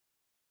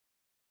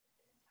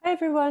Hi,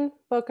 everyone.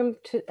 Welcome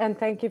to, and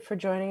thank you for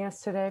joining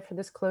us today for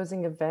this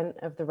closing event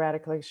of the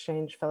Radical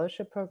Exchange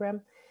Fellowship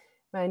Program.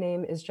 My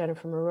name is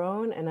Jennifer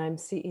Morone, and I'm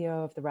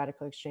CEO of the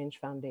Radical Exchange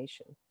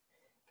Foundation.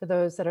 For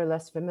those that are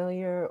less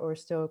familiar or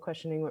still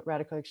questioning what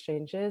Radical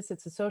Exchange is,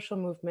 it's a social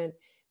movement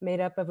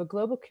made up of a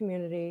global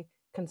community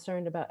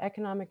concerned about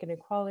economic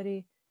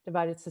inequality,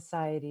 divided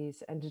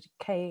societies, and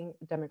decaying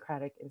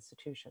democratic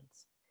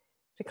institutions.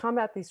 To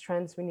combat these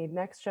trends, we need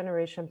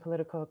next-generation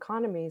political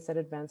economies that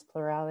advance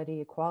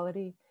plurality,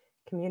 equality,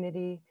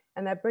 community,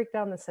 and that break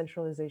down the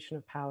centralization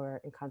of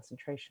power and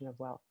concentration of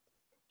wealth.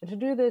 And to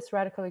do this,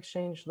 Radical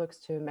Exchange looks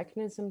to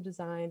mechanism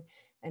design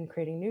and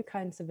creating new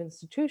kinds of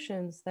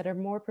institutions that are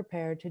more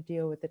prepared to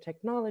deal with the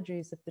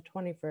technologies of the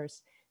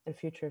 21st and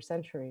future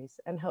centuries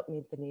and help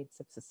meet the needs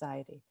of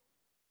society.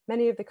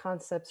 Many of the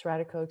concepts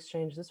Radical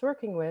Exchange is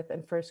working with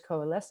and first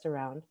coalesced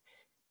around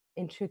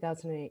in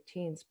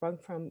 2018 sprung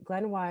from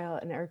Glen Weyl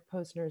and Eric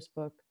Posner's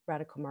book,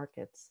 Radical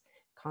Markets.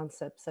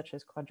 Concepts such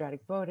as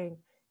quadratic voting,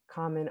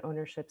 common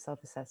ownership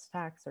self-assessed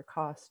tax or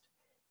cost,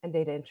 and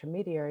data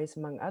intermediaries,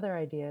 among other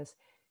ideas,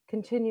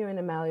 continue in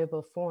a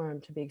malleable form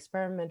to be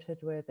experimented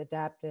with,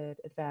 adapted,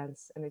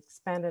 advanced, and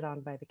expanded on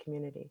by the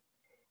community.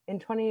 In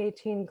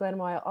 2018, Glen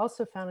Weyl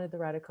also founded the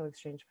Radical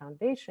Exchange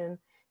Foundation,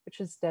 which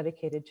is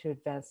dedicated to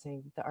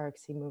advancing the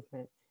RxC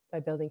movement by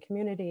building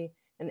community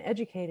and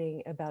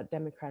educating about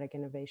democratic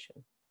innovation.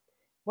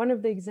 One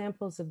of the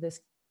examples of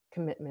this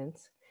commitment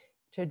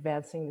to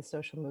advancing the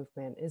social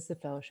movement is the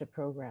fellowship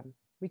program.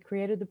 We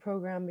created the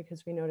program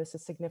because we noticed a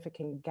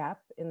significant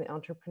gap in the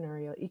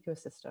entrepreneurial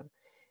ecosystem.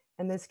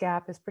 And this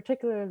gap is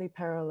particularly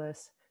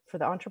perilous for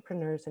the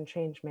entrepreneurs and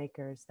change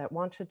makers that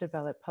want to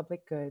develop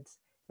public goods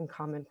and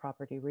common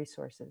property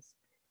resources.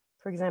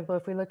 For example,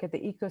 if we look at the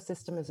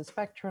ecosystem as a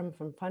spectrum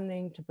from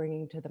funding to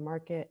bringing to the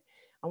market,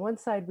 on one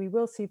side, we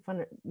will see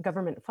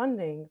government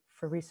funding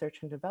for research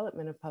and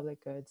development of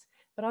public goods,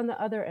 but on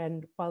the other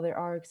end, while there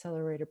are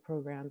accelerator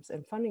programs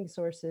and funding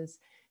sources,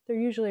 they're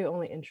usually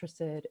only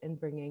interested in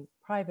bringing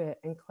private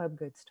and club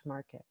goods to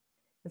market.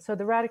 And so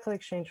the Radical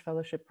Exchange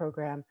Fellowship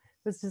Program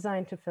was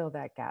designed to fill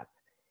that gap,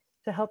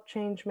 to help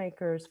change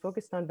makers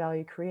focused on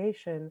value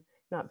creation,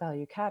 not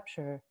value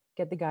capture,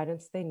 get the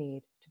guidance they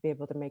need to be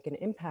able to make an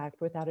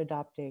impact without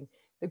adopting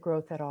the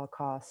growth at all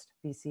cost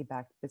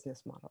VC-backed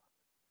business model.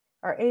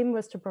 Our aim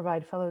was to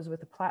provide fellows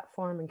with a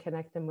platform and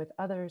connect them with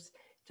others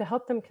to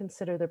help them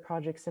consider their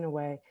projects in a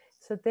way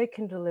so that they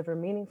can deliver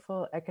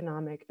meaningful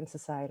economic and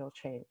societal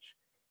change.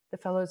 The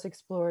fellows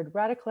explored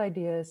radical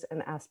ideas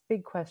and asked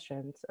big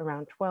questions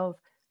around 12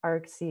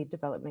 RxC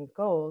development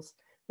goals,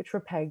 which were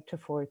pegged to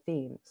 4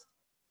 themes: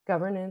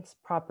 governance,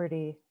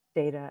 property,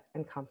 data,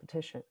 and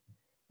competition.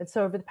 And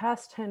so over the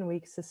past 10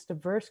 weeks, this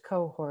diverse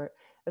cohort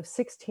of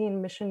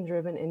 16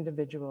 mission-driven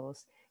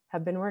individuals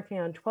have been working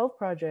on 12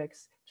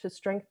 projects to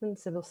strengthen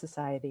civil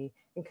society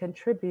and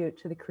contribute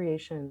to the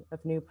creation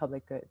of new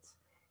public goods.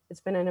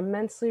 It's been an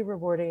immensely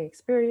rewarding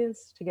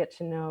experience to get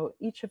to know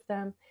each of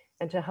them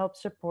and to help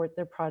support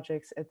their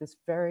projects at this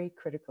very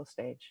critical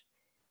stage.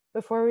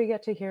 Before we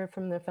get to hear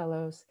from the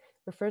fellows,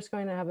 we're first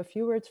going to have a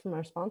few words from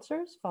our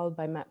sponsors, followed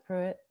by Matt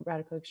Prewitt,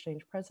 Radical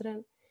Exchange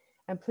President.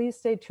 And please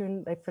stay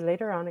tuned for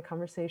later on a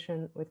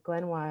conversation with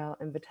Glen Weyl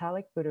and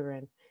Vitalik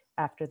Buterin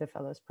after the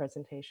fellows'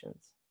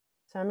 presentations.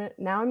 So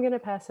now I'm going to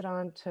pass it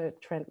on to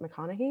Trent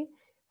McConaughey,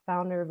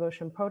 founder of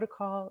Ocean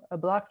Protocol, a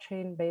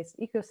blockchain-based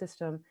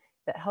ecosystem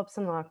that helps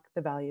unlock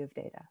the value of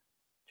data.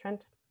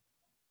 Trent?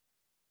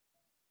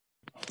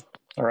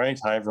 All right,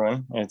 hi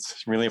everyone.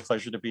 It's really a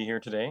pleasure to be here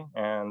today,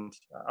 and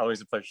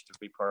always a pleasure to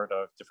be part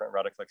of different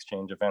Radical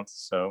Exchange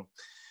events. So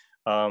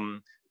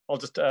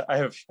I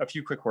have a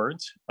few quick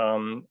words.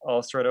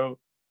 I'll start out.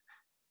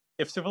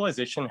 If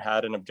civilization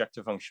had an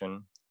objective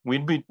function,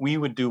 we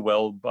would do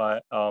well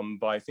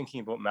by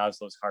thinking about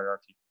Maslow's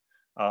hierarchy.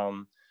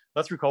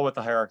 Let's recall what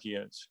the hierarchy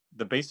is.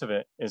 The base of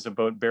it is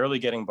about barely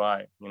getting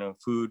by,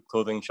 food,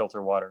 clothing,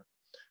 shelter, water.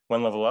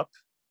 One level up,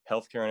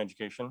 healthcare and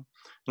education.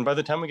 And by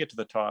the time we get to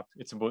the top,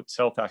 it's about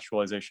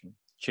self-actualization,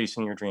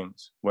 chasing your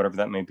dreams, whatever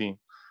that may be.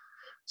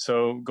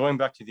 So going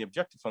back to the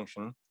objective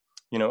function,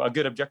 a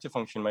good objective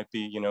function might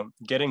be,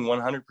 getting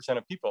 100%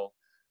 of people,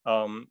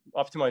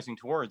 optimizing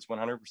towards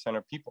 100%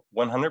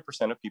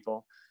 of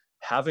people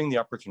having the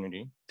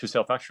opportunity to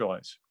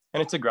self-actualize.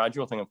 And it's a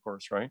gradual thing, of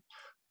course, right?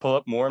 Pull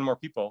up more and more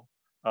people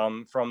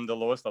from the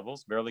lowest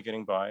levels, barely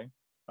getting by,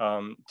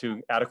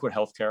 to adequate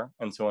healthcare,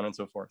 and so on and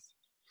so forth.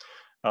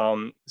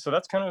 So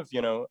that's kind of,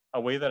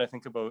 a way that I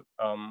think about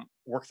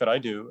work that I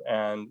do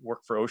and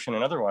work for Ocean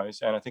and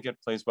otherwise. And I think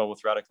it plays well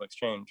with Radical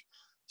Exchange.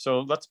 So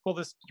let's pull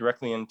this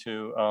directly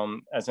into,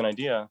 as an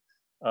idea,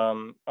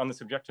 on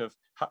this objective,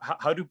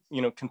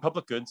 can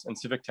public goods and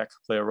civic tech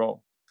play a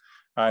role?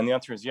 And the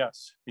answer is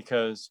yes,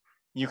 because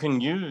you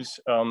can use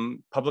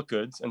public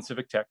goods and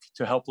civic tech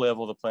to help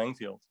level the playing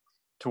field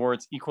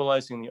towards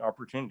equalizing the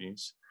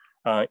opportunities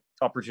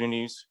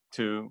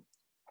to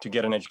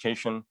get an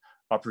education,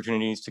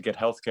 opportunities to get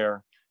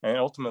healthcare, and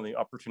ultimately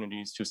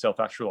opportunities to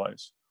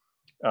self-actualize.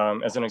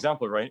 As an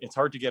example, right, it's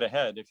hard to get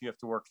ahead if you have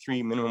to work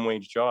 3 minimum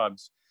wage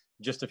jobs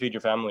just to feed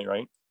your family,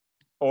 right?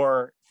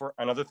 Or for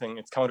another thing,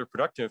 it's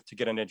counterproductive to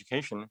get an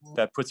education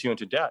that puts you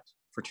into debt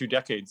for 2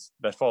 decades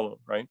that follow,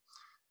 right?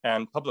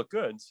 And public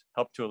goods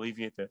help to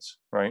alleviate this,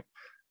 right?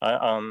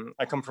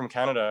 I come from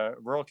Canada,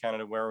 rural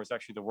Canada, where it was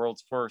actually the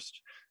world's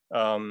first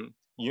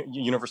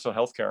universal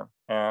healthcare,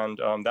 and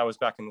that was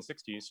back in the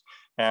 60s.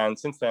 And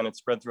since then, it's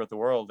spread throughout the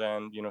world.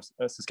 And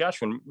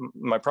Saskatchewan,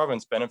 my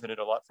province, benefited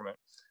a lot from it.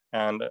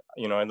 And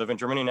I live in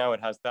Germany now;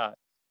 it has that.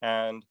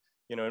 And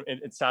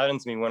it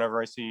saddens me whenever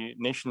I see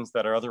nations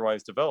that are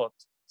otherwise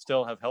developed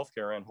still have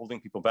healthcare and holding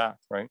people back,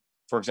 right?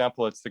 For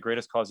example, it's the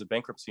greatest cause of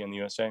bankruptcy in the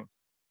USA,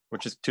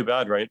 which is too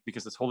bad, right?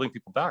 Because it's holding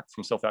people back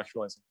from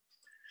self-actualizing.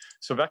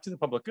 So back to the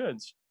public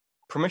goods,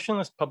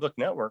 permissionless public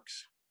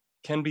networks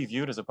can be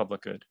viewed as a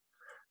public good.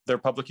 They're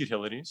public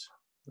utilities.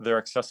 They're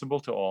accessible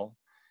to all.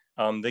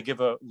 They give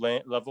a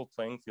level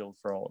playing field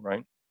for all,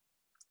 right?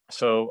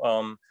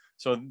 So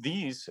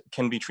these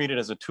can be treated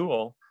as a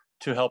tool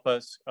to help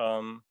us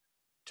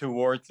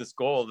towards this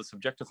goal, this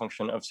objective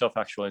function of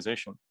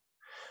self-actualization.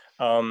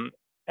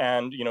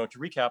 And to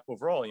recap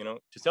overall,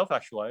 to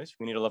self-actualize,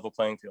 we need a level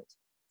playing field.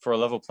 For a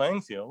level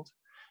playing field,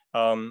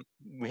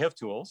 we have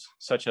tools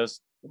such as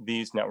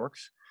these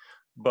networks,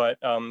 but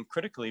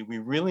critically, we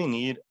really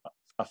need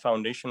a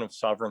foundation of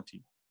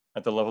sovereignty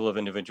at the level of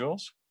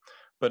individuals,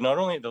 but not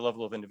only at the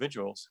level of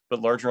individuals,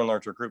 but larger and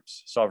larger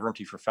groups,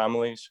 sovereignty for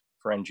families,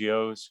 for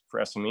NGOs,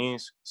 for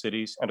SMEs,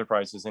 cities,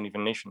 enterprises, and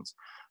even nations,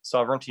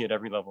 sovereignty at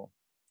every level.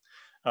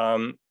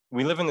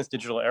 We live in this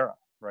digital era,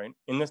 right?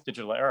 In this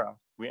digital era,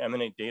 we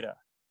emanate data.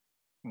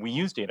 We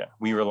use data,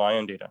 we rely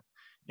on data.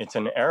 It's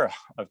an era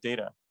of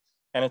data,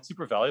 and it's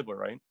super valuable,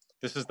 right?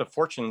 This is the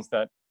fortunes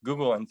that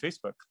Google and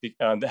Facebook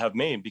have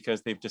made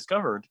because they've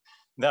discovered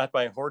that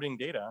by hoarding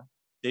data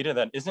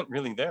that isn't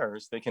really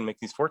theirs, they can make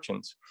these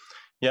fortunes.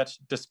 Yet,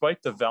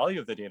 despite the value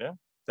of the data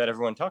that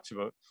everyone talks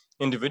about,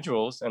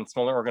 individuals and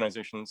smaller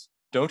organizations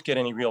don't get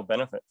any real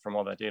benefit from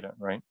all that data,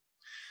 right?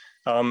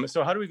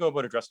 So how do we go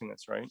about addressing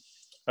this, right?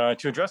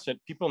 To address it,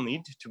 people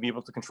need to be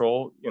able to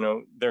control,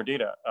 their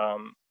data.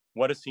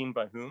 What is seen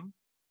by whom,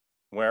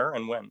 where,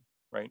 and when,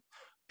 right?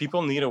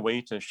 People need a way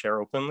to share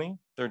openly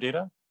their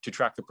data, to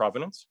track the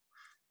provenance.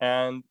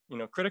 And,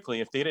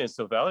 critically, if data is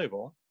so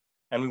valuable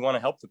and we want to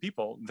help the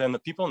people, then the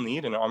people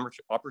need an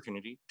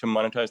opportunity to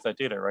monetize that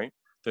data, right?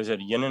 There's a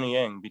yin and a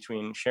yang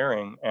between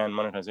sharing and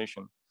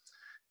monetization.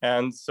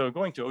 And so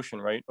going to Ocean,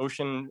 right?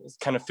 Ocean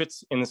kind of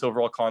fits in this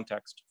overall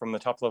context from the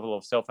top level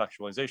of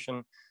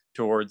self-actualization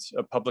towards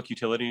public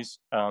utilities,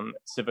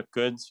 civic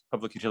goods,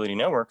 public utility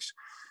networks.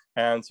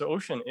 And so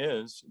Ocean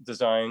is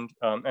designed,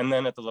 and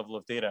then at the level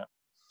of data.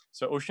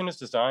 So Ocean is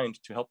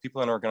designed to help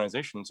people and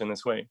organizations in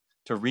this way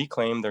to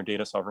reclaim their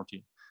data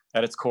sovereignty.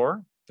 At its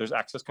core, there's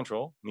access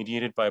control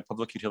mediated by a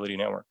public utility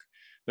network.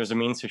 There's a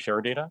means to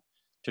share data,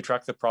 to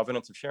track the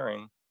provenance of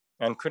sharing,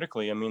 and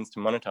critically, a means to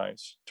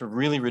monetize, to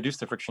really reduce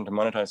the friction to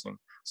monetizing,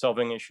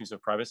 solving issues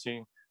of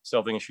privacy,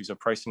 solving issues of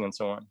pricing, and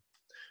so on.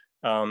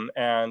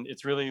 And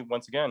it's really,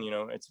 once again,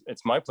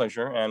 it's my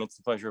pleasure, and it's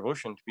the pleasure of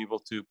Ocean to be able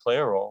to play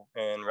a role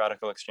in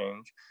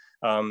RadicalxChange,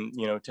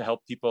 to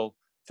help people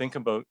think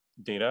about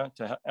data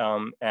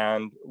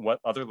and what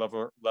other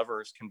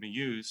levers can be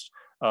used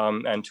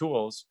and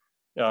tools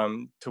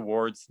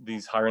towards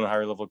these higher and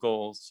higher level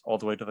goals, all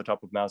the way to the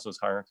top of Maslow's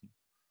hierarchy.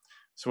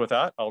 So with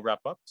that, I'll wrap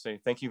up, say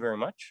thank you very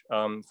much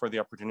for the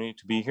opportunity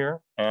to be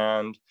here,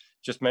 and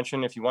just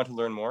mention if you want to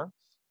learn more,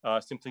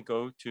 simply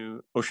go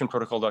to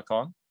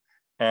oceanprotocol.com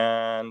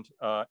and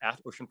at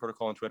Ocean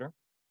Protocol on Twitter,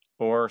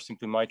 or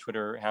simply my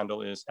Twitter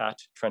handle is at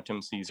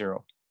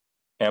TrentumC0,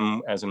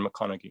 M as in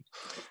McConaughey.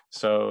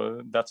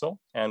 So that's all.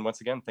 And once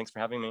again, thanks for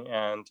having me,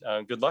 and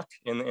good luck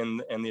in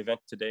the event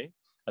today.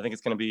 I think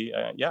it's going to be,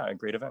 a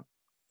great event.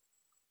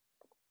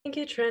 Thank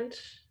you, Trent.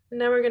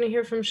 Now we're going to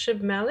hear from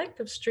Shiv Malik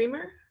of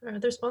Streamer, our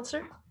other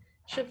sponsor.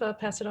 Shiv, I'll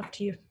pass it off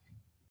to you.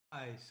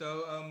 Hi.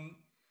 So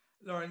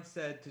Lawrence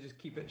said to just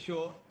keep it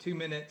short, 2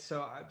 minutes.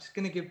 So I'm just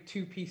going to give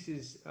 2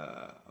 pieces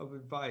of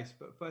advice.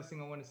 But first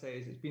thing I want to say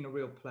is it's been a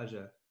real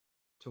pleasure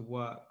to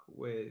work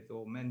with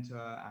or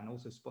mentor and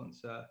also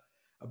sponsor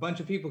a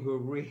bunch of people who are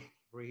really,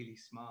 really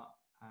smart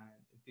and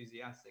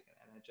enthusiastic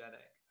and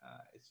energetic.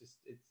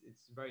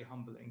 It's very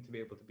humbling to be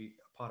able to be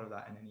a part of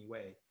that in any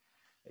way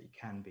that you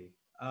can be.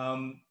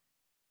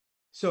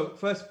 So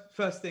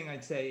first thing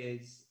I'd say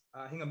is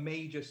I think a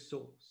major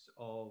source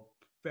of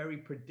very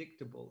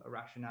predictable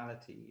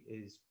irrationality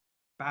is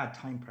bad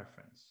time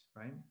preference,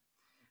 right?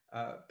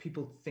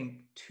 People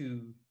think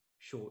too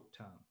short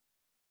term.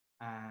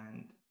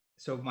 And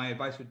so my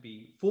advice would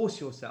be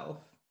force yourself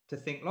to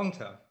think long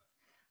term.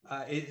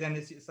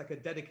 It's like a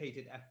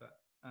dedicated effort.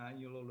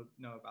 You'll all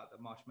know about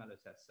the marshmallow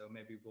test. So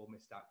maybe we've all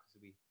missed out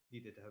because we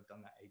needed to have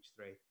done that age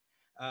 3.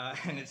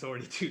 And it's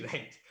already too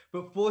late.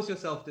 But force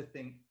yourself to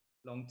think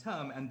long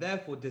term, and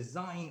therefore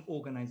design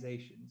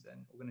organizations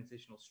and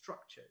organizational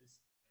structures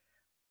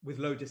with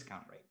low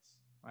discount rates,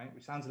 right?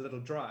 Which sounds a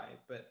little dry,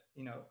 but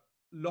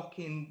lock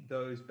in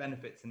those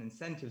benefits and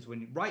incentives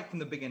right from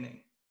the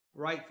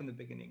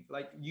beginning,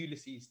 like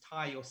Ulysses,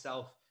 tie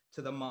yourself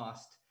to the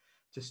mast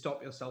to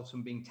stop yourselves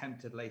from being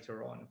tempted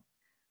later on.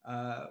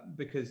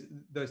 because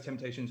those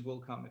temptations will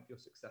come if you're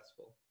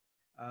successful.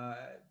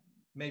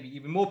 Maybe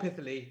even more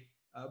pithily,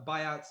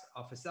 buyouts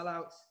are for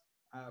sellouts.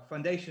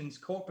 Foundations,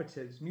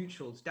 cooperatives,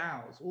 mutuals,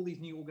 DAOs, all these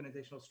new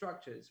organizational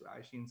structures,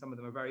 actually, and some of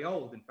them are very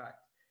old, in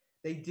fact,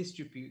 they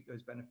distribute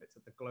those benefits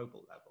at the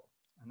global level.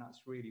 And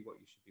that's really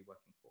what you should be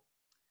working for.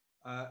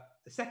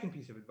 The second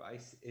piece of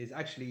advice is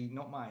actually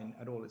not mine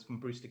at all. It's from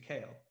Brewster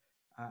Kahle.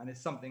 And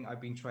it's something I've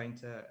been trying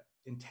to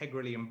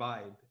integrally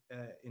imbibe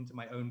into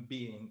my own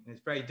being. And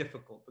it's very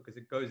difficult because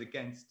it goes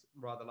against,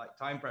 rather like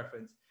time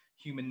preference,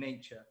 human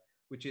nature,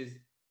 which is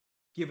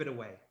give it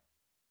away.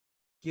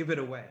 Give it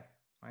away.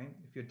 Right?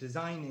 If you're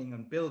designing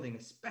and building,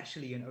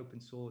 especially in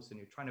open source, and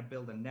you're trying to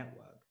build a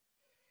network,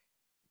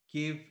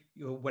 give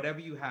whatever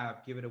you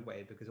have, give it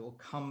away, because it will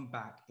come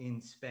back in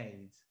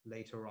spades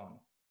later on.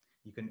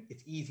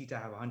 It's easy to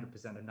have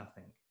 100% of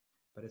nothing,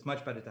 but it's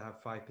much better to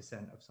have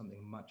 5% of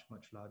something much,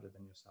 much larger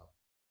than yourself.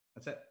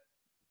 That's it.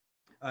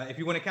 If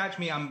you want to catch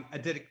me, I'm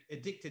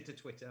addicted to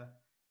Twitter,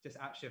 just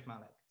at Shiv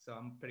Malik. So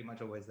I'm pretty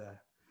much always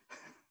there.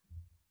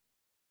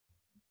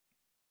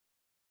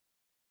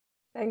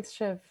 Thanks,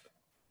 Shiv.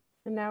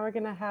 And now we're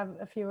going to have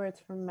a few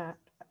words from Matt,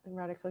 the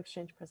Radical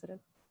Exchange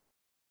president.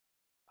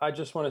 I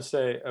just want to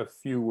say a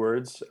few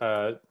words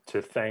to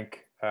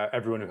thank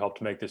everyone who helped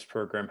make this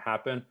program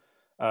happen.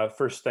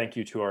 First, thank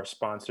you to our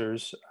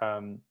sponsors,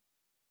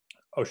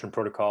 Ocean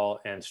Protocol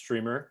and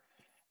Streamer.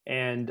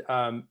 And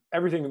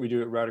everything that we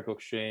do at Radical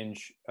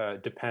Exchange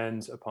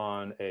depends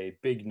upon a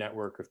big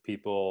network of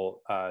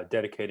people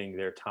dedicating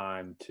their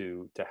time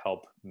to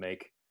help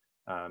make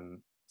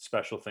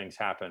special things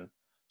happen.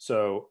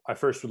 So I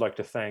first would like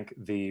to thank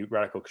the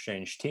Radical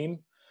Exchange team,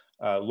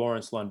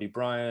 Lawrence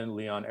Lundy-Bryan,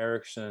 Leon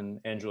Erickson,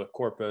 Angela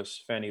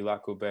Corpus, Fanny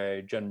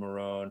Lacoube, Jen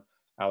Morone,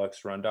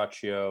 Alex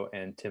Rondaccio,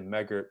 and Tim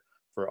Meggert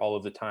for all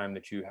of the time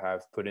that you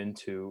have put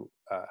into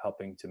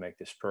helping to make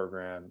this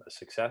program a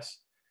success.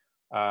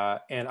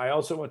 And I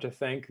also want to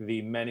thank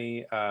the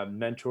many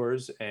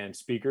mentors and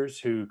speakers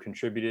who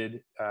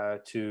contributed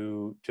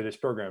to this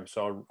program.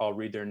 So I'll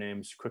read their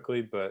names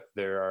quickly, but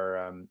there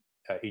are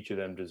each of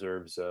them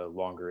deserves a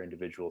longer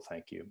individual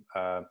thank you.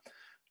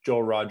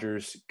 Joel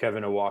Rogers,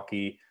 Kevin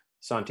Iwaki,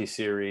 Santi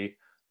Siri,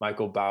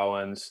 Michael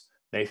Bowens,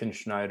 Nathan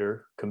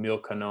Schneider, Camille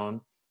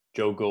Canon,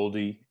 Joe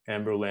Goldie,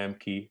 Amber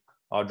Lamke,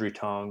 Audrey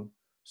Tong,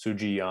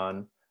 Suji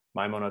Yan,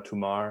 Maimona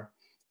Tumar,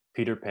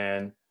 Peter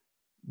Pan,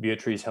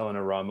 Beatrice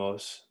Helena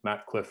Ramos,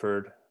 Matt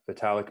Clifford,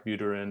 Vitalik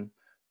Buterin,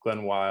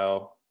 Glen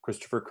Weyl,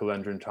 Christopher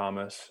Calendron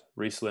Thomas,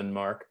 Reese Lynn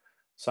Mark,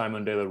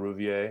 Simon De La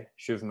Rouvier,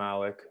 Shiv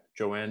Malik,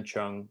 Joanne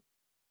Chung,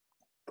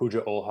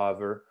 Pooja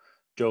Olhaver,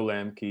 Joe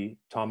Lamke,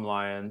 Tom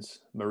Lyons,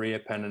 Maria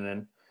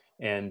Pennanen,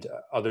 and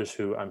others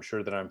who I'm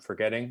sure that I'm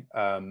forgetting.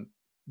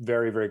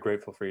 Very, very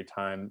grateful for your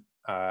time,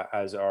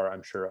 as are,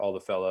 I'm sure, all the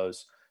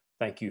fellows.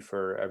 Thank you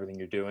for everything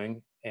you're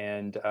doing.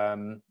 And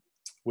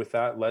with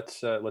that,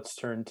 let's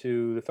turn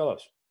to the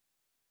fellows.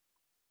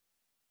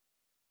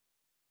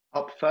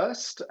 Up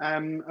first,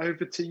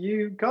 over to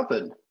you,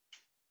 Govrn.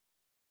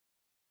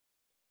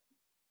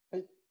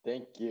 Hey,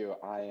 thank you.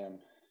 I am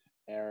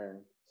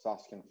Aaron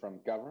Soskin from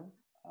Govrn.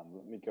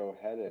 Let me go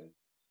ahead and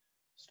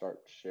start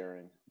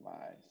sharing my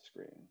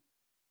screen.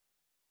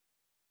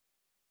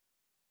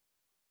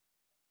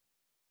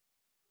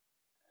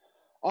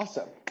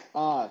 Awesome.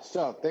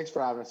 So thanks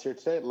for having us here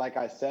today. Like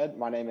I said,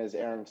 my name is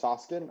Aaron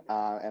Soskin,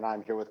 and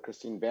I'm here with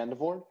Christine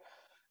Vandevoorde,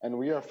 and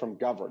we are from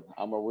Govrn,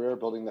 where we are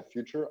building the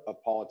future of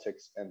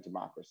politics and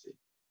democracy.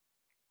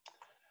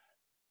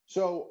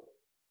 So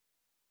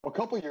a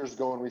couple of years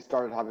ago, when we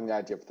started having the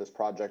idea for this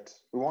project,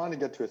 we wanted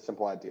to get to a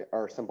simple idea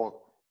or a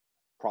simple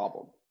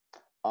problem.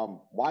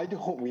 Why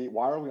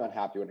are we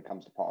unhappy when it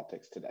comes to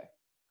politics today?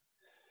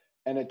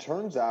 And it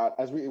turns out,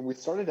 as we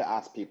started to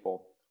ask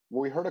people,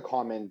 we heard a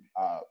common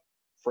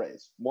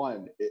phrase.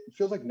 One, it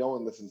feels like no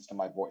one listens to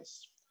my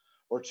voice.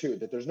 Or two,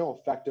 that there's no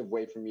effective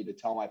way for me to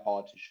tell my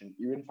politician,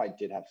 even if I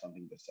did have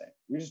something to say.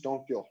 We just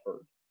don't feel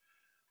heard.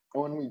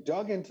 And when we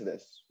dug into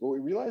this, what we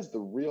realized the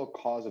real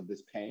cause of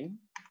this pain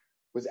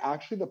was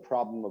actually the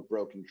problem of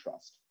broken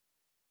trust.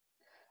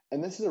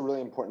 And this is a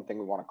really important thing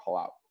we want to call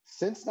out.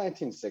 Since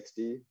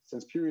 1960,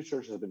 since Pew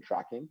Research has been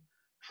tracking,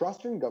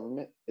 trust in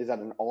government is at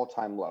an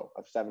all-time low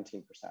of 17%.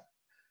 And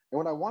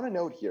what I want to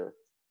note here,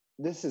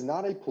 this is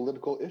not a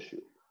political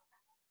issue.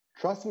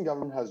 Trust in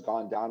government has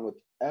gone down with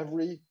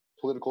every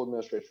political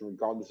administration,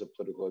 regardless of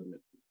political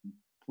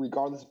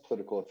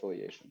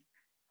affiliation.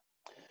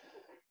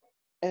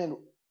 And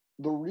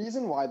the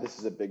reason why this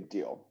is a big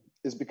deal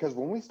is because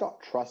when we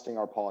stop trusting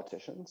our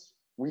politicians,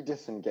 we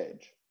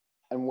disengage.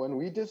 And when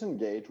we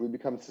disengage, we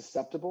become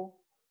susceptible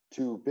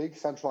to big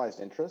centralized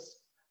interests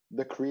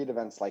that create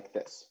events like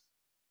this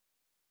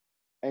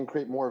and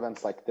create more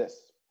events like this,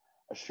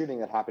 a shooting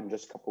that happened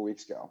just a couple of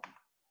weeks ago,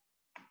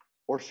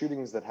 or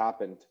shootings that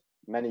happened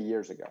many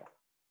years ago.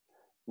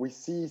 We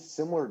see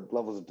similar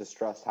levels of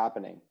distrust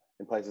happening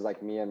in places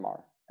like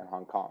Myanmar and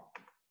Hong Kong.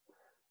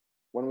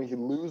 When we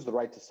lose the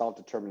right to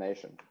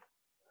self-determination,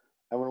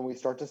 and when we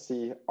start to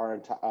see our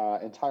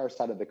entire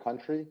side of the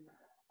country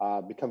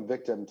become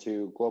victim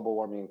to global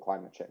warming and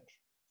climate change.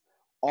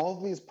 All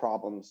of these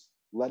problems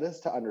led us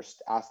to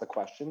ask the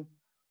question,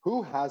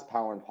 who has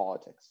power in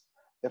politics?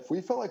 If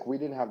we felt like we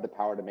didn't have the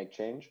power to make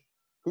change,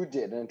 who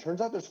did? And it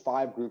turns out there's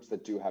 5 groups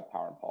that do have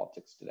power in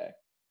politics today.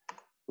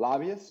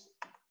 Lobbyists,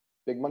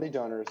 big money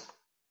donors,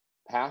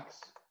 PACs,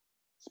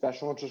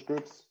 special interest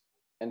groups,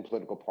 and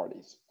political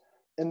parties.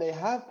 And they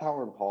have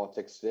power in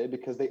politics today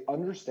because they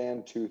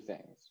understand 2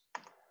 things.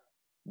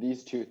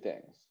 These 2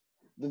 things.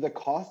 That the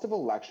cost of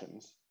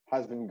elections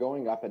has been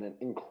going up at an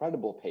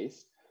incredible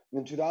pace.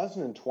 In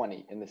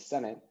 2020, in the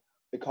Senate,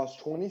 it cost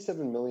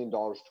 $27 million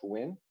to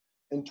win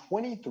and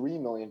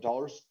 $23 million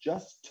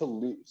just to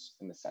lose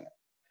in the Senate.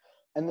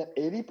 And that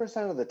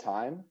 80% of the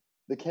time,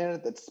 the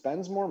candidate that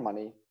spends more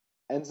money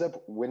ends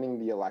up winning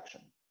the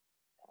election.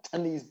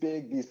 And these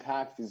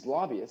PACs, these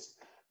lobbyists,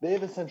 they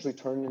have essentially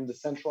turned into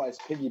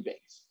centralized piggy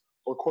banks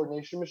or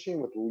coordination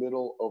machine with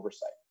little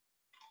oversight.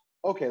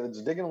 Okay,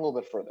 let's dig in a little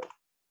bit further.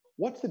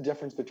 What's the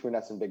difference between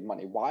us and big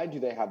money? Why do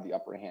they have the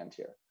upper hand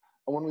here?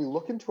 And when we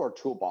look into our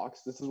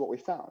toolbox, this is what we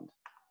found.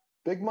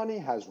 Big money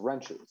has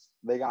wrenches,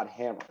 they got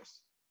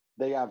hammers,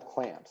 they have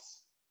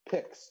clamps,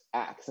 picks,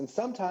 axe, and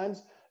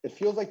sometimes it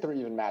feels like they're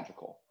even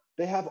magical.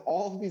 They have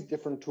all of these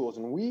different tools,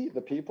 and we,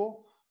 the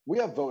people, we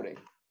have voting,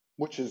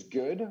 which is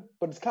good,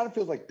 but it kind of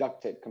feels like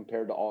duct tape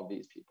compared to all of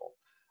these people.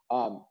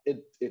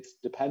 It's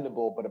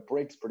dependable, but it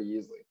breaks pretty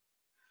easily.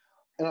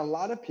 And a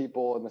lot of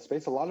people in the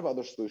space, a lot of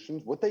other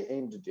solutions, what they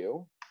aim to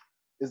do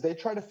is they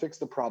try to fix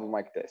the problem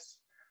like this.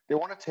 They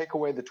want to take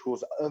away the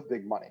tools of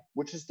big money,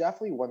 which is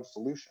definitely one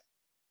solution.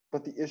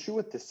 But the issue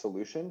with this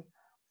solution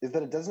is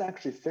that it doesn't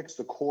actually fix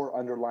the core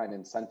underlying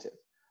incentive.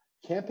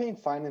 Campaign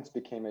finance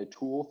became a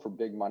tool for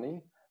big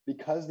money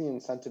because the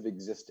incentive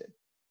existed.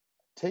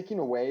 Taking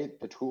away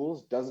the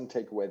tools doesn't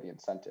take away the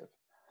incentive.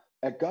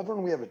 At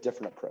Govrn, we have a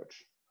different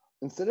approach.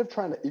 Instead of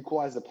trying to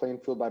equalize the playing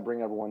field by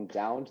bringing everyone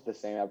down to the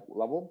same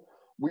level,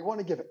 we want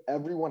to give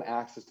everyone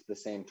access to the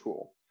same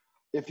tool.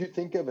 If you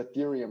think of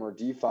Ethereum or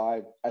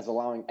DeFi as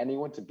allowing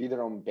anyone to be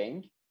their own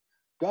bank,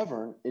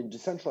 Govrn, in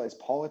decentralized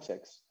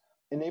politics,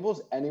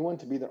 enables anyone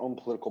to be their own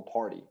political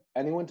party,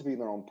 anyone to be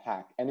their own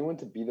PAC, anyone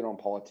to be their own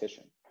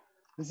politician.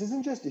 This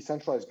isn't just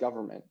decentralized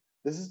government,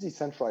 this is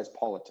decentralized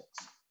politics.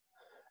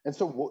 And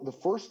so the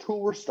first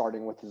tool we're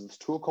starting with is this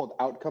tool called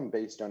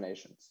outcome-based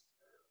donations.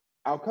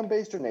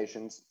 Outcome-based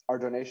donations are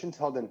donations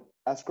held in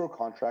escrow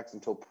contracts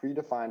until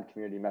predefined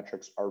community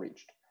metrics are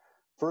reached.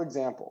 For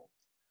example,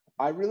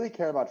 I really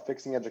care about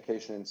fixing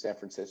education in San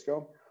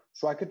Francisco,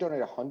 so I could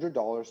donate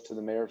 $100 to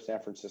the mayor of San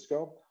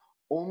Francisco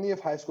only if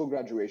high school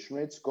graduation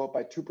rates go up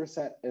by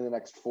 2% in the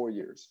next 4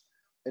 years.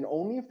 And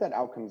only if that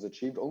outcome is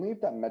achieved, only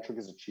if that metric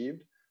is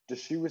achieved, does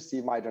she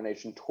receive my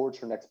donation towards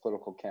her next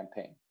political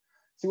campaign.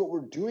 See, what we're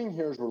doing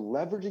here is we're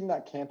leveraging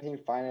that campaign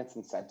finance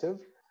incentive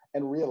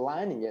and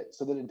realigning it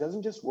so that it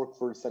doesn't just work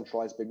for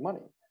centralized big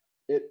money.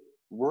 It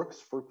works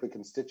for the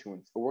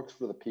constituents, it works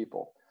for the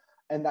people.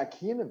 And that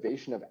key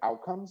innovation of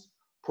outcomes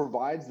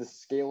provides the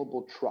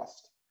scalable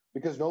trust,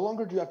 because no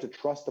longer do you have to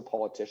trust the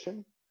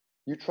politician,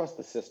 you trust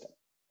the system.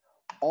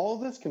 All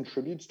of this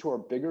contributes to our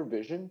bigger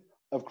vision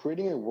of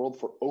creating a world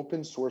for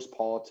open source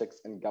politics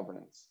and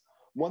governance,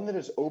 one that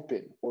is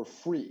open or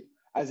free,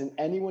 as in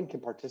anyone can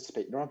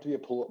participate. You don't have to be a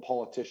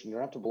politician, you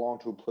don't have to belong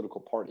to a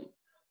political party.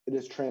 It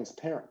is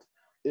transparent,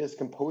 it is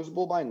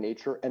composable by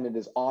nature, and it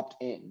is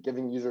opt-in,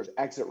 giving users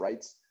exit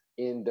rights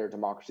in their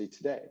democracy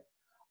today.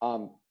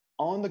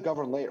 On the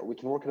Govrn layer, we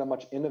can work at a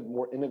much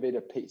more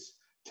innovative pace,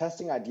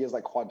 testing ideas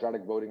like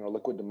quadratic voting or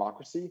liquid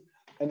democracy,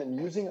 and then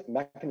using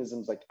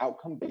mechanisms like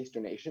outcome-based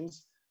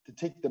donations to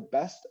take the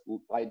best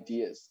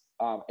ideas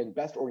and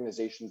best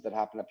organizations that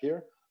happen up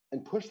here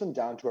and push them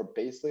down to our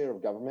base layer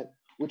of government,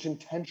 which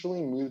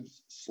intentionally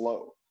moves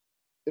slow.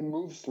 It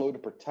moves slow to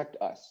protect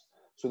us.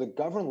 So the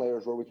Govrn layer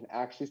is where we can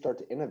actually start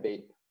to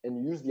innovate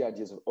and use the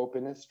ideas of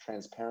openness,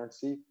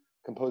 transparency,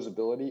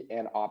 composability,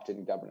 and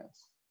opt-in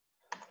governance.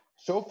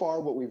 So far,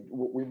 we've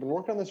been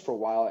working on this for a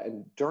while,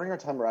 and during our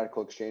time at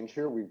Radical Exchange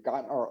here, we've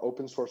gotten our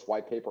open source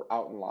white paper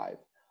out and live.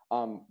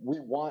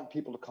 We want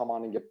people to come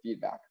on and get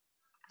feedback.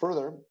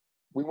 Further,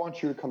 we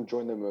want you to come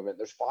join the movement.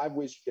 There's 5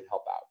 ways you can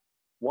help out.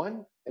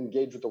 1,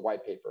 engage with the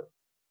white paper.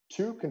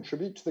 2,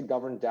 contribute to the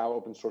Govrn DAO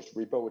open source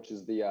repo, which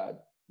is the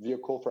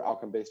vehicle for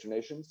outcome-based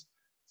donations.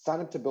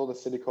 Sign up to build a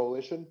city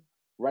coalition,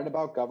 write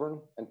about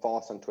Govrn, and follow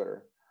us on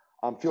Twitter.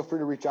 Feel free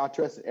to reach out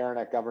to us at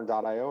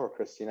Aaron@govrn.io or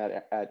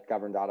Christina at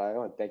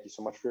govrn.io, and thank you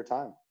so much for your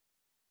time.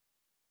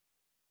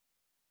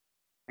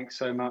 Thanks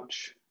so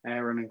much,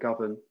 Aaron and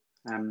Govrn.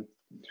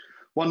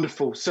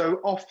 Wonderful. So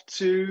off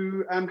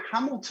to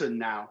Hamilton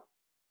now.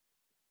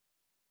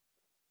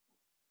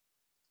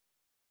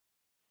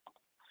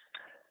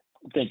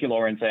 Thank you,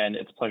 Lawrence, and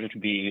it's a pleasure to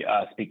be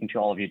speaking to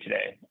all of you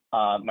today.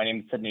 My name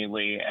is Sidney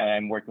Lee, and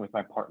I'm working with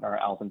my partner,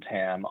 Allison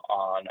Tam,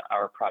 on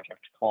our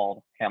project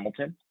called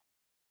Hamilton.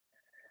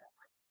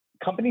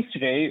 Companies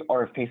today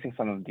are facing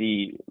some of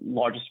the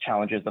largest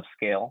challenges of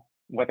scale,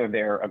 whether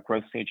they're a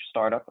growth stage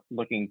startup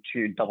looking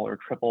to double or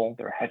triple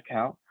their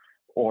headcount,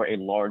 or a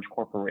large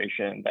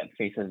corporation that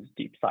faces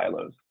deep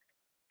silos.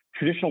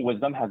 Traditional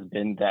wisdom has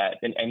been that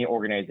in any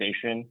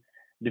organization,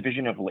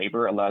 division of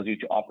labor allows you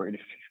to operate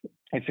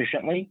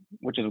efficiently,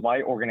 which is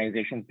why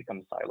organizations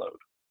become siloed.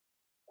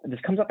 This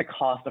comes at the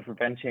cost of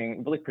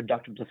preventing really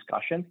productive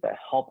discussions that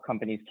help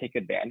companies take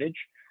advantage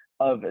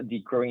of the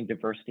growing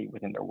diversity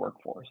within their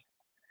workforce.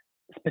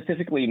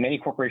 Specifically, many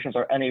corporations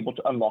are unable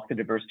to unlock the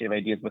diversity of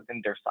ideas within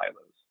their silos.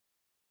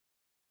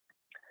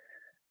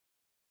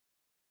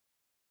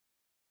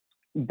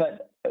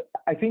 But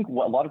I think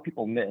what a lot of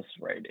people miss,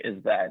 right,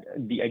 is that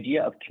the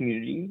idea of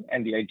community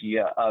and the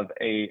idea of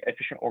an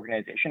efficient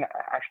organization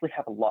actually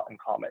have a lot in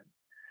common.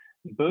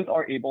 Both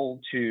are able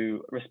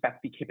to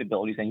respect the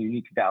capabilities and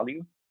unique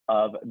value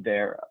of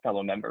their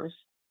fellow members.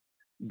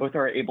 Both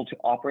are able to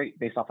operate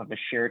based off of a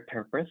shared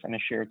purpose and a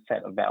shared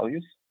set of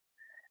values.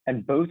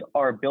 And both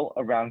are built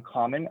around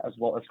common as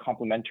well as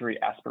complementary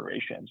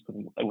aspirations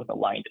with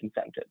aligned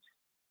incentives.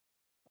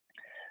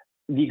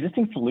 The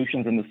existing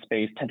solutions in this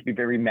space tend to be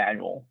very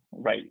manual,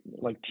 right?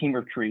 Like team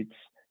retreats,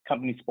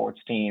 company sports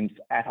teams,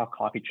 ad hoc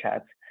coffee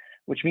chats,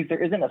 which means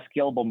there isn't a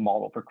scalable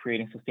model for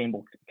creating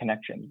sustainable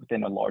connections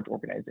within a large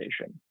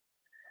organization.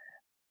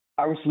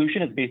 Our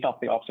solution is based off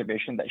the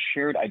observation that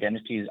shared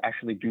identities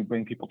actually do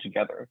bring people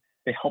together.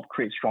 They help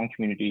create strong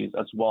communities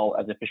as well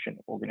as efficient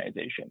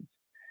organizations.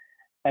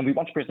 And we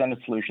want to present a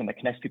solution that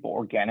connects people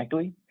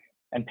organically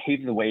and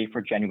paves the way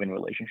for genuine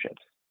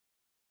relationships.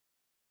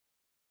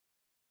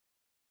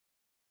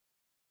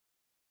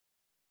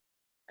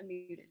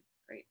 Unmuted,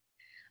 great.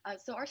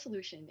 So our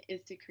solution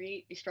is to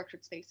create a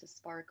structured space to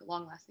spark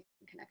long-lasting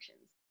connections.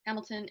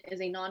 Hamilton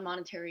is a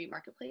non-monetary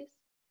marketplace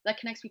that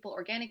connects people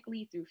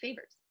organically through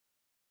favors.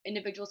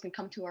 Individuals can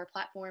come to our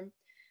platform,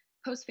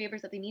 post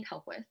favors that they need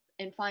help with,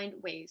 and find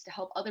ways to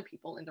help other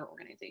people in their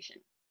organization.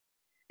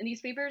 And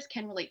these favors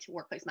can relate to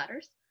workplace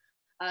matters,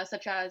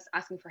 such as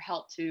asking for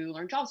help to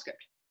learn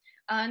JavaScript.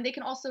 And they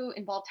can also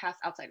involve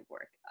tasks outside of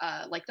work,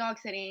 like dog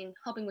sitting,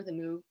 helping with a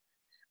move,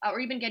 or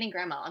even getting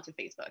grandma onto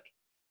Facebook.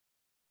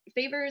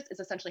 Favors is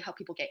essentially how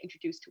people get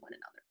introduced to one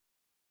another.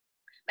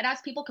 But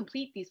as people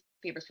complete these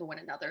favors for one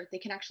another, they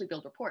can actually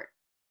build rapport.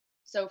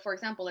 So for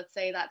example, let's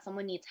say that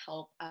someone needs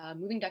help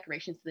moving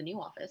decorations to the new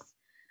office,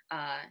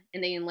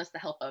 and they enlist the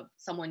help of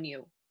someone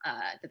new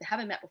that they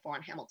haven't met before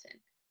on Hamilton.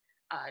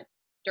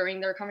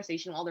 During their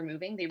conversation while they're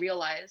moving, they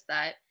realize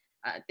that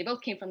they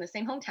both came from the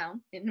same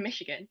hometown in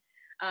Michigan,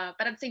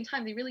 but at the same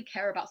time, they really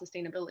care about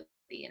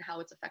sustainability and how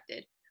it's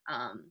affected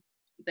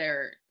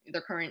their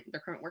current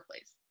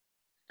workplace.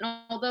 And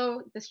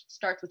although this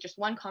starts with just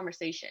one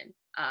conversation,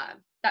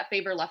 that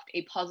favor left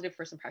a positive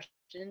first impression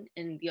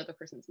in the other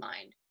person's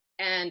mind.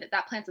 And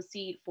that plants a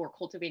seed for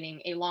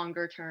cultivating a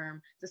longer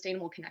term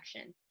sustainable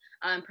connection.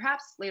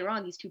 Perhaps later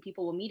on, these two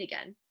people will meet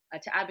again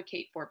to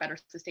advocate for better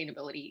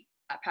sustainability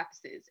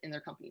practices in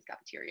their company's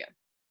cafeteria.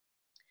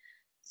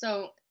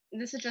 So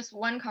this is just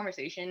one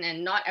conversation,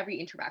 and not every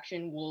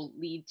interaction will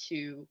lead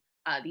to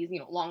these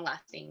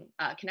long-lasting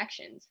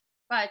connections.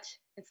 But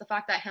it's the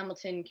fact that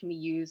Hamilton can be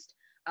used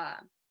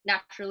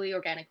naturally,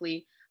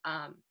 organically,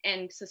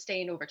 and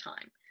sustained over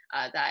time.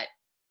 That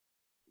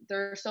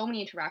there are so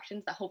many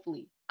interactions that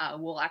hopefully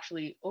will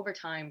actually, over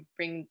time,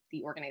 bring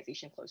the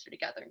organization closer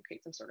together and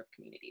create some sort of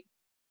community.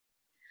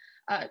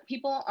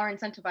 People are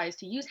incentivized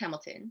to use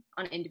Hamilton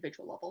on an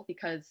individual level,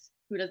 because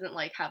who doesn't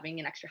like having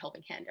an extra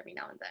helping hand every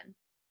now and then?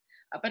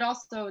 But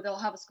also they'll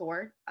have a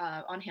score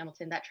on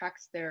Hamilton that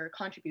tracks their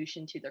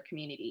contribution to their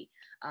community.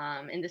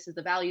 And this is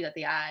the value that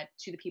they add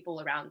to the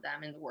people around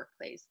them in the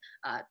workplace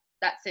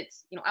that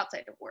sits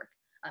outside of work,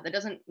 that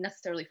doesn't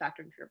necessarily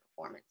factor into your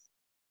performance.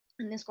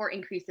 And this score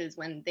increases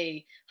when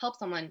they help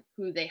someone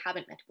who they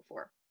haven't met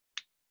before.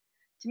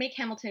 To make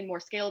Hamilton more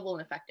scalable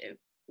and effective,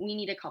 we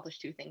need to accomplish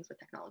two things with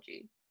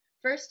technology.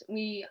 First,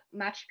 we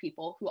match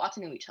people who ought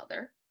to know each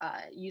other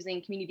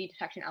using community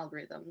detection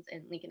algorithms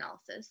and link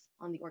analysis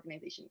on the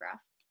organization graph.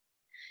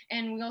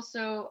 And we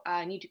also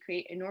need to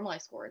create a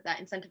normalized score that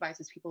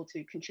incentivizes people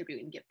to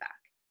contribute and give back.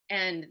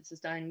 And this is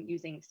done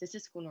using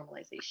statistical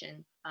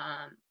normalization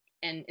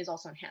and is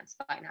also enhanced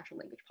by natural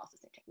language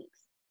processing techniques.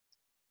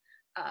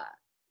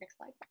 Next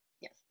slide.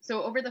 Yes.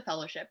 So over the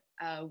fellowship,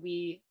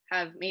 we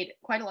have made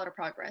quite a lot of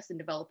progress in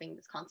developing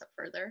this concept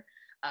further.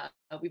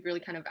 We've really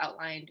kind of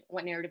outlined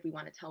what narrative we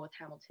want to tell with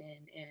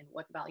Hamilton and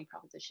what the value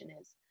proposition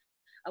is.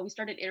 We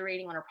started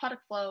iterating on our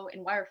product flow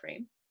and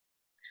wireframe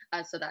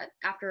so that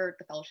after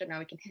the fellowship, now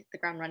we can hit the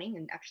ground running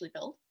and actually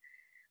build.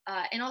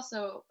 And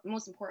also,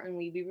 most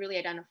importantly, we really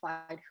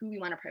identified who we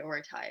want to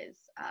prioritize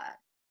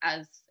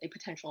as a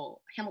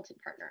potential Hamilton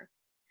partner.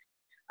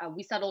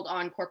 We settled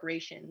on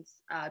corporations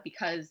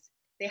because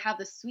they have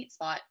this sweet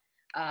spot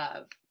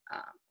of,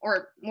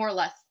 or more or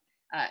less,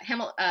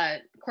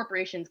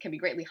 corporations can be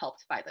greatly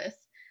helped by this,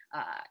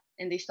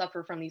 and they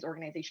suffer from these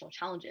organizational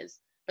challenges.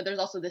 But there's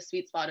also this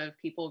sweet spot of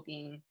people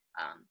being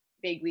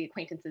vaguely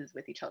acquaintances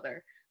with each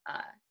other,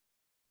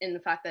 in the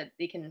fact that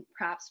they can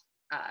perhaps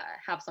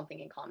have something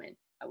in common,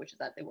 which is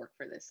that they work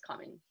for this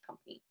common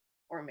company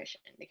or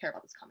mission. They care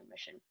about this common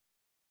mission.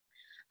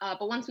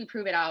 But once we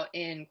prove it out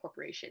in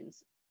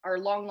corporations, our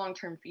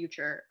long-term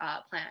future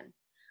plan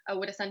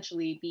would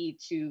essentially be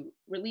to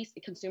release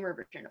a consumer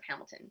version of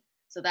Hamilton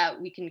so that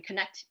we can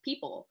connect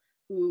people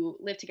who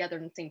live together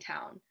in the same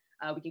town.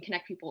 We can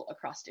connect people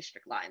across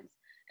district lines.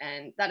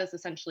 And that is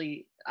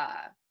essentially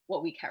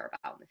what we care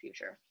about in the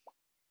future.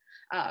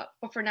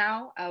 But for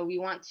now, we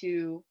want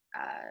to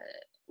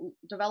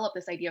develop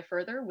this idea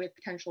further with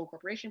potential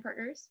corporation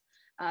partners.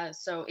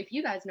 So if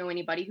you guys know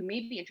anybody who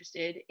may be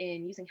interested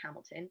in using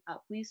Hamilton,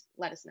 please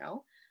let us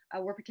know.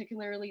 We're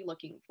particularly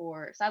looking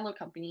for siloed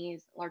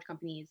companies, large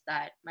companies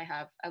that might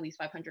have at least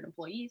 500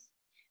 employees.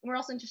 And we're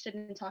also interested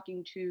in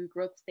talking to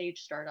growth stage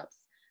startups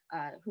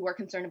who are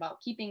concerned about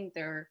keeping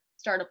their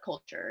startup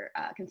culture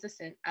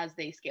consistent as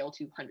they scale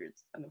to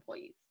hundreds of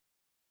employees.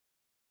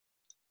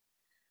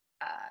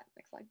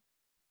 Next slide.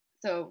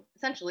 So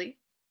essentially,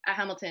 at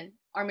Hamilton,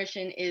 our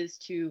mission is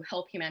to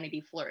help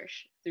humanity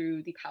flourish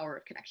through the power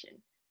of connection.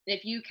 And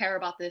if you care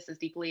about this as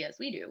deeply as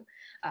we do,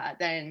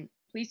 then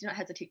please do not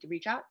hesitate to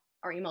reach out.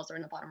 Our emails are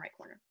in the bottom right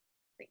corner.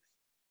 Thanks.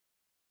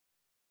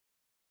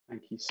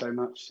 Thank you so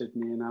much,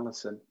 Sidney and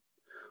Allison.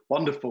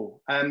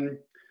 Wonderful.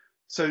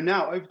 So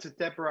now over to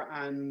Deborah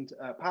and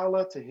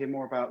Paola to hear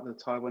more about the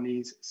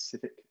Taiwanese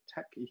civic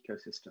tech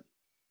ecosystem.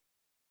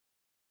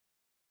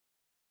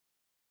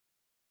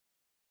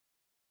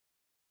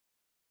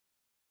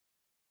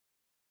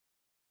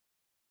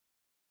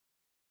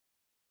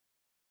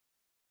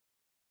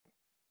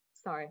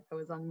 Sorry, I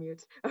was on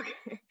mute.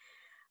 Okay.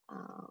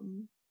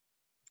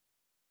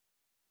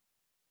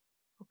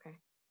 Okay.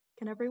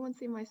 Can everyone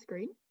see my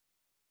screen?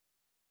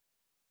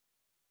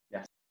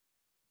 Yes.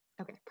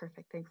 Okay,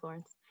 perfect. Thanks,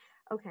 Lawrence.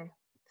 Okay,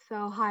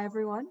 so hi,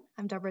 everyone.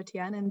 I'm Deborah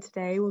Tian, and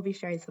today we'll be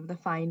sharing some of the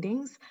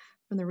findings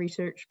from the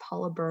research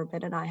Paula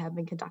Berman and I have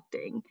been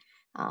conducting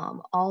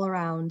all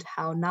around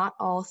how not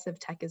all civ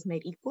tech is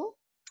made equal.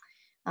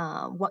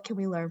 What can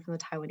we learn from the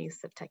Taiwanese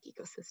civ tech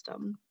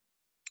ecosystem?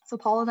 So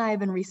Paul and I have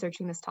been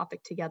researching this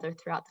topic together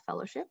throughout the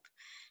fellowship,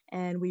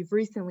 and we've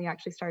recently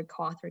actually started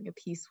co-authoring a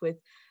piece with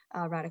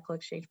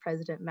RadicalxChange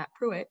President Matt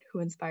Prewitt, who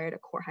inspired a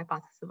core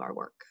hypothesis of our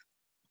work.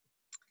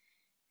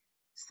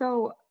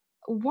 So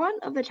one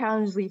of the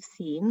challenges we've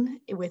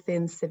seen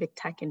within civic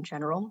tech in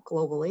general,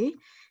 globally,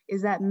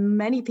 is that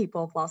many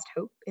people have lost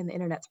hope in the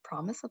internet's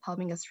promise of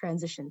helping us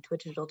transition to a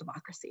digital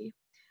democracy.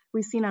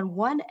 We've seen on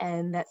one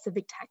end that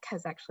civic tech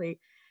has actually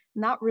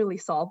not really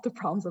solved the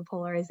problems of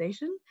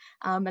polarization.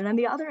 And on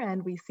the other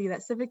end, we see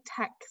that civic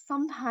tech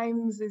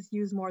sometimes is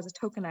used more as a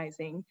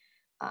tokenizing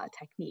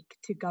technique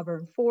to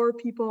govern for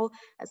people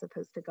as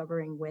opposed to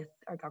governing with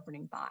or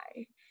governing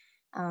by.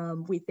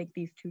 We think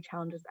these two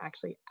challenges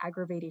actually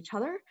aggravate each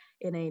other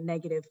in a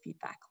negative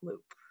feedback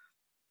loop.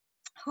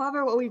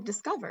 However, what we've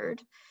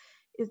discovered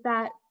is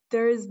that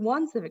there is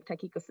one civic tech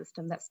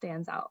ecosystem that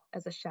stands out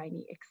as a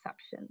shiny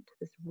exception to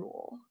this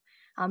rule.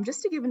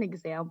 Just to give an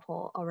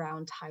example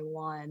around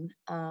Taiwan,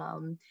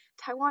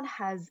 Taiwan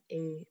has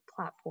a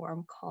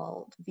platform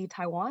called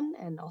vTaiwan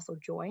and also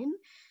Join,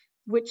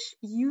 which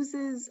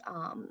uses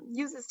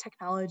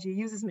technology,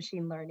 uses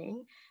machine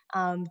learning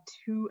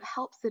to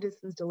help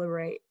citizens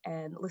deliberate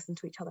and listen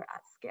to each other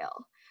at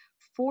scale.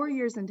 4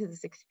 years into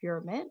this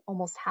experiment,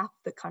 almost half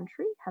the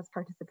country has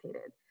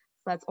participated.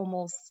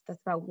 So that's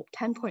about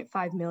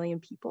 10.5 million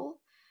people.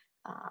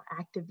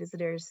 Active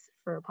visitors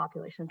for a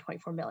population of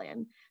 24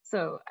 million.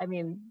 So, I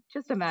mean,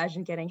 just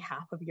imagine getting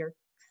half of your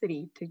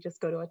city to just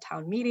go to a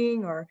town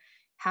meeting or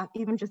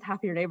even just half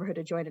of your neighborhood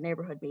to join a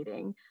neighborhood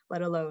meeting,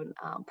 let alone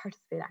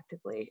participate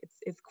actively.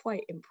 It's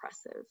quite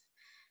impressive.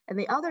 And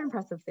the other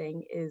impressive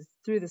thing is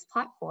through this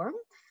platform,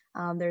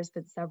 there's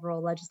been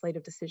several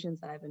legislative decisions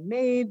that have been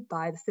made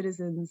by the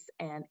citizens,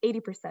 and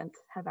 80%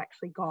 have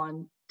actually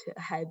gone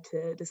ahead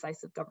to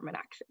decisive government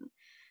action.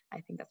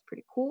 I think that's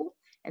pretty cool.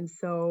 And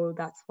so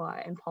that's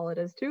why, and Paula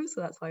does too,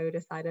 so that's why we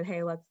decided,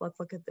 hey, let's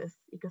look at this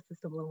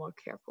ecosystem a little more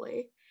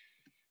carefully.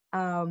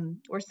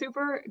 We're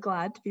super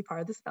glad to be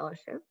part of this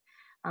fellowship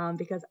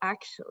because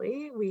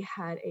actually we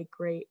had a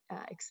great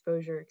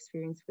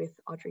experience with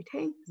Audrey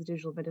Tang, who's the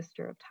digital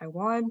minister of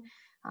Taiwan.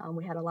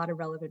 We had a lot of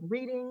relevant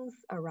readings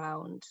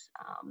around,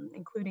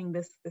 including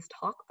this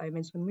talk by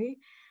Benjamin Lee,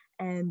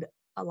 and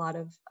a lot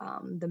of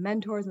the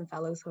mentors and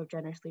fellows who have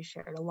generously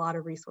shared a lot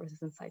of resources,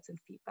 insights, and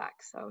feedback.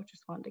 So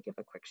just wanted to give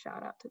a quick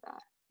shout out to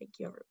that. Thank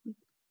you, everyone.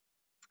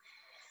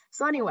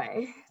 So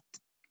anyway,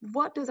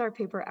 what does our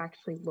paper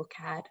actually look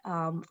at?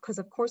 Because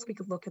of course we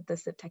could look at the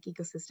civ tech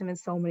ecosystem in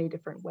so many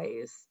different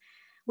ways.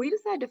 We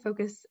decided to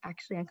focus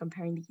actually on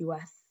comparing the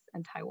US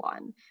and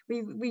Taiwan.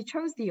 We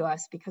chose the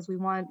US because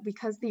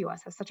the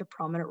US has such a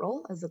prominent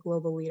role as a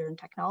global leader in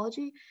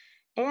technology.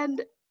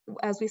 And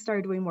as we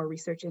started doing more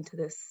research into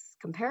this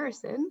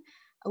comparison,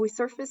 we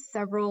surfaced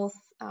several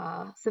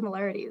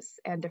similarities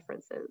and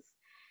differences.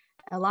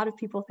 A lot of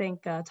people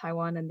think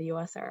Taiwan and the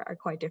US are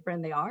quite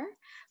different. They are,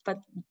 but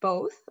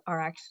both are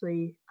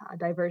actually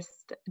diverse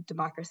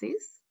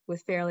democracies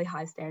with fairly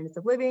high standards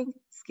of living,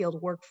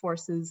 skilled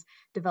workforces,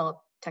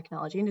 developed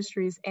technology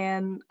industries,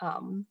 and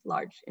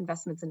large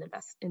investments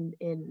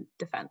in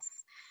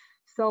defense.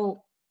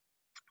 So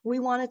we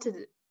wanted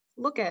to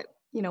look at,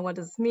 what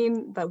does this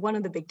mean? But one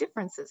of the big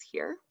differences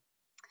here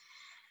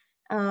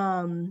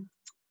can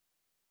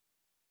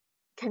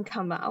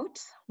come out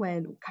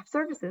when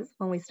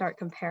we start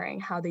comparing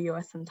how the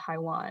US and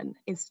Taiwan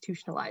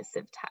institutionalize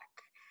civ-tech.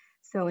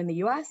 So in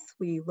the US,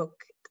 we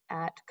looked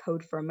at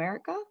Code for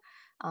America,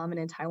 and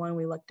in Taiwan,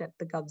 we looked at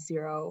the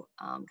GovZero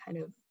kind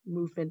of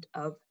movement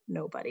of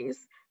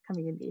nobodies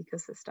coming in the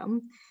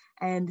ecosystem.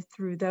 And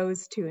through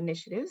those two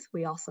initiatives,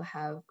 we also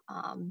have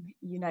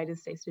United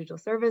States Digital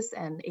Service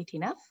and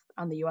 18F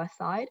on the US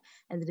side,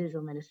 and the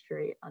Digital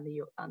Ministry on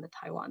the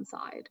Taiwan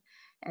side.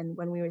 And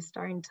when we were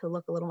starting to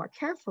look a little more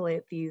carefully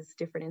at these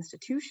different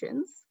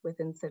institutions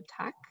within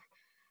civ-tech,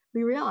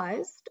 we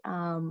realized,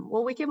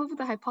 well, we came up with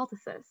a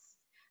hypothesis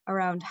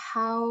around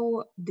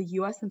how the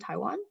US and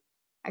Taiwan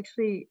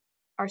actually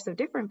are so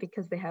different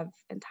because they have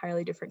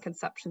entirely different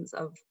conceptions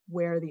of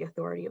where the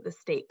authority of the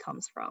state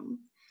comes from.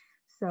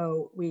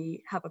 So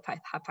we have a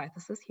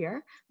hypothesis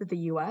here that the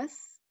US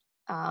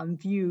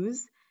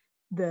views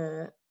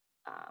the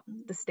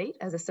state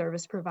as a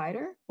service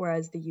provider,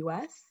 whereas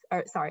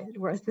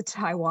the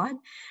Taiwan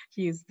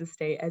views the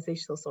state as a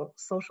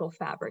social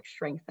fabric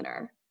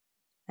strengthener.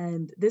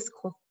 And this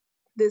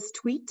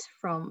tweet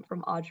from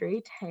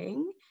Audrey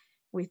Tang,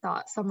 we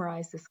thought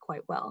summarized this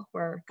quite well,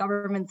 where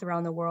governments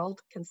around the world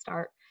can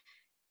start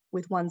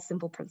with one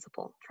simple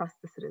principle: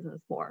 trust the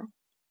citizens more.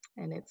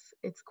 And it's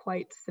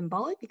quite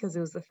symbolic because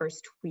it was the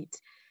first tweet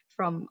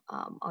from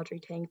Audrey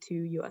Tang to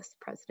US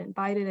President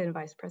Biden and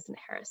Vice President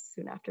Harris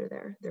soon after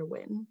their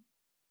win.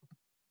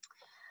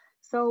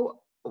 So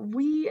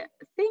we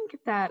think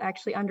that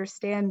actually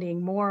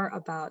understanding more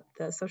about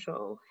the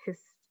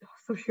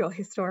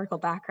socio-historical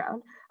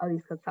background of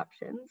these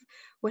conceptions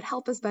would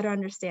help us better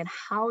understand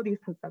how these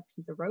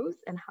conceptions arose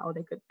and how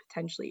they could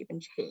potentially even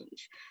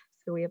change.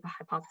 So we have a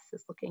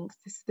hypothesis looking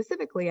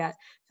specifically at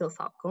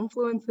philosophical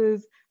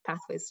influences,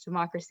 pathways to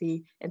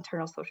democracy,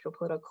 internal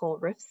social-political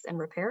rifts and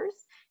repairs,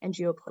 and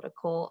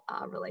geopolitical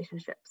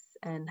relationships,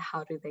 and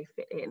how do they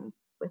fit in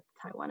with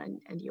Taiwan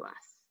and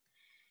US.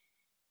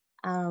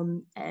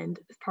 And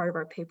as part of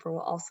our paper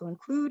will also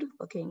include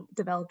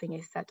developing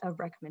a set of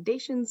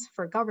recommendations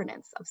for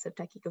governance of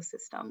civ-tech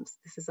ecosystems.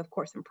 This is of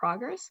course in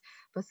progress,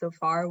 but so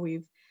far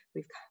we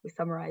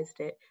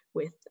summarized it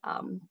with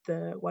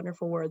the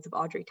wonderful words of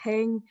Audrey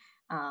Tang,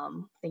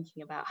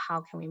 thinking about how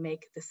can we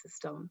make the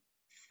system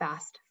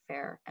fast,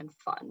 fair, and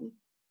fun.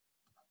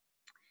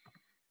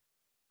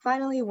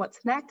 Finally,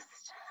 what's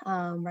next?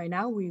 Right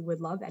now, we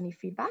would love any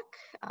feedback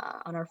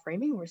on our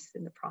framing. We're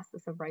in the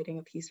process of writing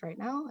a piece right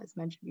now, as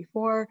mentioned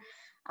before.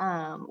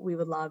 We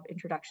would love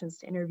introductions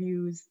to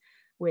interviews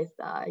with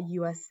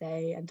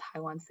USA and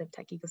Taiwan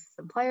civ-tech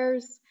ecosystem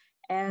players,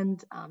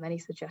 and any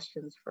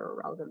suggestions for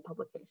relevant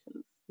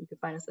publications. You can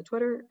find us on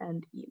Twitter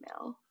and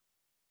email.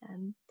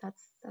 And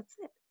that's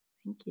it.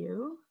 Thank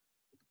you.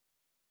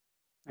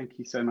 Thank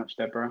you so much,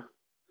 Deborah.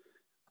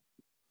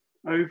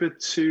 Over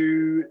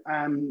to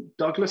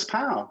Douglas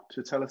Powell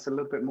to tell us a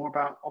little bit more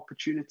about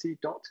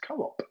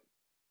opportunity.coop.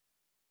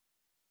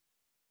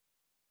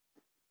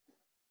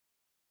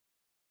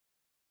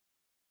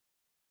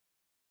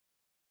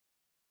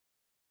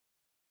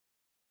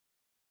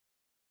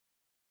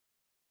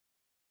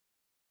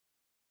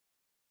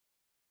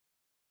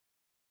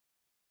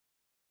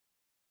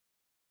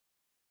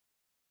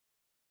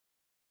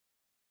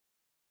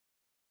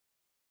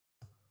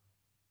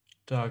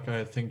 Doug,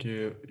 I think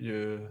you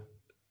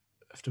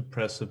have to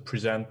press the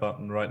present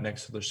button right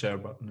next to the share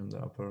button in the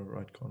upper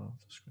right corner of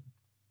the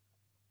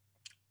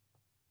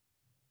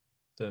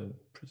screen.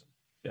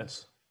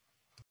 Yes.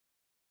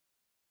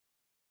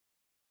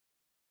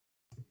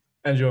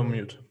 And you're on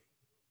mute.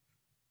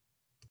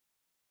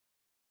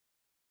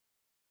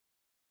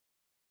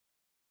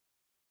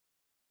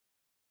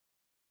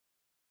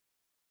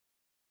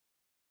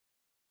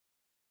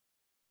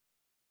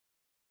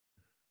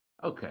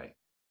 Okay.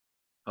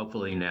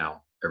 Hopefully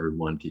now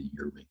everyone can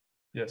hear me.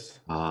 Yes.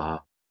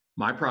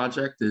 My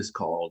project is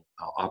called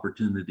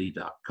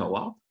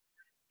opportunity.coop,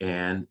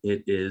 and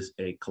it is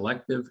a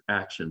collective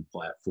action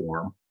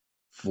platform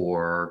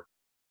for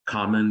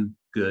common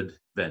good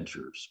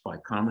ventures. By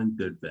common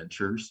good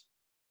ventures,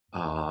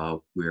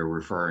 we're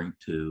referring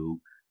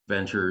to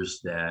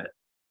ventures that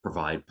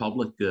provide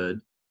public good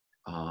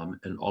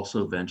and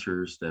also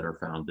ventures that are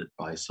founded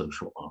by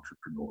social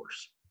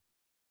entrepreneurs.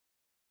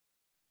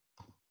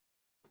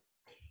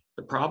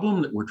 The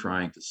problem that we're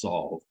trying to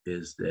solve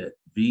is that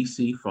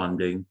VC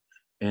funding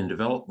and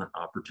development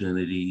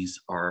opportunities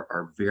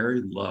are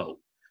very low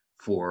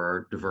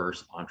for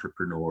diverse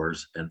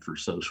entrepreneurs and for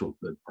social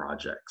good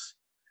projects.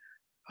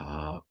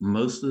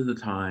 Most of the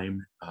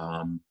time,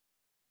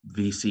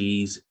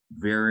 VCs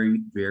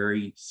very,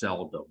 very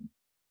seldom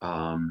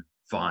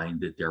find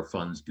that their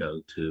funds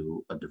go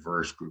to a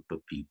diverse group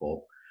of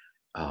people.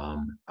 A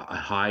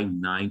high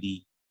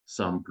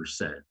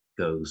 90-some%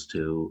 goes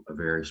to a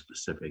very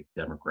specific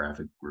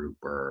demographic group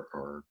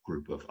or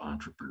group of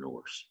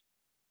entrepreneurs.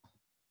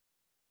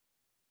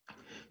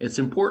 It's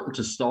important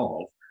to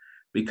solve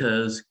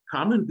because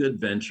common good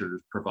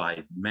ventures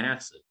provide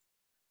massive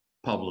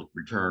public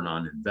return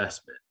on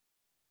investment,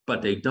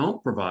 but they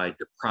don't provide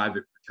the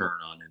private return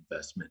on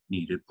investment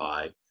needed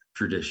by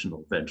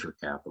traditional venture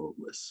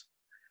capitalists.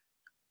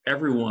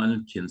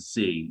 Everyone can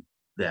see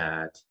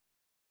that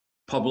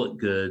public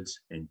goods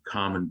and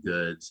common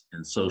goods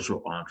and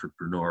social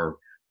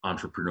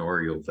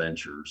entrepreneurial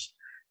ventures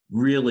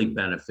really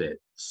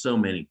benefit so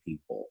many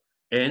people,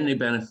 and they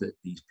benefit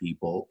these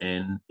people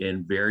in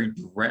very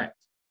direct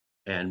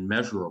and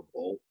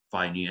measurable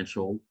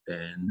financial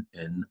and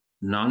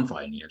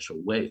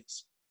non-financial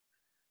ways.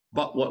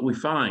 But what we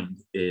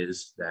find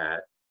is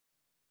that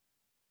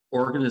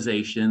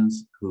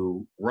organizations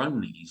who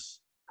run these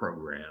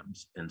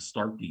programs and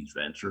start these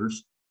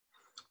ventures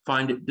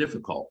find it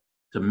difficult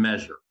to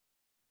measure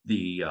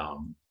the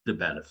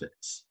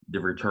benefits, the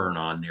return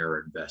on their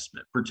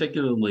investment,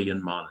 particularly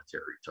in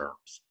monetary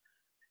terms.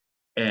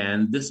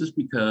 And this is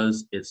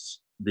because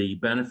the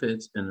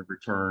benefits and the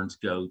returns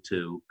go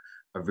to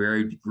a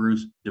very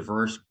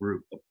diverse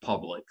group of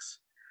publics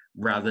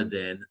rather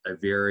than a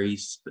very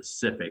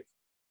specific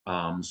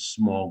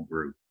small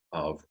group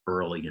of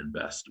early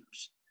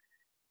investors.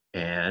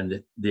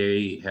 And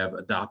they have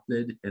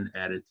adopted an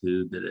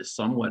attitude that is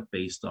somewhat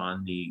based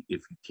on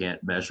if you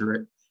can't measure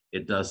it,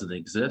 it doesn't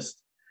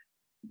exist.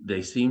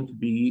 We seem to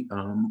be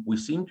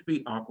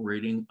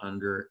operating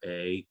under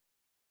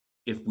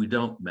if we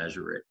don't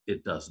measure it,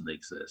 it doesn't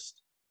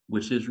exist,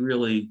 which is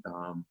really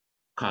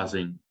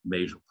causing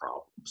major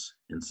problems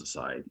in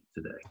society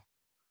today.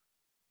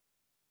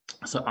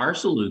 So our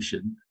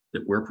solution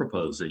that we're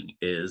proposing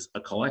is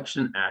a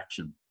collection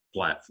action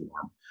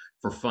platform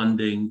for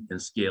funding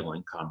and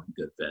scaling common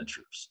good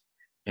ventures.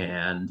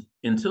 And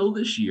until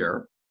this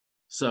year,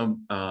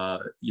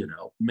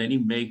 many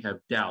may have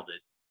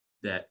doubted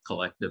that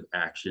collective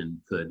action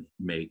could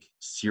make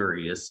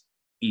serious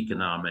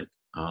economic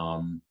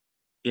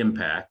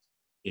impact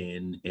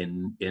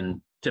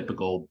in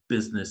typical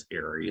business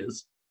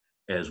areas,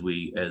 as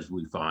we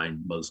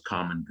find most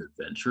common good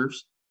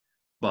ventures.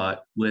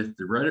 But with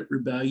the Reddit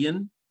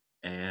rebellion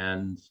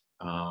and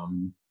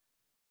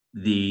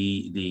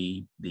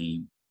the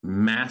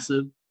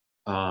massive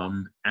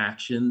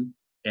action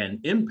and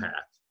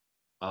impact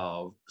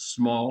of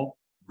small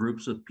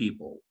groups of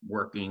people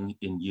working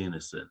in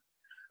unison,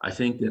 I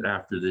think that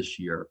after this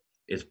year,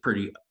 it's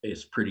pretty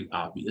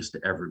obvious to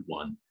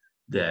everyone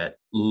that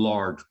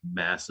large,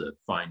 massive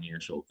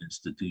financial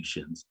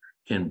institutions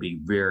can be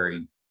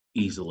very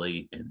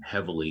easily and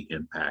heavily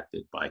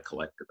impacted by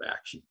collective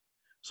action.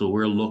 So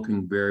we're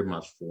looking very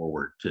much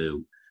forward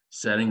to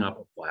setting up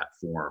a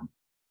platform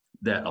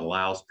that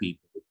allows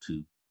people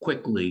to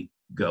quickly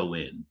go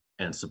in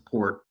and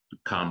support the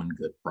common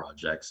good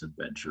projects and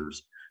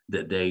ventures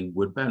that they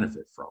would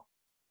benefit from.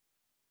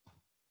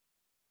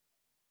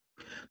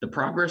 The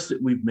progress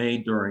that we've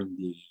made during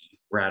the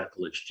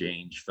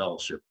RadicalxChange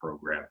Fellowship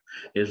Program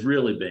has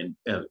really been,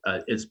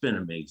 it's been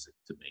amazing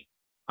to me.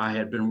 I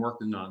had been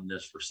working on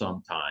this for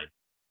some time,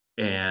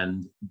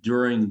 and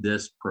during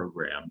this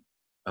program,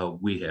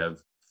 we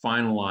have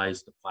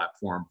finalized the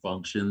platform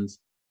functions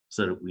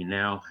so that we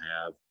now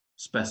have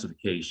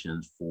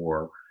specifications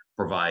for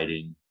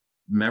providing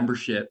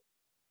membership,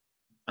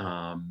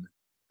 a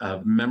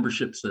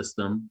membership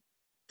system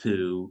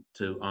to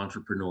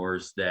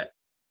entrepreneurs that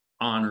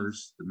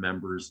honors the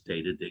members'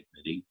 data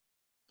dignity,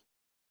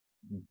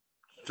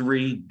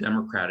 3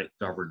 democratic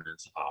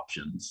governance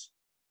options,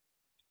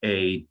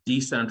 a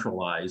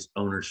decentralized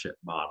ownership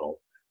model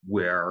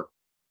where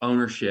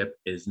ownership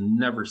is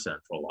never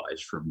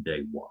centralized from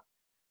day one.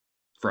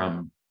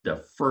 From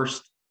the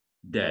first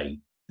day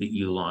that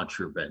you launch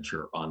your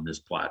venture on this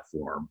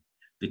platform,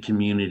 the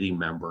community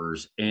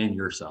members and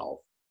yourself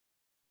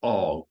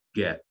all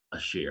get a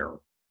share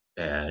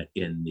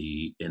in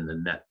the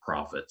net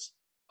profits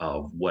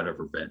of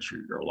whatever venture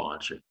you're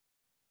launching.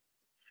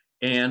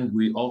 And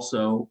we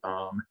also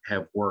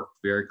have worked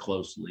very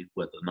closely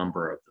with a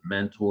number of the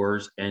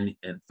mentors and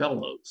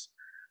fellows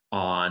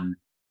on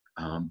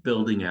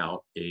building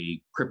out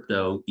a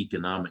crypto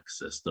economic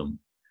system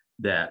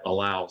that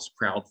allows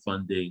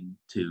crowdfunding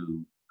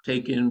to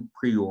take in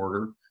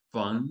pre-order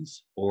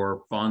funds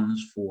or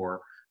funds for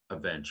a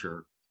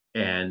venture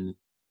and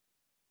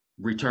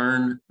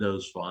return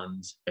those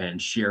funds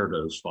and share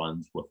those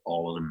funds with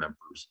all of the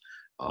members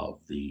of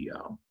the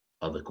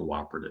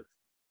cooperative.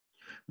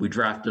 We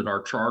drafted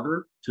our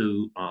charter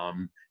to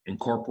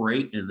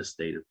incorporate in the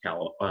state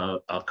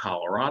of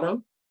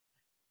Colorado,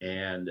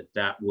 and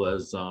that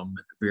was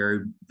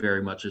very,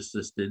 very much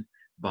assisted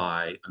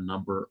by a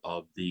number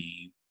of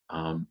the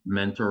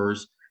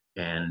mentors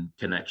and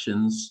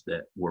connections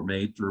that were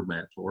made through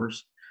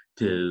mentors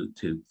to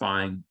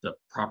find the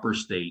proper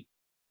state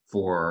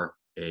for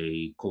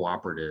a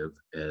cooperative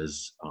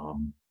as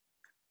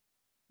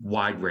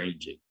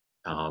wide-ranging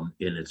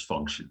in its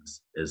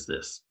functions as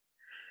this.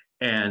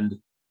 And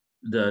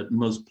the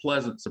most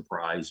pleasant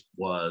surprise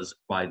was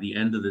by the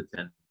end of the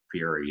 10-week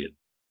period,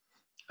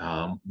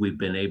 we've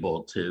been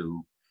able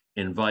to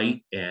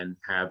invite and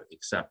have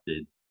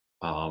accepted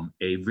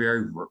a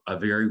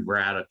very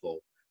radical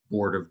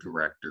board of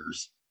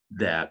directors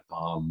that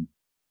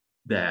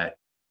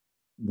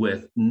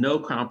with no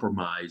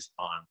compromise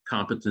on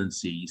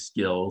competency,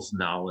 skills,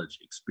 knowledge,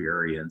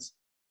 experience,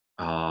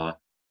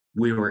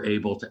 we were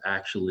able to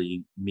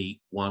actually meet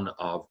one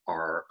of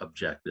our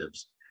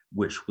objectives,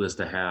 which was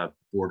to have a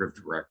board of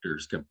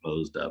directors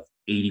composed of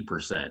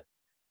 80%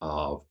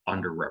 of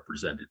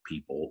underrepresented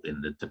people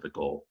in the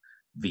typical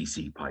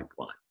VC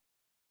pipeline.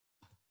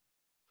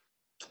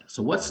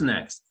 So what's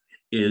next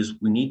is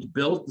we need to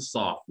build the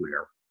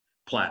software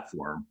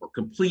platform or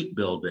complete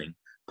building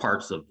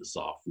parts of the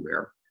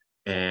software.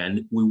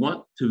 And we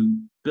want to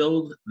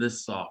build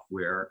this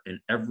software in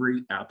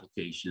every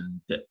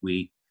application that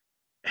we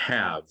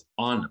have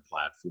on the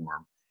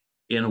platform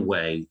in a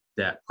way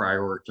that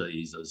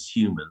prioritizes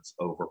humans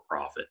over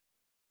profit.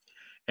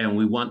 And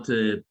we want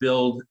to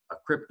build a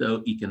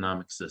crypto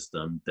economic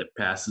system that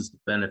passes the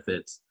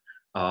benefits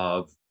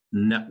of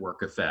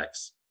network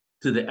effects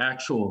to the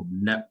actual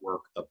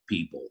network of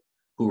people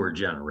who are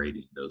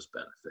generating those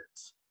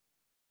benefits.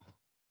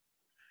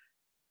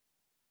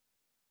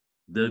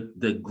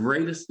 The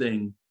greatest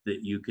thing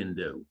that you can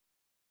do,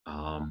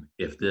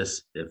 if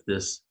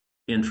this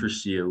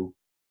interests you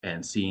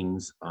and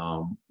seems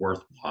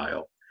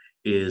worthwhile,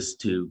 is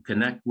to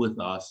connect with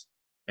us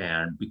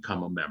and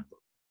become a member.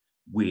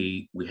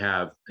 We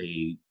have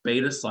a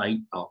beta site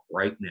up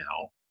right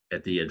now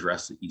at the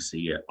address that you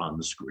see on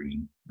the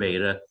screen,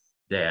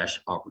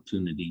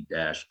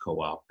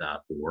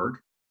 beta-opportunity-coop.org.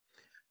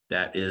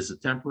 That is a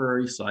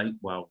temporary site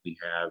while we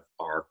have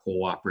our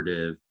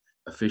cooperative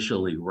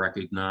officially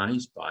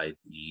recognized by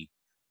the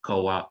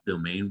co-op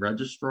domain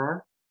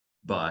registrar,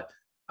 but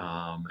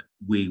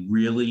we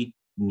really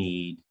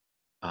need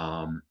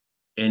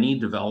any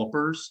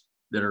developers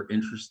that are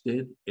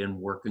interested in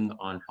working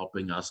on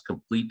helping us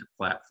complete the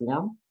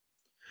platform.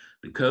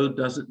 The code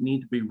doesn't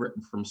need to be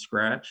written from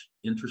scratch.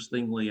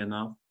 Interestingly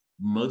enough,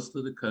 most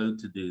of the code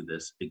to do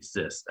this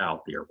exists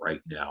out there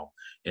right now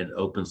in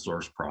open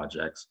source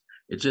projects.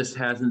 It just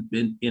hasn't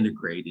been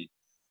integrated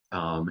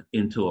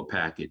into a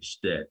package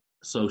that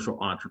social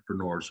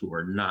entrepreneurs who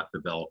are not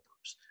developers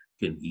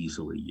can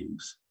easily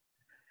use.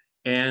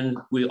 And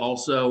we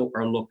also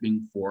are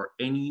looking for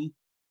anyone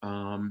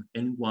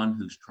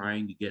who's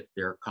trying to get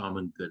their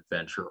common good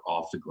venture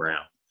off the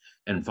ground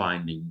and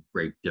finding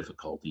great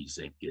difficulties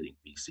in getting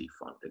VC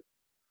funding.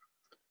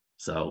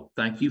 So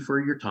thank you for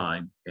your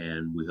time,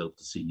 and we hope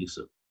to see you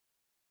soon.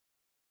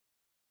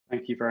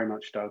 Thank you very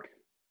much, Doug.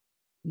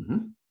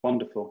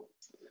 Wonderful.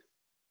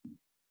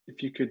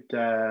 If you could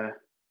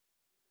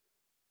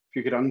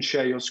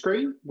unshare your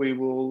screen, we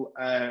will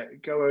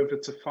go over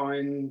to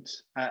find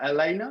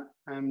Elena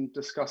and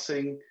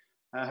discussing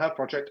her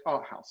project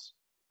Art House.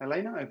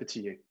 Elena, over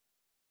to you.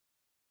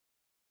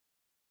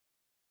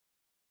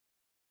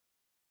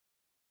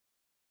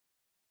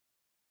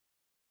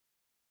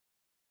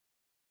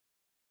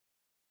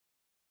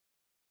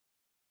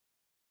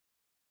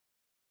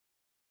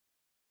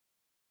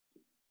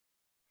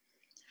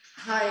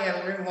 Hi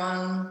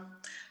everyone,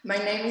 my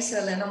name is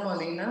Elena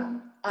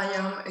Molina. I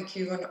am a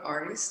Cuban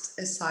artist,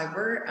 a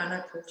cyber and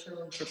a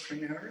cultural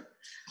entrepreneur.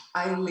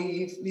 I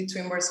live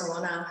between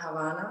Barcelona and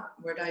Havana,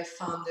 where I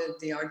founded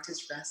the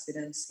artist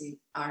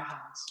residency Art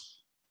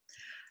House.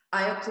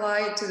 I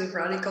applied to the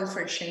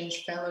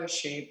RadicalxChange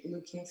Fellowship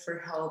looking for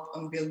help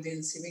on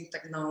building civic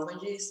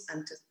technologies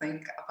and to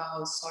think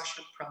about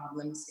social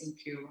problems in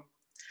Cuba.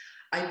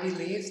 I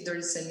believe there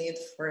is a need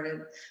for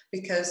it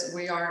because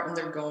we are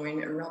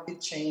undergoing a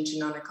rapid change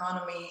in our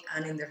economy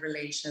and in the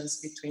relations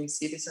between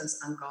citizens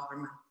and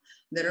government.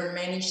 There are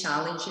many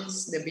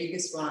challenges. The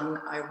biggest one,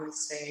 I would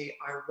say,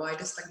 are wide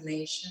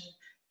stagnation,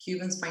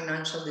 Cuba's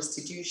financial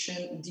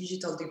destitution,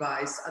 digital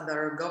divide, and that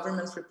our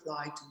government's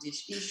reply to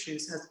these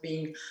issues has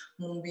been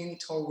moving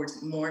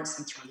towards more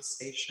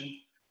centralization.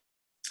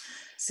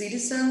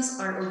 Citizens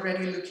are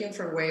already looking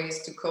for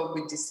ways to cope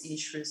with these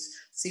issues.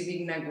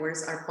 Civic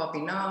networks are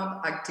popping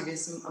up,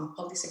 activism and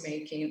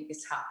policymaking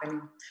is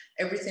happening.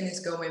 Everything is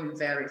going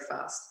very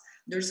fast.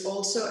 There's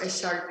also a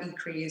sharp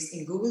increase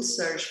in Google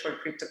search for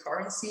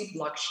cryptocurrency,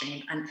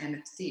 blockchain, and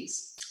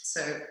NFTs.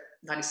 So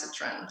that is a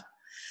trend.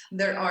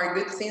 There are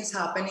good things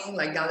happening,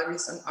 like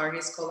galleries and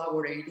artists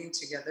collaborating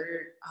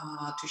together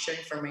to share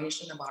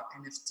information about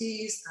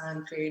NFTs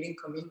and creating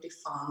community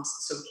funds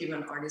so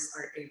Cuban artists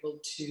are able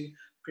to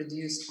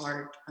produce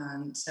art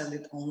and sell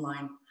it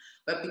online.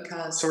 But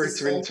because— Sorry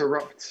to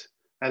interrupt,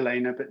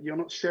 Elena, but you're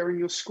not sharing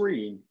your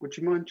screen. Would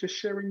you mind just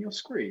sharing your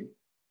screen?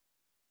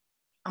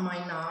 Am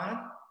I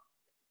not?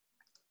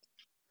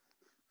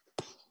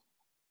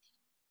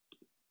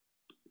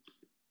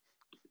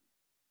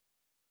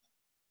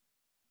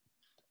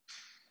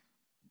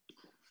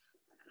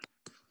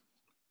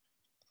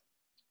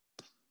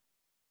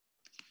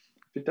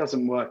 If it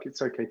doesn't work,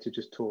 it's okay to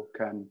just talk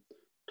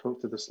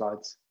to the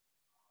slides.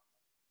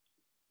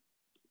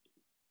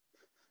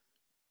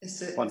 Is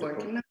it Wonderful.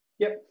 working now?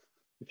 Yep.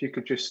 If you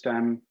could just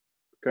go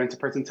into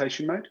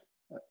presentation mode.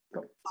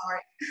 Sorry.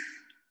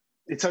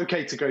 It's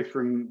okay to go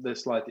from the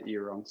slide that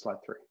you were on,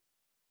 slide 3.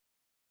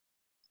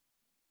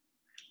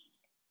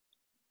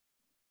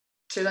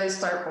 Should I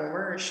start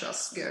over or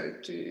just go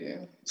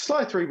to?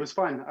 Slide 3 was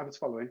fine. I was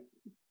following.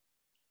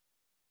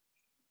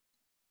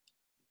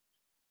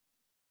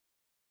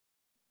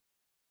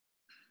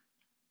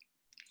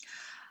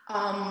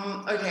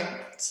 Okay,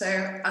 so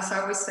as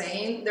I was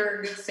saying, there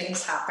are good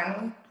things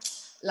happening,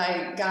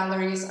 like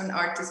galleries and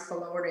artists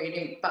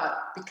collaborating, but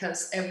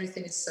because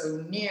everything is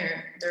so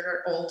near, there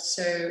are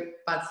also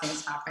bad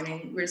things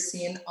happening. We're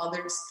seeing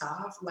other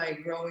stuff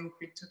like growing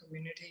crypto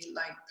community,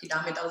 like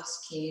pyramidal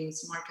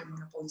schemes, market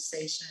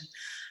monopolization,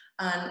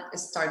 and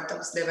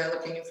startups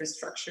developing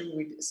infrastructure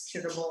with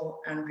scalable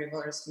and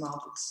rigorous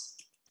models.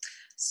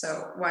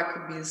 So what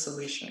could be the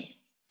solution?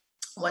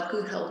 What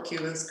could help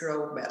Cubans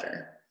grow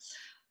better?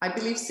 I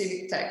believe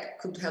civic tech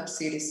could help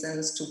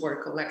citizens to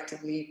work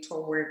collectively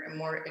toward a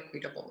more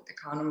equitable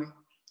economy.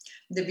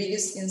 The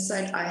biggest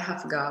insight I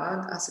have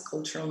got as a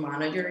cultural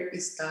manager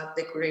is that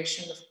the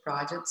curation of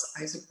projects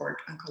I support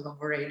and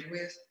collaborate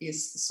with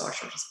is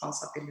social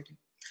responsibility.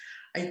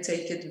 I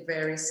take it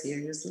very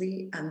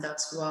seriously, and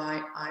that's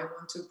why I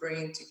want to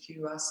bring to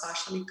Cuba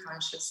socially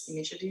conscious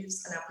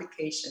initiatives and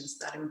applications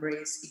that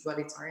embrace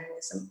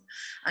egalitarianism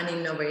and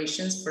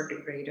innovations for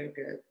the greater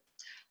good.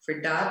 For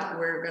that,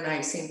 we're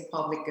organizing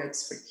Public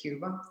Goods for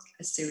Cuba,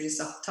 a series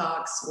of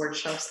talks,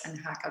 workshops, and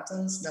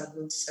hackathons that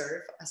will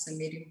serve as a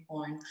meeting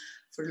point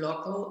for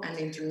local and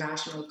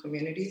international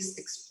communities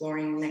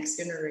exploring next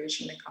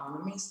generation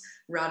economies,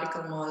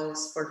 radical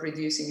models for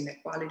reducing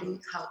inequality,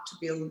 how to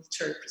build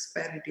shared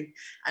prosperity,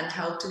 and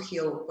how to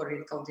heal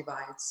political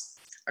divides.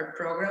 Our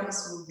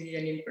programs will be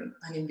an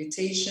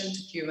invitation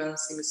to Cuban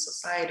civil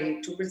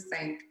society to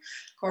rethink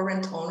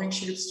current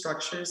ownership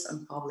structures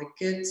and public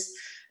goods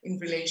in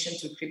relation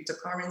to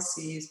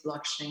cryptocurrencies,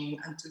 blockchain,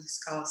 and to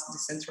discuss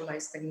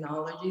decentralized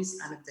technologies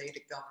and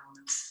updated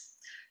governance.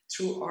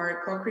 Through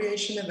our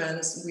co-creation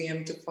events, we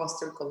aim to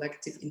foster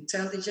collective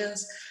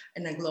intelligence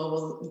and a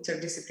global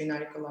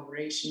interdisciplinary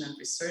collaboration and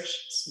research,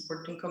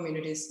 supporting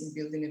communities in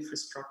building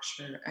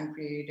infrastructure and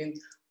creating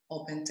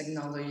open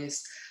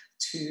technologies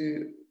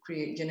to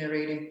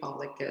generating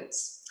public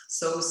goods.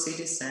 So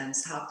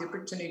citizens have the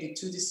opportunity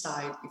to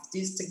decide if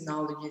these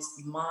technologies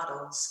and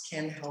models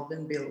can help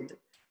them build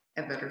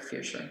a better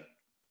future.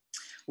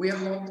 We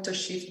hope to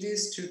shift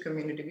this through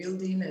community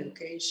building,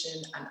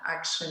 education, and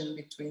action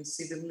between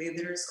civic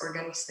leaders,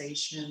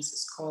 organizations,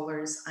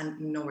 scholars,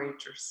 and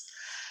innovators.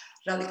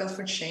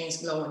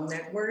 RadicalxChange Global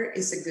Network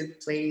is a good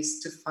place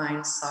to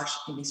find such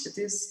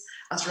initiatives,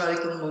 as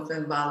radical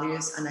movement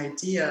values and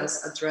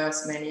ideas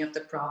address many of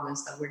the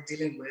problems that we're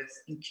dealing with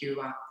in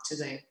Cuba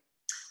today.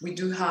 We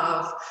do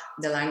have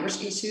the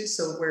language issues,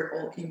 so we're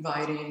all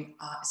inviting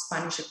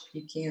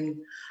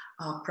Spanish-speaking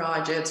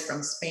projects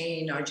from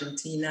Spain,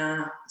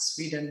 Argentina,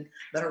 Sweden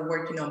that are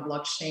working on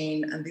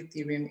blockchain and the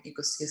Ethereum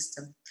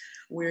ecosystem.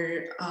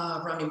 We're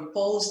running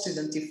polls to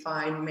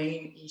identify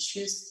main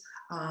issues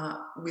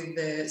with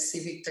the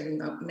civic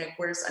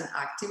networks and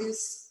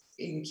activists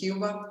in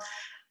Cuba.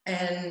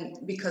 And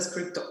because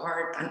crypto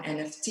art and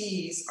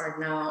NFTs are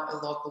now a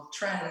local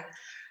trend,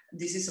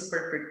 this is a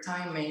perfect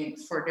timing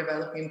for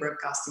developing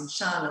broadcasting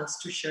channels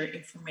to share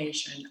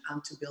information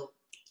and to build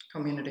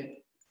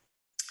community.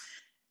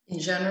 In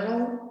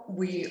general,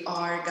 we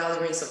are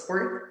gathering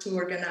support to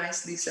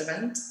organize this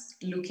event,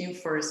 looking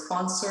for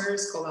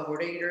sponsors,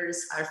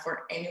 collaborators, and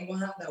for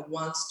anyone that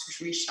wants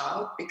to reach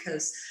out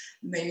because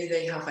maybe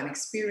they have an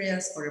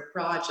experience or a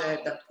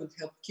project that could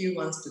help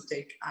Cubans to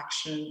take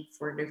action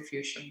for their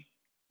future.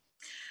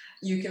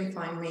 You can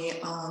find me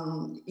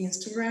on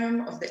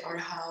Instagram of the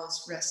Art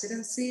House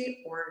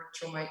Residency or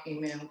through my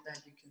email that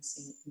you can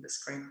see in the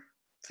screen.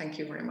 Thank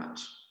you very much.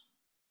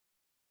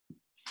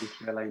 Thank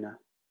you, Elena.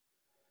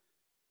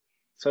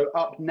 So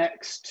up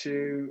next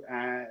to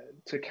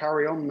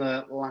carry on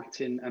the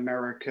Latin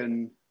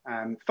American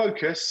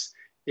focus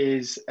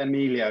is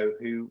Emilio,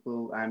 who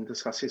will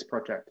discuss his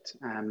project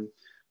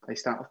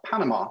based out of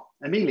Panama.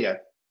 Emilio.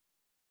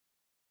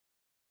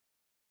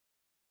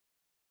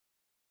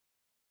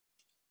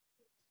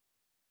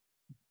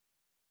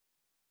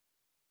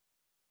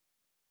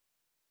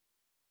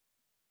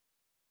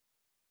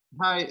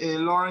 Hi,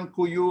 Lauren,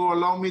 could you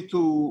allow me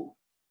to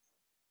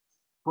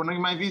connect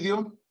my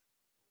video?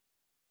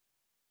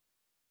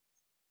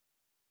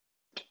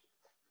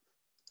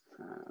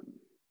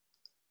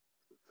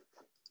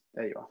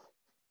 There you are.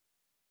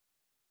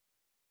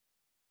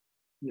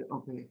 Yeah,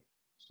 okay.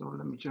 So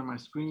let me share my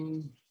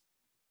screen.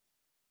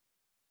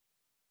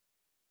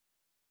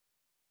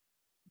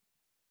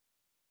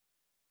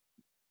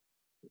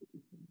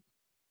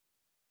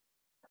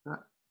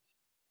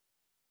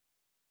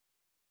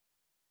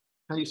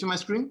 Can you see my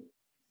screen?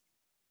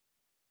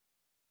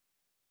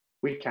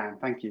 We can,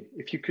 thank you.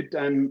 If you could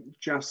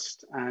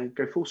just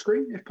go full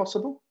screen, if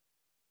possible.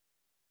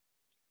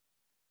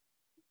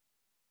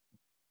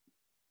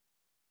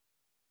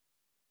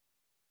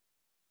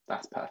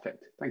 That's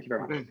perfect. Thank you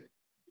very much.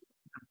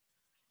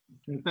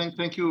 Okay.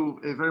 Thank you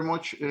very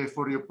much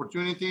for the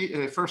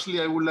opportunity. Firstly,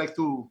 I would like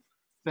to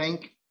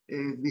thank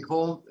the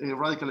whole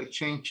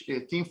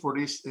RadicalxChange team for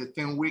this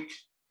 10-week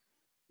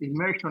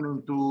immersion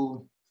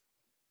into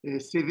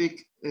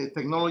civic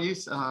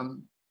technologies.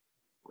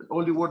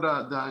 All the work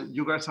that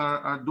you guys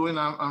are doing,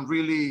 I'm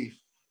really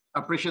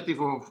appreciative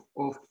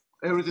of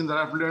everything that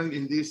I've learned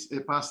in these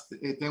past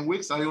 10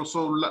 weeks. I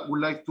also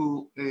would like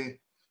to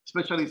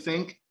especially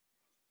thank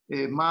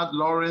Matt,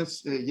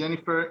 Lawrence,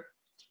 Jennifer,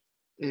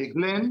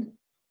 Glenn,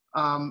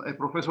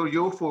 Professor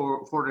Yo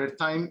for their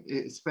time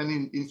spent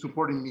in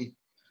supporting me.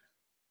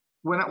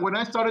 When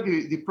I started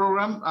the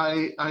program,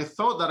 I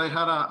thought that I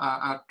had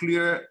a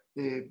clear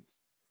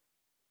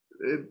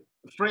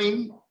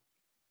frame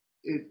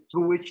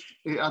through which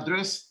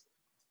address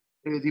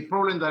the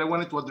problem that I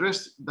wanted to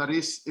address, that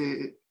is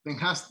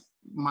enhance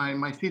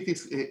my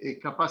city's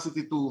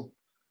capacity to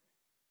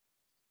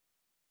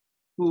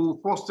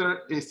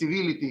foster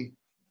stability.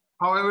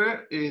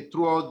 However,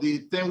 throughout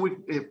the 10-week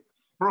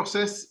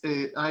process,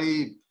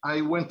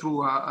 I went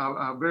through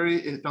a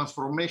very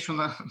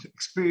transformational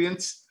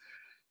experience.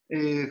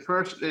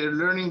 First,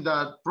 learning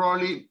that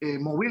probably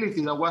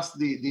mobility, that was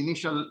the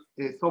initial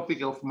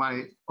topic of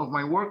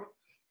my work,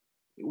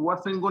 it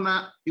wasn't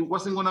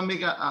gonna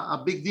make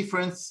a big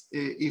difference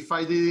if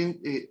I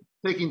didn't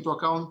take into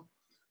account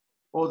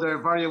other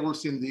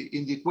variables in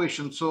the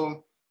equation.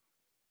 So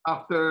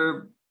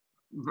after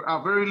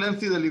a very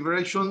lengthy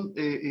deliberation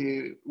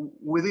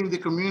within the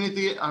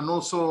community and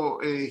also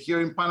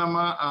here in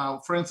Panama,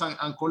 friends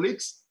and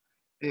colleagues,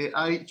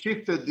 I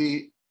shifted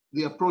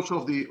the approach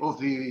of the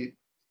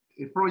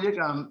project,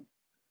 and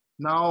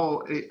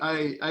now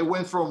I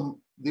went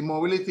from the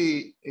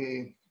mobility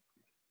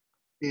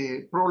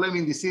problem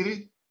in the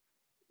city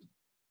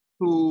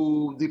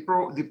to the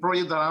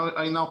project that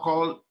I now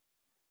call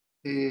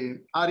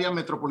Área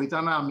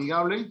Metropolitana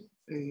Amigable.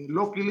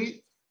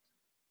 Locally,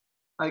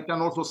 I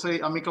can also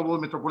say amicable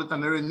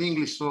metropolitan area in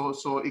English,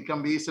 so it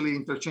can be easily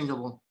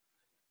interchangeable.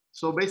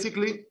 So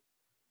basically,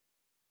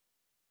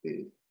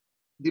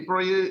 the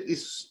project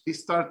is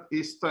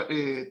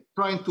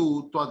trying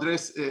to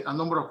address a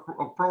number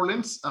of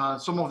problems.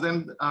 Some of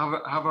them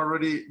have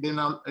already been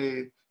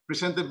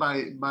presented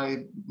by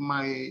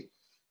my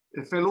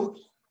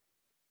fellows.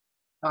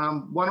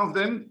 One of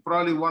them,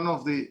 probably one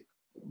of the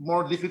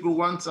more difficult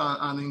ones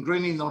and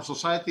ingrained in our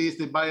society, is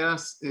the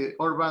biased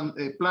urban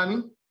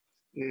planning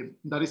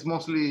that is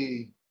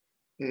mostly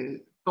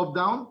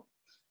top-down,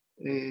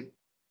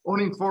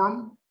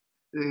 uninformed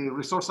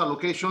resource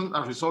allocation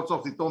as a result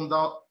of the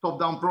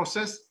top-down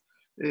process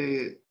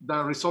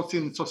that results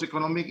in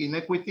socioeconomic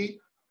inequity.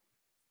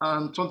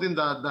 And something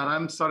that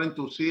I'm starting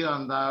to see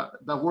and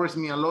that worries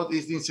me a lot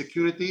is the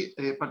insecurity,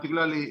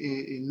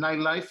 particularly in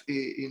nightlife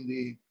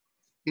in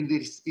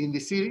the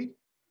city.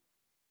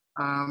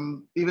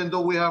 Even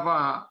though we have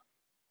a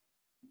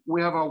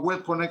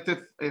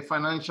well-connected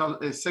financial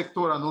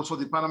sector and also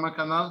the Panama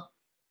Canal,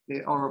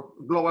 our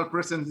global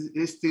presence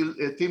is still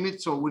timid,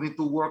 so we need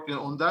to work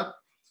on that.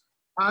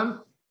 And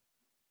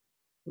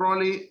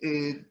probably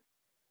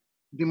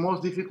the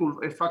most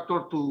difficult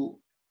factor to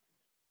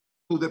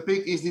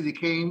depict is the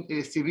decaying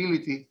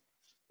stability,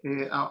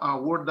 a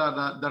word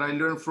that I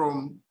learned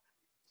from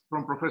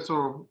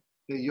Professor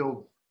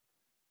Yo.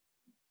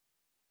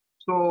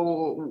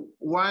 So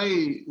why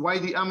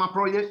the AMA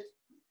project?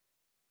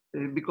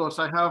 Because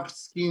I have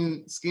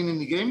skin in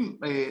the game.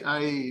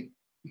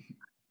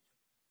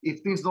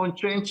 If things don't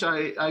change,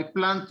 I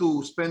plan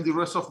to spend the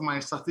rest of my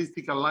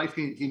statistical life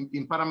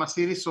in Panama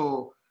City.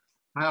 So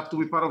I have to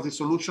be part of the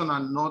solution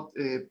and not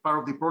part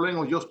of the problem,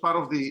 or just part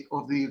of the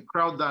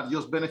crowd that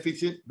just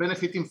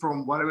benefiting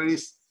from whatever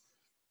is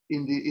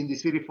in the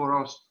city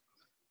for us.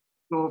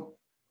 So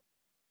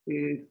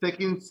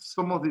taking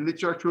some of the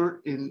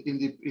literature in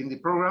the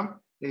program,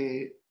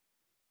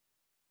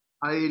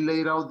 I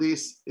laid out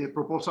this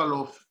proposal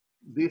of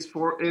these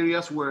 4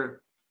 areas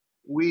where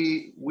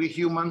we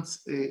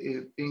humans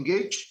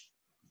engage,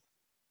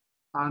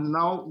 and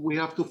now we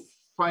have to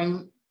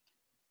find,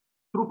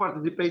 through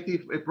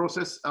participative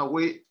process, a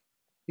way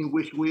in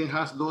which we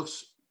enhance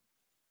those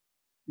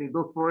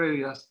 4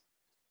 areas.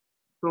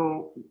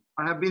 So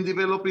I have been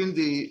developing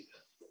the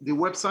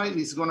website.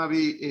 It's gonna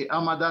be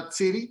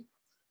ama.city.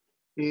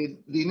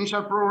 The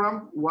initial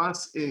program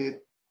was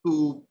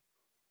to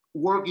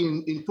work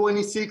in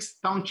 26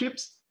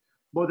 townships,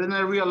 but then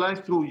I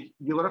realized through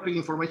geographic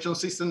information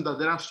system that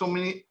there are so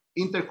many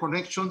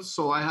interconnections,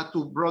 so I had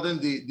to broaden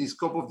the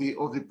scope of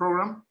the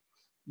program,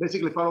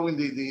 basically following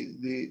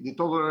the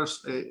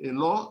Toddler's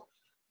law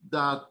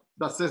that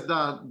says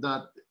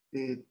that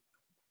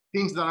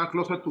things that are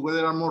closer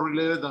together are more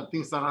related than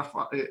things that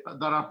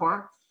are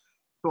apart.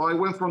 So I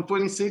went from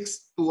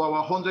 26 to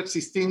our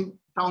 116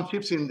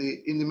 townships in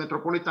the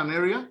metropolitan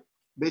area,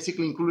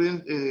 basically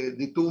including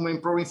the 2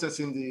 main provinces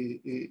in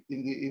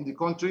the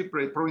country,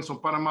 province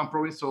of Panama and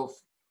province of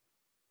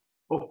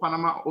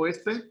Panama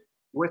Oeste,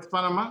 West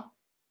Panama.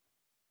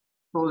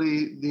 So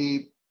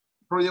the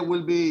project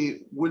will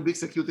be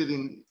executed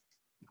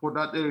for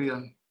that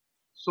area.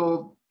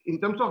 So in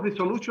terms of the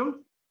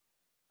solution,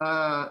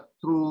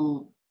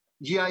 through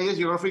GIS,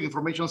 Geographic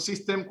Information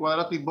System,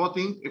 quadratic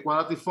voting,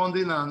 quadratic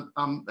funding,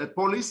 and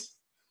police,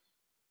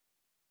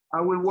 I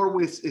will work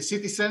with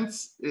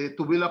citizens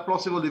to build a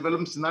plausible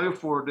development scenario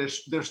for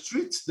their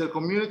streets, their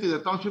community, the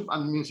township,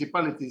 and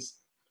municipalities.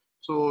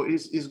 So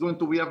it's going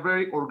to be a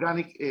very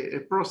organic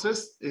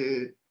process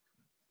to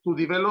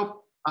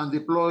develop and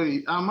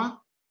deploy AMA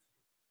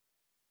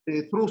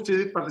through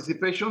civic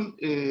participation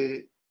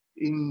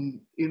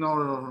in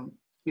our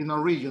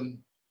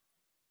region.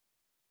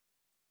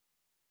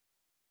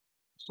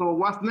 So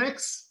what's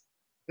next?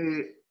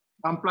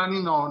 I'm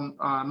planning on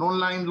an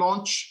online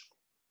launch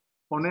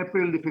on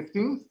April the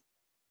 15th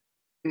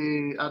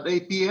at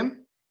 8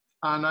 p.m.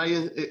 And I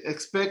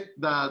expect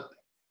that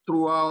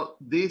throughout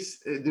this,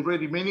 the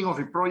remaining of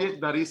the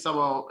project, that is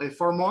about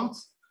 4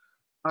 months,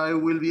 I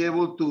will be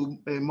able to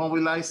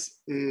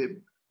mobilize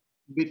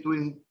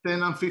between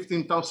 10 and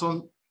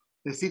 15,000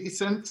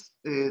 citizens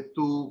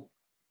to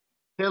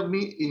help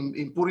me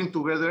in putting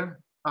together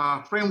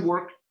a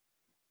framework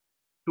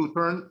to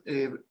turn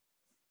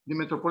the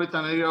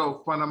metropolitan area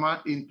of Panama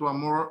into a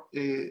more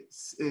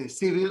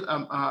civil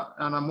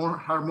and a more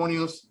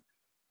harmonious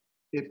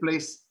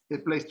place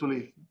to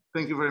live.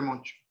 Thank you very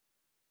much.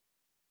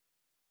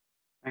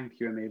 Thank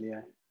you,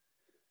 Emilio.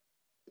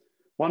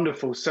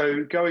 Wonderful.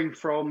 So going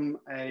from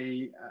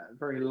a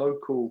very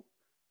local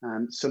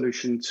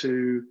solution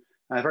to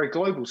a very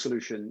global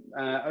solution,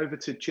 over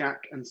to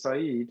Jack and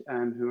Saeed,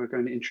 who are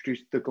going to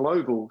introduce the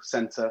Global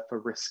Center for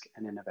Risk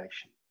and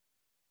Innovation.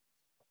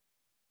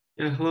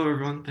 Yeah, hello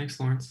everyone. Thanks,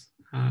 Lawrence.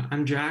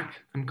 I'm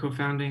Jack. I'm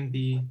co-founding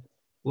the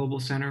Global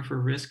Center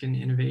for Risk and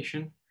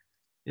Innovation.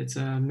 It's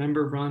a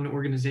member-run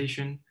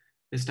organization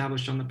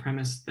established on the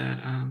premise that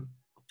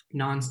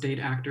non-state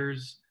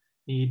actors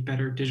need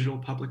better digital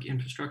public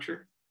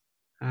infrastructure.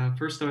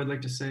 First, though, I'd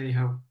like to say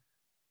how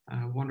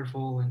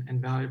wonderful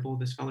and valuable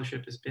this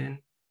fellowship has been,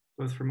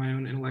 both for my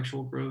own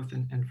intellectual growth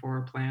and for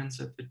our plans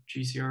at the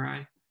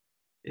GCRI.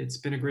 It's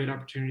been a great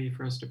opportunity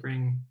for us to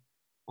bring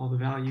all the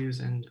values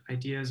and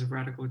ideas of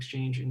Radical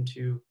Exchange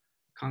into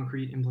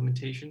concrete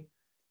implementation.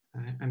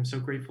 I'm so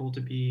grateful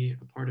to be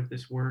a part of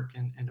this work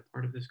and a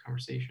part of this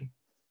conversation.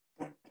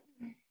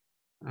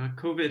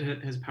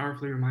 COVID has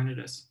powerfully reminded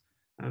us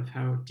of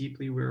how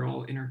deeply we're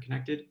all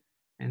interconnected,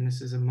 and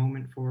this is a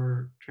moment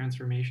for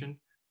transformation.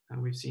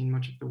 We've seen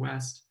much of the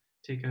West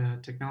take a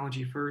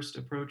technology-first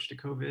approach to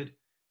COVID,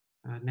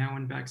 now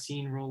in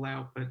vaccine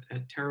rollout, but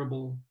at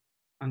terrible,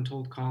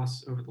 untold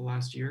costs over the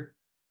last year.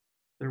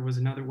 There was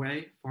another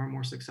way, far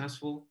more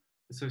successful,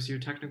 a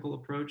socio-technical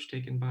approach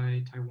taken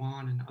by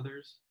Taiwan and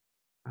others,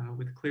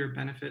 with clear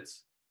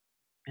benefits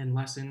and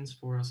lessons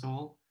for us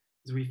all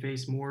as we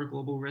face more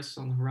global risks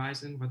on the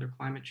horizon, whether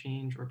climate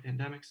change or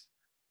pandemics.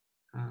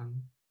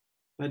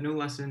 But no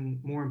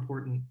lesson more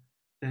important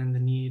than the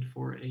need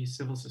for a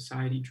civil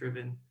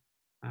society-driven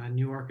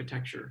new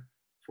architecture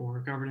for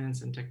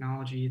governance and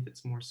technology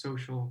that's more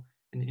social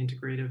and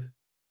integrative.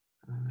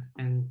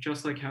 And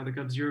just like how the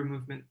GovZero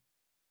movement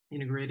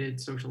integrated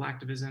social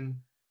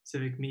activism,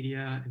 civic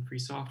media, and free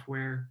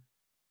software,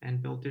 and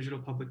built digital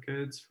public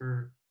goods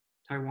for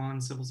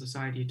Taiwan civil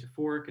society to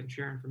fork and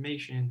share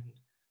information and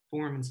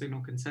form and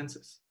signal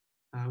consensus.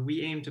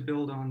 We aim to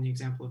build on the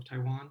example of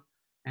Taiwan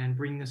and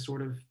bring this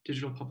sort of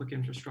digital public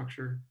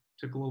infrastructure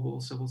to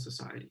global civil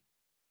society.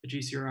 The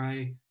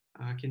GCRI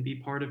can be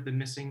part of the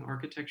missing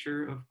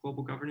architecture of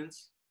global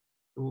governance.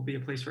 It will be a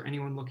place for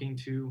anyone looking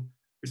to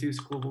reduce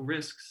global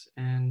risks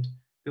and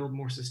build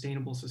more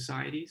sustainable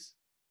societies.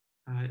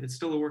 It's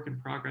still a work in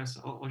progress.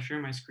 I'll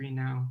share my screen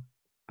now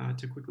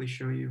to quickly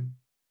show you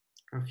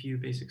a few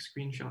basic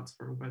screenshots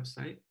for our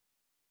website.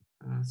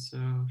 So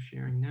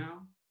sharing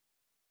now.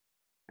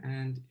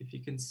 And if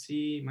you can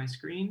see my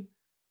screen,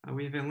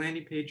 we have a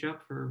landing page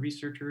up for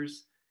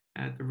researchers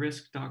at the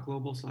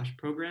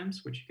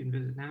risk.global/programs, which you can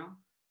visit now.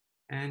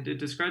 And it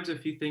describes a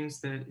few things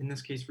that, in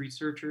this case,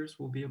 researchers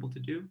will be able to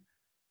do.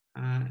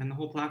 And the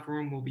whole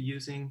platform will be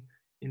using,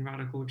 in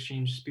Radical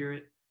Exchange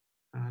spirit,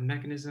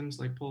 mechanisms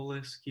like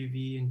Polis,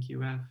 QV, and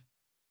QF.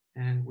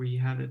 And we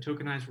have a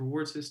tokenized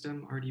reward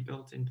system already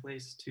built in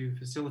place to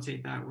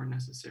facilitate that where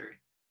necessary.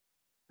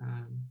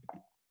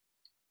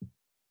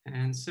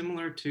 And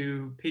similar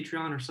to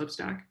Patreon or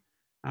Substack,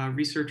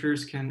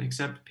 researchers can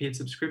accept paid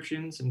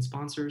subscriptions and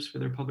sponsors for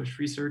their published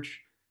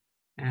research.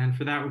 And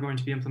for that, we're going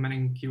to be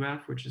implementing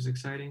QF, which is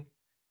exciting.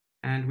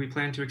 And we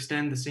plan to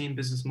extend the same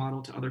business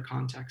model to other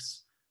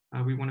contexts.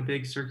 We want a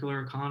big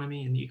circular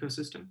economy in the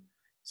ecosystem.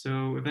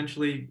 So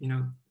eventually,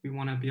 we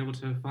want to be able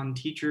to fund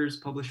teachers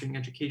publishing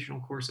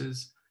educational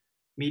courses,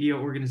 media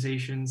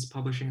organizations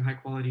publishing high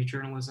quality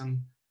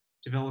journalism,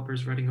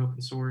 developers writing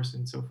open source,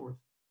 and so forth.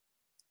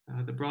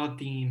 The broad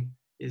theme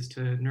is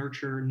to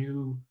nurture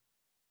new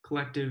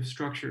collective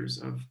structures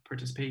of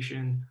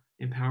participation,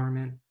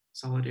 empowerment,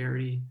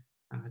 solidarity,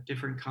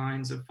 different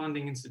kinds of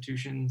funding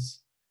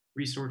institutions,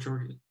 research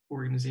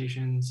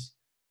organizations,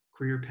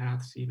 career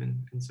paths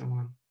even, and so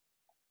on.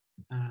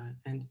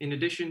 And in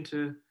addition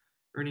to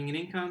earning an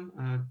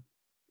income,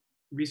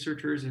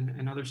 researchers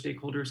and other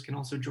stakeholders can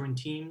also join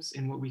teams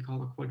in what we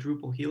call a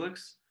quadruple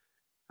helix,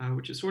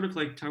 which is sort of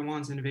like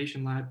Taiwan's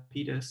innovation lab,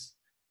 PDIS.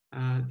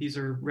 These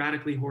are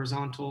radically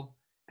horizontal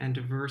and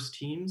diverse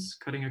teams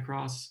cutting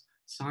across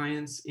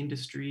science,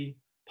 industry,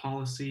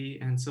 policy,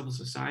 and civil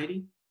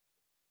society.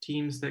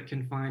 Teams that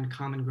can find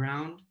common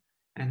ground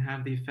and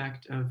have the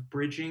effect of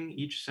bridging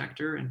each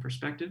sector and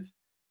perspective,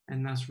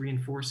 and thus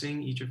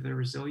reinforcing each of their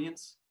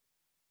resilience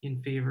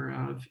in favor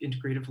of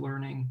integrative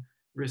learning,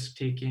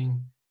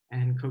 risk-taking,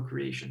 and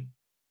co-creation.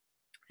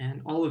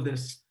 And all of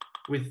this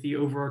with the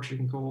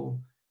overarching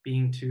goal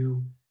being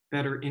to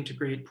better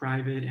integrate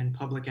private and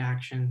public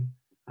action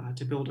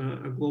to build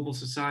a global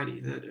society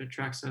that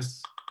attracts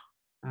us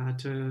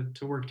to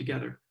work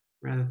together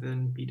rather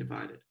than be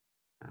divided.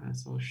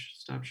 So I'll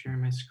stop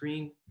sharing my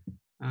screen.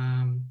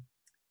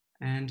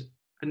 And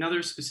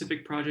another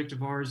specific project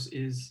of ours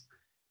is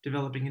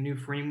developing a new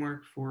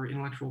framework for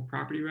intellectual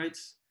property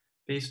rights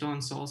based on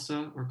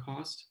SALSA or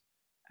cost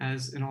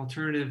as an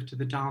alternative to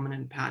the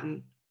dominant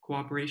patent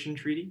cooperation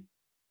treaty.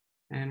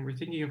 And we're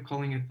thinking of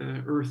calling it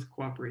the Earth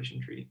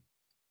Cooperation Treaty.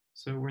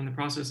 So we're in the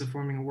process of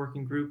forming a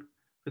working group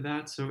for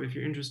that. So if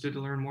you're interested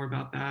to learn more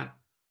about that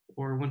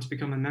or want to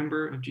become a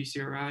member of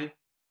GCRI,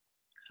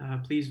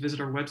 please visit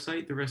our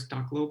website,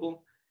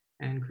 therisk.global,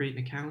 and create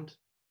an account.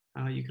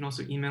 You can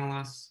also email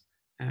us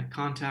at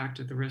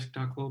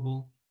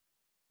contact@therisk.global.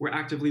 We're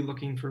actively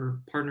looking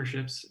for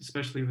partnerships,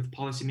 especially with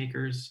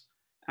policymakers,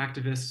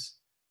 activists,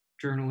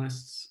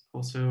 journalists,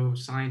 also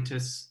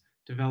scientists,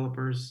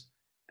 developers,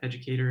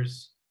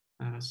 educators.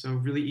 So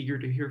really eager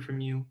to hear from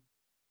you.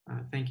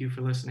 Thank you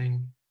for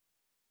listening.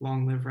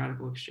 Long live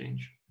Radical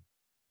Exchange.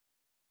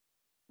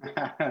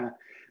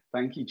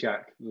 Thank you,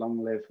 Jack.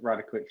 Long live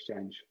Radical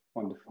Exchange.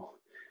 Wonderful.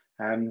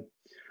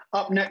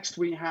 Up next,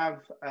 we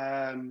have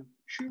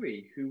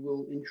Chewy, who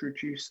will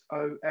introduce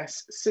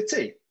OS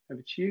City.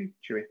 Over to you,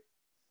 Chewy.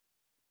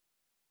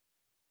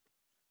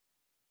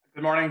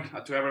 Good morning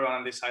to everyone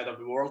on this side of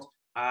the world.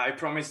 I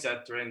promise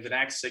that during the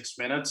next 6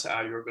 minutes,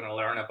 you're going to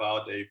learn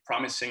about a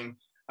promising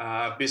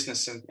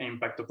business and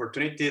impact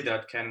opportunity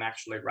that can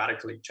actually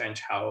radically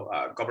change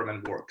how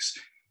government works.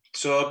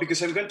 So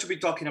because I'm going to be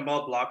talking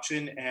about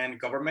blockchain and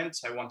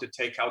governments, I want to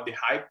take out the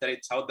hype that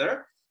it's out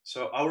there.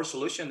 So our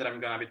solution that I'm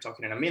going to be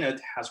talking in a minute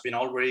has been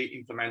already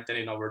implemented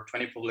in over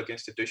 20 public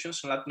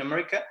institutions in Latin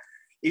America,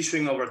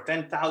 issuing over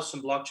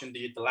 10,000 blockchain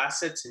digital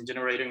assets and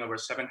generating over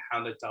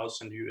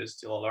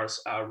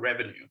 $700,000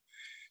 revenue.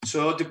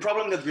 So the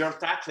problem that we are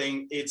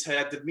tackling is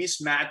the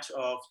mismatch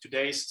of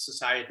today's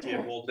society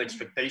evolved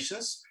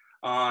expectations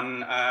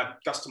on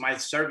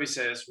customized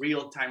services,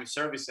 real-time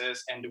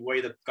services, and the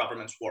way that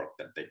governments work,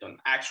 that they don't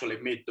actually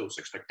meet those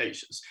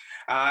expectations.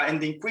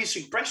 And the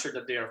increasing pressure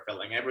that they are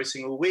feeling. Every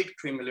single week,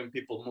 3 million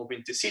people move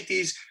into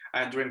cities.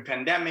 During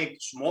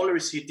pandemic, smaller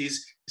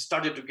cities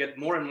started to get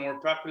more and more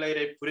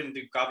populated, putting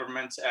the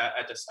governments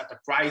at a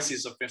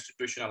crisis of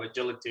institutional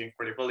agility and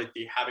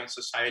credibility, having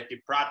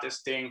society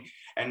protesting,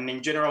 and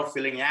in general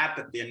feeling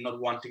apathy and not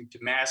wanting to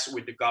mess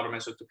with the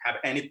governments or to have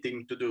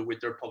anything to do with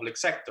their public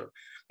sector.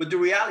 But the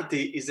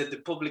reality is that the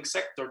public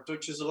sector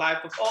touches the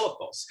life of all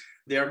of us.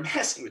 They are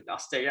messing with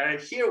us. They are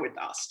here with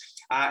us.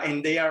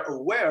 And they are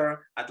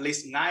aware, at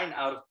least 9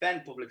 out of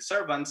 10 public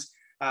servants,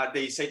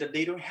 they say that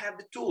they don't have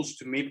the tools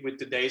to meet with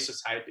today's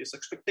society's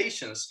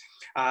expectations,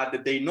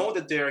 that they know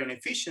that they're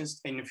inefficient,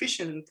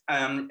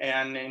 and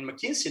in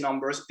McKinsey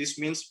numbers, this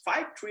means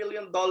 $5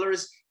 trillion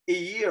a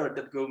year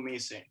that go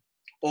missing,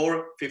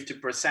 or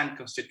 50%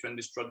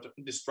 constituent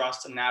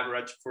distrust on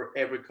average for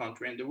every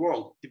country in the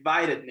world,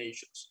 divided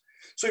nations.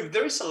 So if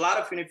there is a lot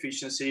of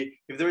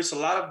inefficiency, if there is a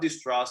lot of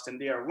distrust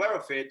and they are aware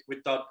of it, we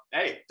thought,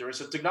 hey, there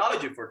is a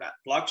technology for that.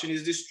 Blockchain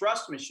is this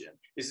trust machine,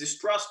 is this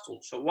trust tool.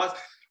 So what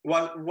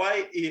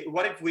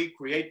if we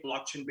create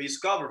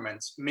blockchain-based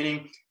governments,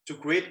 meaning to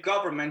create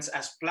governments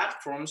as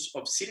platforms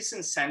of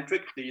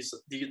citizen-centric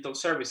digital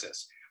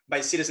services?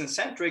 By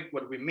citizen-centric,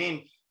 what we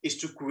mean is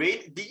to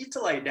create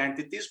digital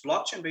identities,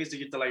 blockchain-based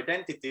digital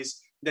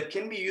identities that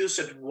can be used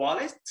as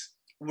wallets,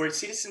 where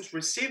citizens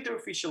receive their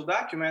official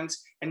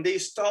documents and they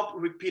stop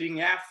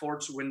repeating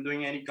efforts when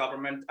doing any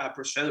government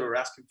procedure or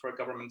asking for a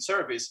government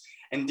service.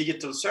 And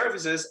digital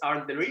services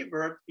are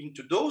delivered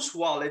into those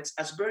wallets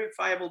as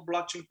verifiable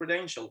blockchain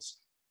credentials.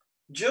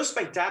 Just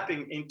by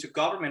tapping into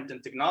government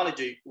and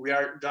technology, we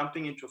are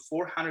jumping into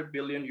 $400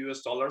 billion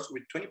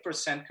with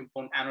 20%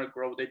 compound annual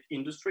growth rate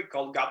industry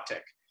called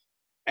GovTech.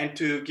 And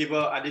to give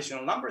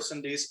additional numbers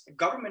on this,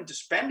 government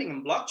spending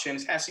on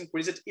blockchains has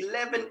increased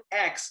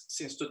 11x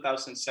since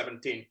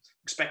 2017,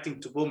 expecting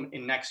to boom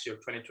in next year,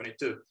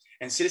 2022.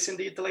 And citizen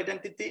digital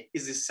identity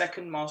is the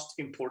second most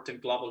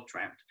important global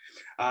trend.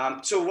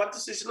 So what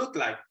does this look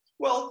like?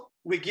 Well,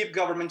 we give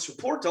governments a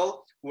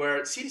portal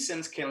where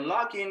citizens can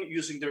log in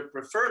using their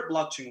preferred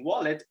blockchain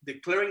wallet,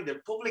 declaring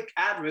their public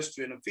address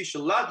to an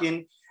official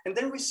login, and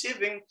then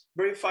receiving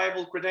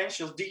verifiable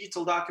credentials,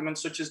 digital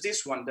documents such as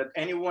this one that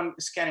anyone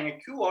scanning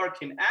a QR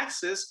can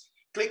access,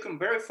 click on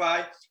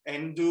verify,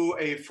 and do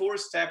a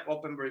 4-step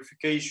open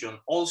verification.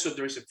 Also,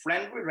 there's a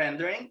friendly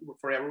rendering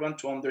for everyone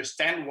to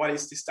understand what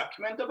is this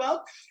document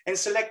about, and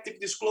selective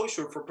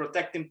disclosure for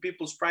protecting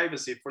people's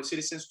privacy, for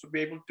citizens to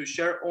be able to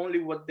share only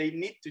what they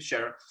need to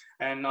share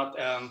and not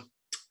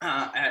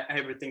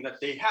everything that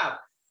they have.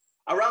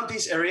 Around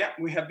this area,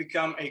 we have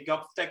become a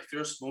GovTech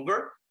first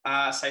mover.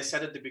 As I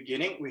said at the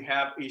beginning, we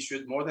have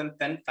issued more than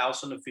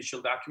 10,000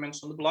 official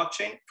documents on the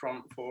blockchain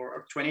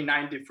for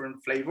 29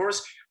 different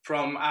flavors,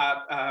 from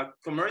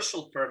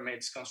commercial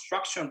permits,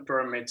 construction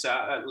permits,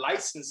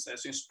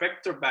 licenses,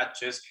 inspector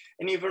badges,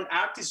 and even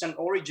artisan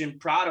origin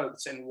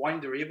products and wine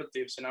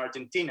derivatives in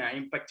Argentina,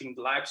 impacting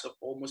the lives of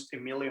almost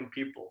 1 million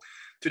people.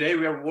 Today,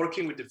 we are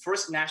working with the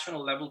first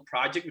national level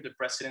project with the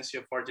presidency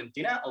of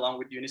Argentina, along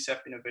with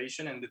UNICEF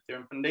Innovation and the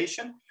Ethereum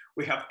Foundation.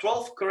 We have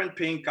 12 current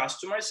paying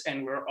customers,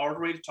 and we're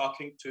already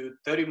talking to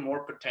 30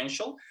 more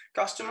potential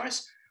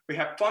customers. We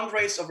have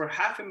fundraised over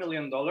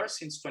 $500,000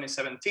 since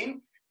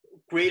 2017,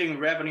 creating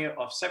revenue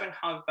of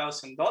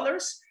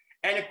 $700,000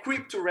 and a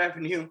crypto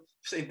revenue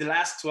in the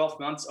last 12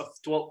 months of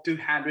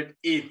 200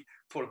 ETH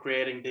for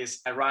creating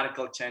this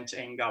radical change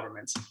in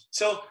governments.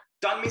 So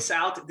don't miss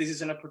out. This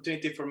is an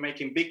opportunity for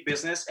making big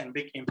business and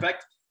big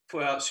impact. So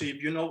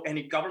if you know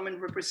any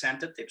government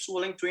representatives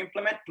willing to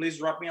implement, please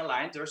drop me a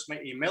line. There's my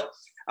email.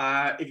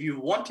 If you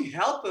want to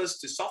help us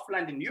to soft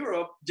land in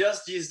Europe,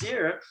 just this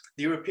year,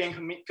 the European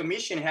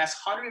Commission has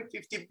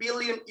 150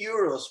 billion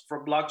euros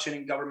for blockchain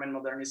and government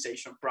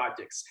modernization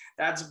projects.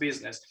 That's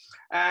business.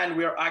 And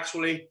we are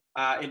actually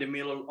in the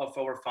middle of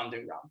our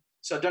funding round.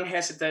 So don't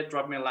hesitate,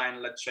 drop me a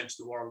line. Let's change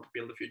the world,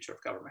 build the future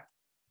of government.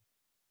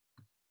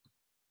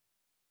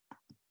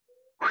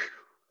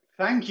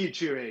 Thank you,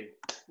 Chewy.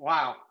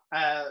 Wow.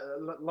 A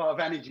lot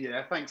of energy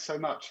there. Thanks so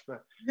much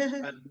for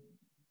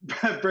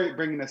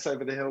bringing us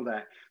over the hill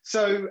there.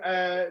 So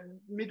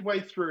midway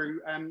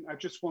through, I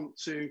just want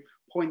to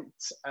point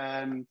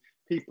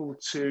people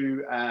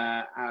to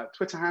our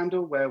Twitter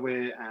handle, where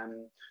we're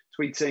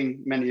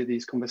tweeting many of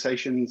these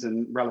conversations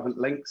and relevant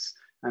links.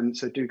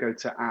 So do go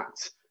to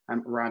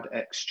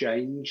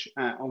 @RadXChange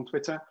on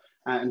Twitter.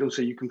 And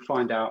also you can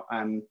find out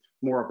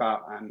more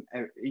about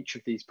each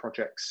of these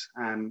projects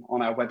on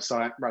our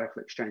website,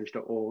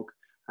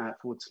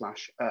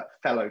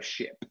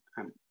 radicalxchange.org/fellowship.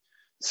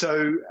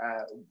 So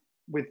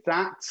with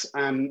that,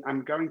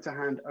 I'm going to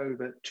hand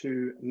over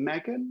to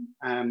Megan,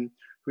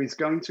 who is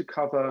going to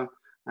cover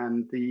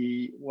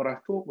what I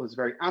thought was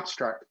very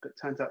abstract, but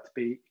turns out to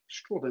be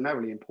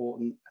extraordinarily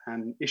important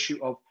issue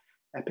of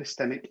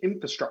epistemic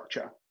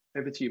infrastructure.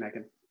 Over to you,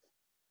 Megan.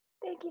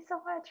 Thank you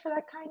so much for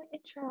that kind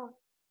intro.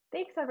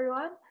 Thanks,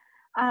 everyone.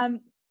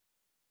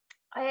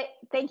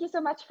 Thank you so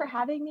much for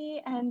having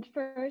me and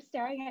for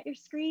staring at your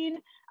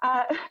screen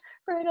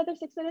for another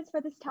 6 minutes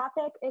for this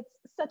topic. It's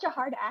such a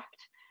hard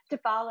act to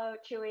follow,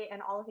 Chewy,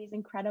 and all of these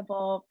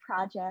incredible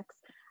projects.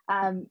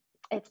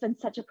 It's been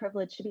such a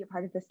privilege to be a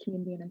part of this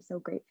community, and I'm so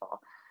grateful.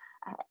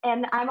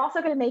 And I'm also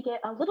going to make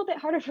it a little bit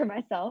harder for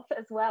myself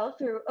as well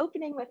through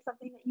opening with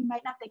something that you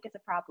might not think is a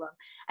problem,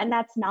 and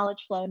that's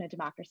knowledge flow in a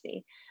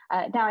democracy.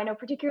 Now, I know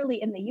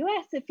particularly in the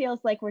US, it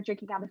feels like we're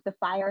drinking out of the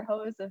fire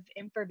hose of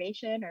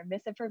information or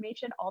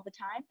misinformation all the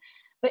time.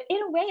 But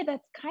in a way,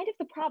 that's kind of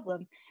the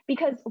problem,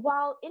 because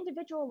while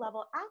individual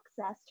level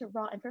access to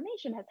raw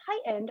information has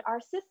heightened,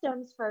 our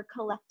systems for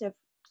collective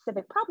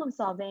civic problem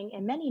solving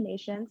in many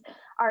nations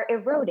are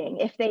eroding,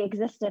 if they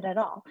existed at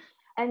all.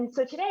 And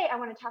so today I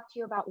want to talk to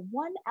you about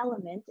one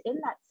element in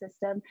that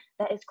system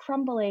that is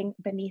crumbling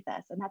beneath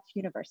us, and that's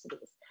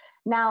universities.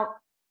 Now,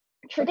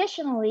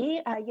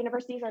 traditionally,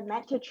 universities are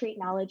meant to treat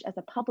knowledge as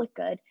a public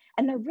good,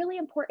 and they're really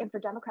important for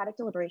democratic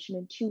deliberation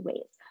in two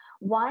ways.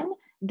 One,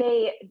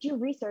 they do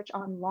research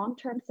on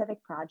long-term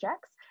civic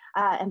projects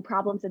and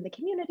problems in the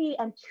community,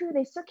 and two,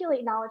 they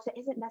circulate knowledge that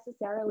isn't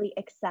necessarily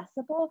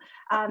accessible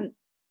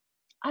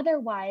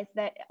otherwise,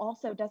 that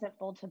also doesn't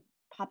fold to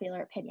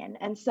popular opinion.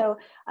 And so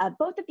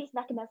both of these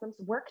mechanisms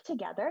work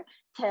together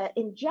to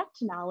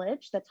inject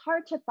knowledge that's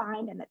hard to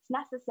find and that's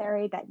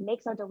necessary, that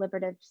makes our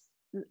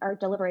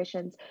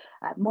deliberations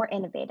more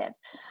innovative.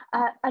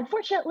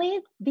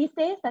 Unfortunately, these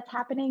days that's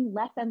happening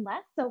less and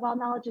less. So while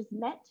knowledge is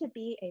meant to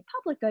be a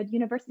public good,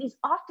 universities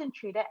often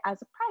treat it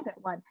as a private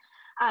one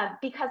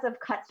because of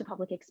cuts to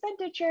public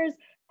expenditures,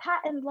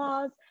 patent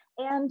laws,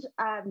 and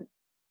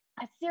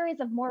a series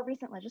of more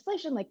recent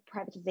legislation like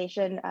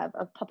privatization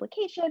of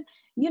publication.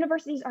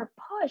 Universities are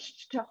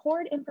pushed to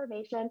hoard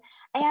information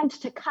and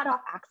to cut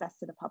off access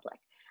to the public.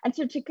 And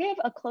so to give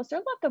a closer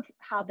look of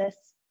how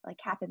this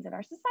happens in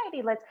our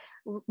society, let's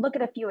look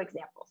at a few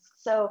examples.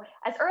 So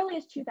as early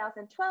as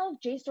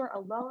 2012, JSTOR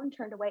alone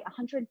turned away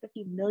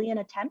 150 million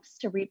attempts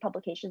to read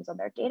publications on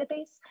their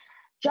database.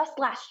 Just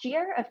last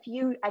year, a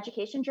few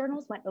education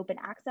journals went open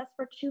access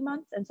for 2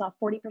 months and saw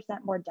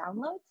 40% more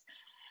downloads.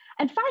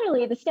 And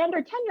finally, the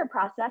standard tenure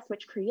process,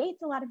 which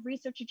creates a lot of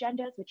research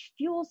agendas, which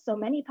fuels so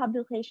many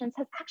publications,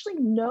 has actually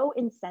no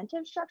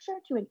incentive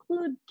structure to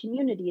include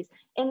communities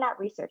in that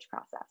research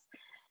process.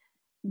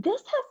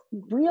 This has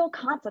real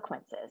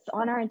consequences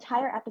on our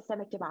entire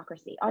epistemic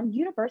democracy, on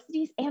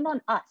universities and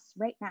on us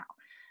right now.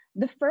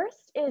 The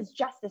first is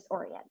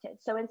justice-oriented.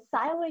 So in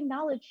siloing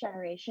knowledge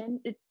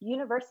generation,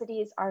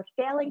 universities are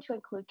failing to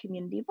include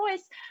community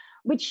voice,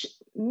 which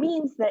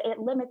means that it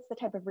limits the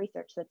type of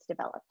research that's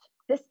developed.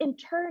 This in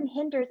turn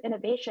hinders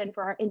innovation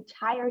for our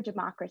entire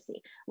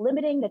democracy,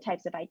 limiting the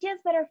types of ideas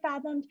that are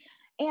fathomed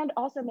and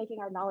also making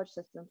our knowledge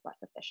systems less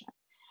efficient.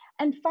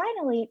 And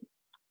finally,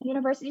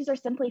 universities are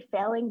simply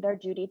failing their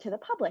duty to the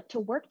public to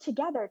work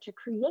together to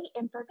create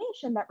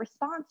information that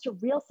responds to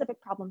real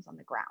civic problems on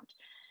the ground.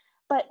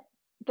 But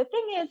the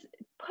thing is,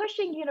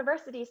 pushing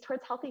universities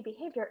towards healthy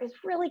behavior is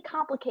really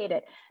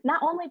complicated.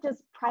 Not only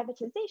does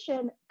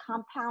privatization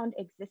compound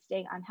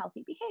existing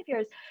unhealthy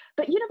behaviors,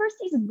 but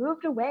universities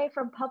moved away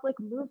from public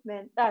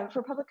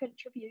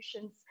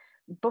contributions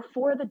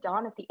before the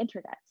dawn of the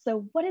internet.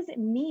 So what does it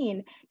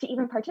mean to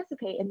even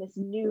participate in this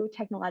new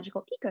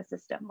technological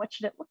ecosystem? What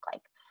should it look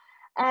like?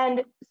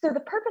 And so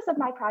the purpose of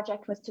my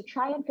project was to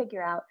try and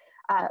figure out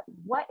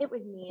what it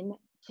would mean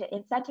to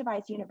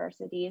incentivize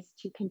universities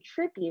to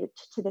contribute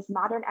to this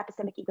modern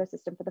epistemic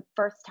ecosystem for the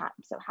first time.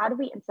 So how do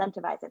we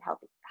incentivize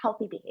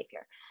healthy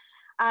behavior?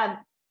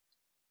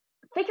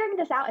 Figuring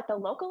this out at the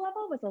local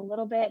level was a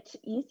little bit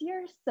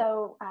easier.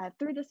 So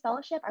through this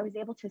fellowship, I was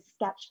able to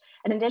sketch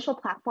an initial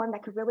platform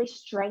that could really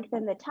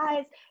strengthen the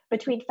ties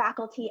between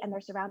faculty and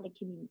their surrounding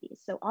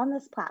communities. So on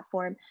this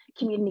platform,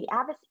 community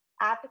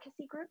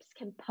advocacy groups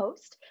can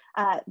post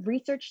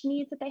research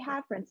needs that they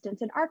have, for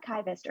instance, an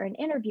archivist or an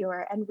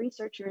interviewer, and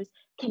researchers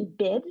can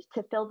bid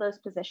to fill those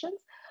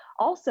positions.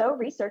 Also,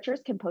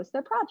 researchers can post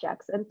their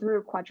projects, and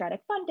through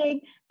quadratic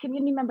funding,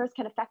 community members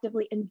can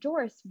effectively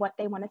endorse what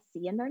they want to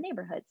see in their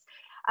neighborhoods.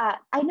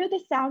 I know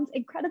this sounds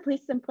incredibly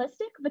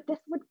simplistic, but this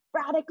would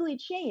radically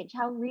change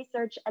how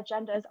research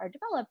agendas are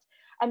developed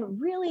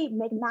and really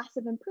make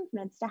massive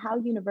improvements to how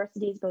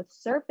universities both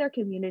serve their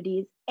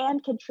communities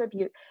and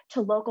contribute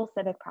to local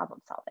civic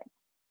problem solving.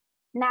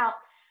 Now,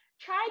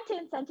 trying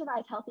to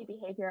incentivize healthy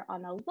behavior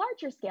on a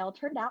larger scale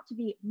turned out to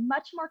be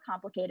much more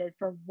complicated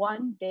for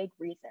one big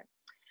reason.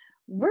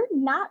 We're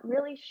not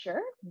really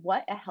sure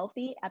what a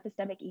healthy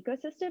epistemic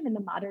ecosystem in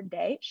the modern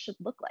day should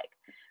look like.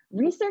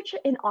 Research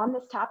on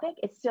this topic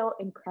is still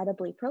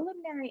incredibly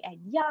preliminary and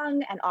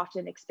young and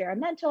often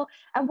experimental,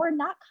 and we're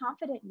not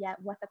confident yet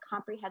what the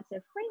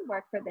comprehensive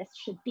framework for this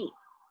should be,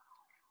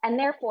 and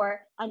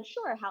therefore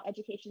unsure how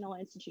educational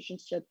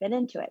institutions should fit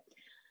into it.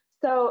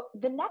 So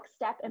the next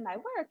step in my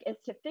work is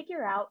to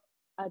figure out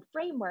a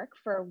framework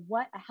for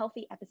what a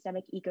healthy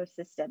epistemic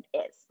ecosystem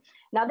is.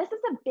 Now, this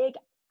is a big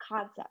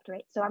concept,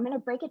 right? So I'm going to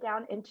break it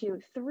down into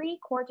 3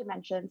 core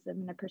dimensions that I'm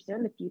going to pursue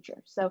in the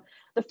future. So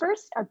the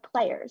first are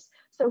players.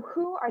 So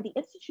who are the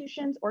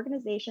institutions,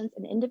 organizations,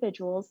 and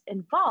individuals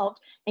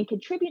involved in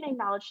contributing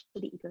knowledge to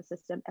the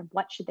ecosystem, and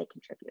what should they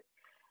contribute?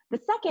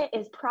 The second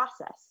is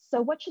process. So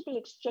what should the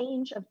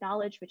exchange of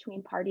knowledge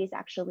between parties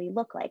actually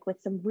look like,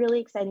 with some really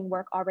exciting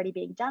work already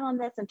being done on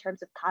this in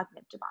terms of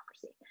cognitive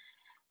democracy?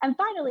 And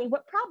finally,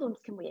 what problems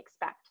can we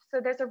expect? So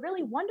there's a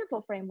really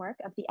wonderful framework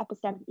of the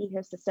epistemic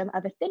ecosystem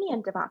of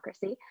Athenian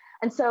democracy.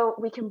 And so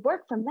we can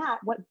work from that,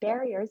 what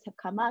barriers have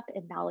come up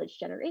in knowledge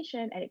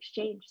generation and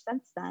exchange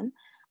since then,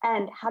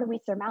 and how do we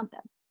surmount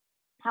them?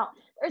 Now,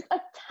 there's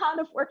a ton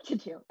of work to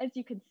do, as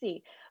you can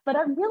see, but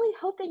I'm really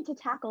hoping to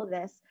tackle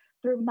this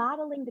through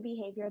modeling the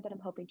behavior that I'm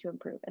hoping to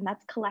improve, and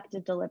that's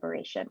collective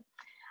deliberation.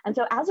 And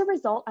so as a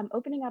result, I'm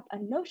opening up a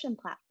Notion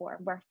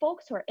platform where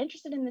folks who are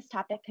interested in this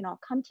topic can all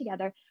come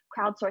together,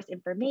 crowdsource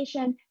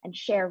information, and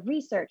share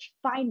research,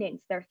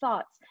 findings, their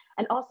thoughts,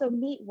 and also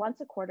meet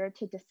once a quarter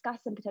to discuss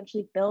and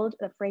potentially build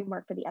a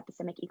framework for the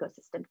epistemic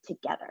ecosystem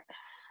together.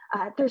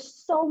 There's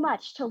so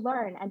much to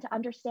learn and to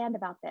understand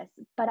about this,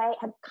 but I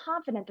am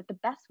confident that the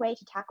best way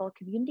to tackle a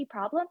community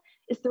problem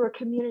is through a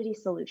community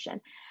solution.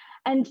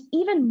 And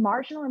even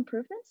marginal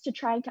improvements to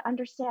trying to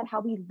understand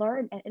how we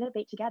learn and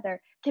innovate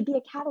together can be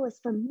a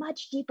catalyst for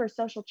much deeper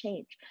social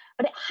change.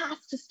 But it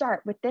has to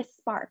start with this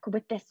spark,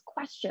 with this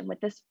question, with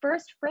this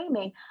first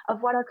framing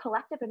of what our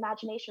collective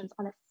imaginations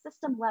on a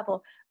system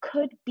level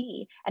could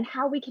be and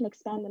how we can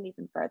expand them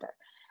even further.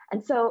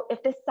 And so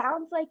if this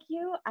sounds like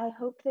you, I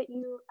hope that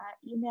you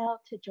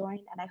email to join,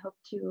 and I hope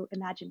to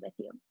imagine with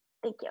you.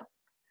 Thank you.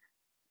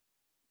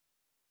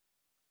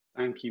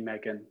 Thank you,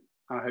 Megan.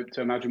 I hope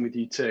to imagine with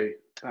you too.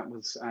 That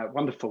was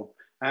wonderful.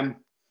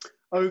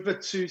 Over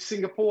to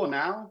Singapore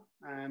now,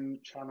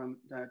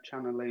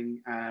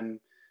 channeling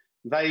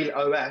Weyl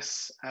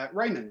OS,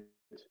 Raymond.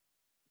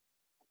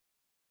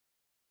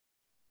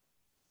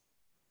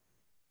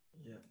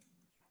 Yeah,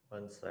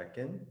 1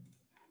 second.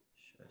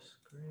 Share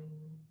screen.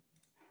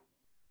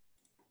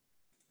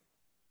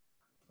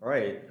 All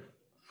right.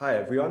 Hi,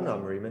 everyone.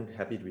 I'm Raymond.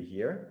 Happy to be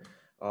here.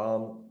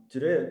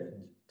 Today,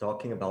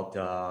 talking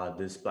about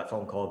this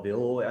platform called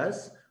Weyl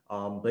OS.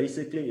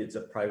 Basically, it's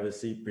a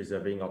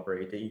privacy-preserving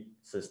operating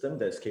system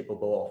that's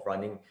capable of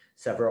running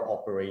several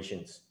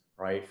operations,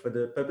 right? For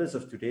the purpose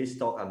of today's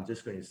talk, I'm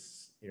just going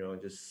to,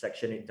 just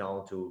section it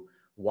down to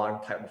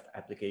one type of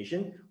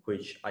application,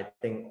 which I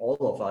think all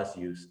of us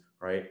use,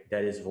 right?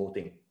 That is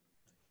voting.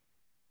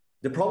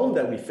 The problem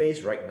that we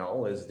face right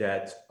now is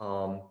that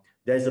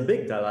there's a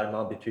big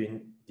dilemma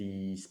between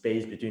the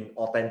space between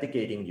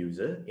authenticating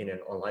user in an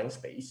online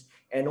space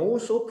and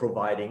also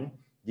providing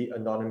the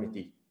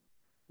anonymity.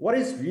 What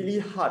is really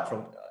hard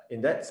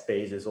in that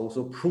space is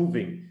also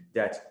proving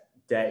that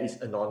there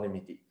is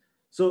anonymity.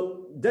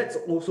 So that's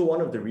also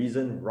one of the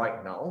reasons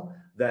right now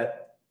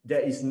that there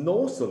is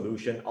no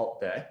solution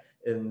out there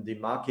in the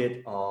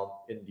market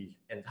in the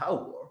entire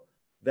world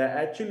that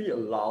actually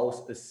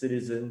allows a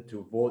citizen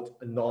to vote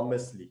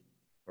anonymously,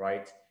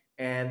 right?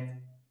 And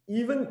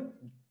even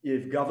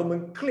if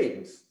government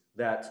claims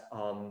that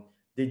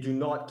they do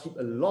not keep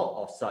a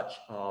lot of such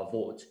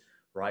votes,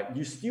 right?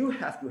 You still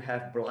have to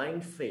have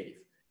blind faith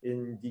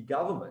in the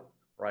government,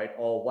 right?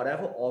 Or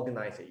whatever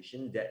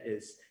organization that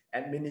is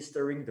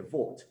administering the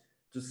vote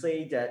to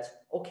say that,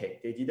 okay,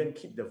 they didn't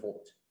keep the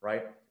vote,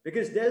 right?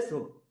 Because there's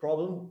a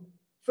problem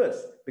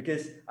first,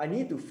 because I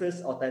need to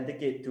first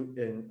authenticate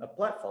in a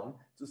platform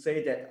to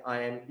say that I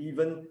am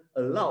even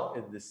allowed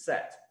in this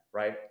set,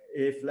 right?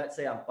 If let's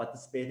say I'm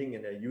participating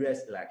in a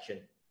US election,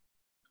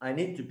 I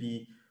need to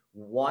be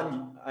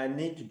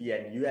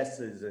an US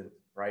citizen,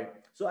 right?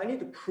 So I need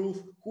to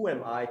prove who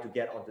am I to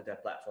get onto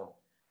that platform.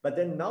 But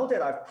then now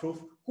that I've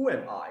proved who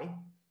am I,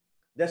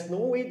 there's no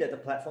way that the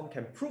platform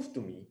can prove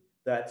to me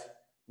that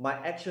my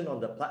action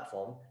on the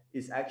platform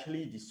is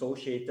actually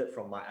dissociated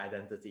from my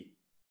identity,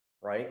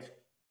 right?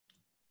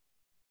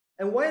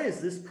 And why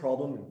is this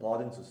problem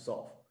important to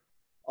solve?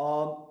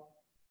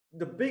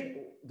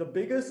 The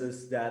biggest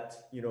is that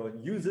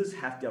users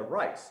have their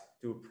rights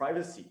to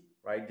privacy,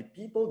 right?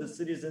 The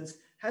citizens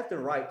have the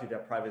right to their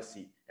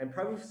privacy, and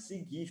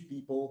privacy gives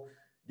people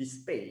the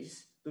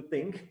space to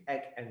think,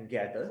 act, and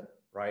gather,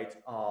 right?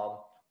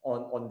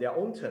 On their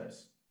own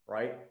terms,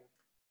 right?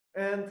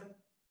 And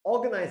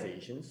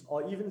organizations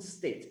or even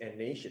states and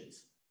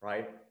nations,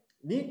 right,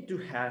 need to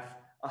have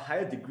a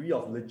higher degree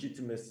of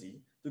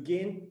legitimacy to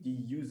gain the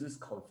user's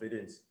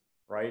confidence,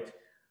 right?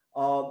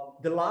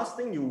 The last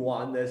thing you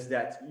want is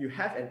that you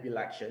have an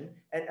election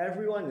and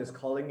everyone is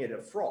calling it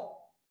a fraud,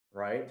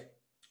 right?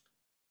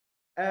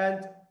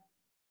 And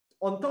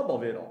on top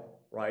of it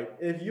all, right,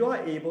 if you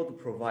are able to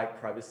provide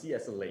privacy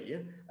as a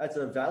layer, as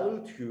a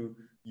value to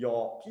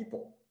your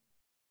people,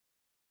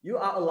 you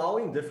are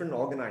allowing different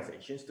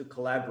organizations to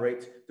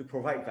collaborate to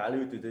provide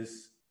value to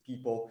these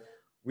people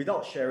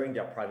without sharing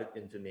their private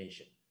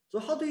information. So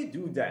how do you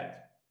do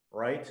that,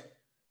 right?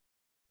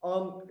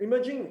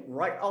 Emerging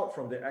right out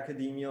from the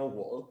academia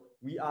world,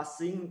 we are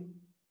seeing,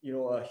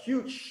 a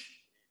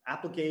huge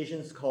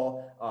applications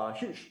called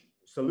huge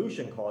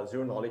solution called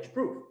zero knowledge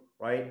proof,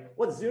 right?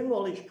 What zero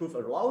knowledge proof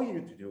allows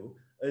you to do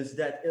is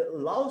that it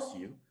allows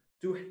you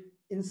to,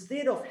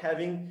 instead of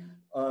having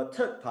a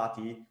third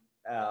party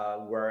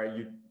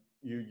where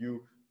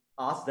you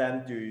ask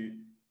them to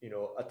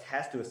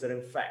attest to a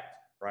certain fact,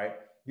 right?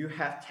 You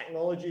have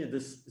technology,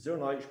 this zero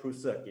knowledge proof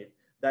circuit,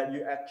 that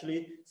you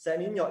actually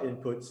send in your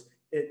inputs.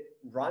 It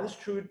runs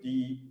through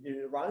the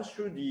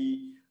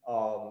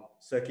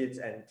circuits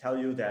and tell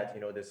you that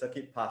the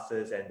circuit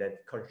passes and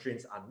that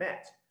constraints are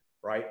met,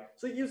 right?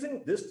 So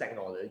using this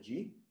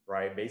technology,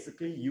 right,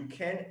 basically you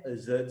can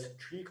assert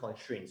 3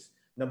 constraints.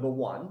 Number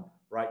 1,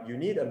 right, you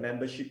need a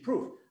membership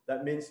proof.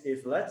 That means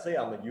if let's say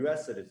I'm a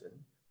US citizen,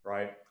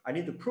 right, I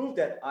need to prove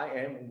that I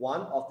am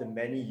one of the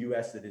many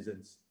US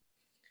citizens.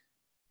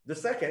 The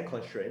second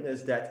constraint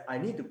is that I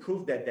need to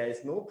prove that there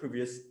is no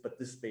previous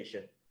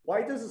participation.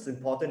 Why this is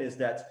important is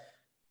that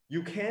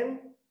you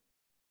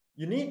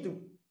need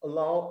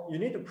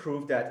to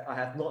prove that I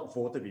have not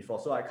voted before,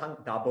 so I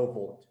can't double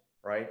vote,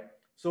 right?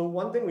 So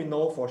one thing we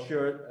know for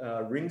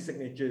sure, ring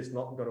signature is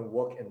not going to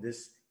work in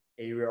this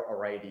area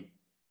already.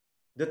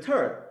 The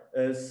third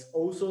is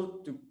also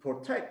to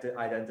protect the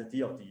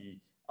identity of the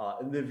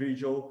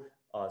individual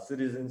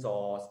citizens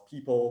or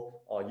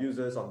people or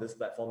users on this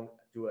platform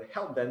to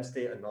help them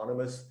stay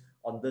anonymous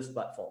on this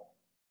platform.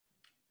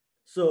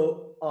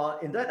 So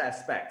in that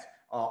aspect,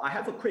 I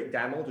have a quick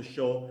demo to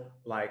show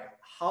like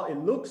how it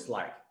looks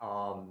like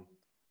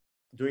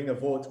doing a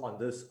vote on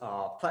this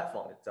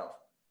platform itself.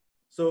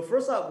 So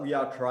first up, we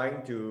are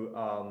trying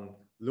to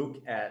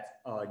look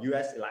at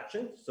US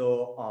election.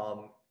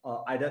 So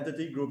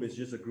identity group is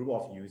just a group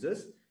of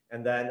users.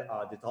 And then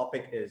the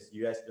topic is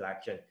US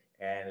election.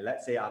 And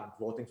let's say I'm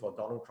voting for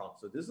Donald Trump.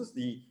 So this is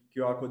the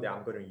QR code that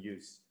I'm going to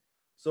use.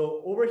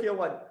 So over here,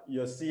 what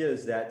you'll see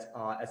is that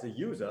as a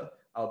user,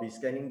 I'll be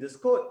scanning this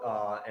code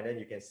and then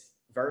you can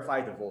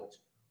verify the vote.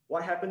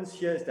 What happens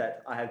here is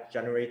that I have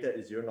generated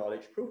a zero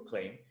knowledge proof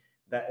claim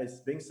that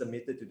is being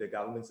submitted to the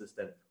government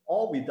system,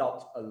 all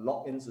without a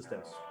login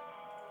system.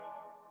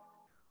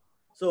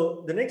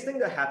 So the next thing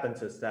that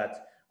happens is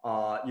that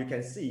you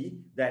can see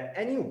that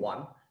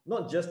anyone,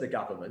 not just the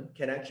government,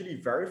 can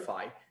actually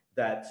verify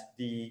that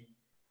the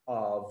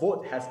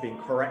vote has been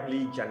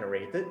correctly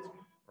generated,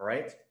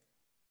 right?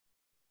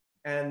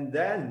 And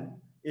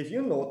then if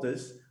you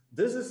notice,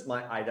 this is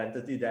my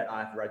identity that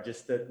I've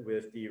registered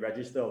with the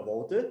register of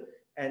voter,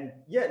 and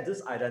yet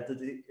this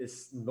identity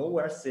is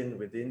nowhere seen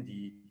within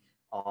the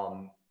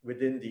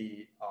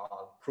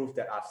proof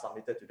that I've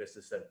submitted to the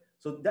system.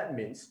 So that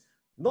means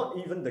not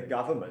even the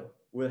government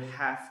will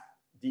have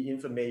the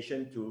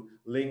information to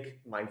link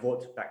my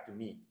vote back to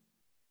me.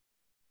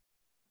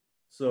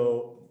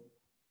 So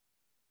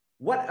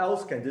What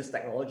else can this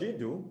technology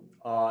do?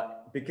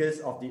 Because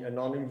of the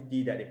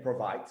anonymity that it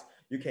provides,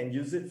 you can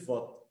use it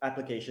for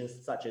applications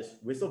such as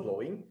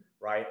whistleblowing,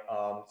 right?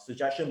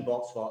 Suggestion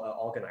box for an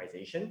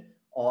organization,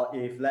 or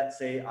if, let's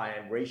say, I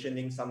am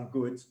rationing some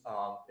goods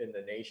in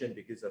the nation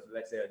because of,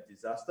 let's say, a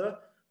disaster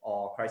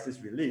or crisis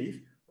relief,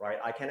 right?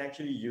 I can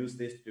actually use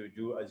this to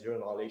do a zero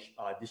knowledge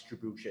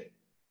distribution,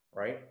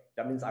 right?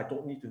 That means I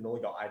don't need to know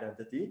your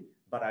identity,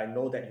 but I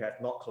know that you have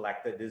not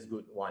collected this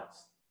good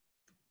once.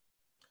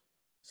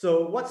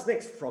 So what's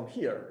next from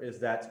here is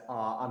that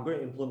I'm going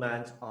to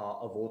implement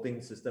a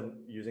voting system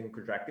using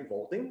projective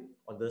voting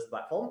on this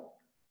platform.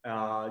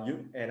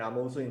 And I'm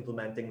also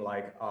implementing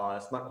like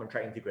smart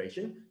contract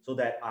integration so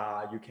that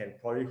you can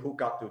probably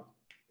hook up to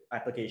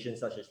applications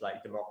such as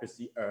like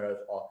Democracy Earth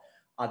or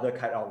other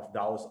kind of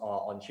DAOs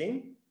on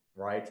chain,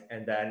 right?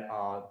 And then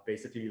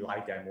basically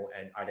live demo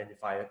and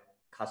identify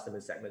customer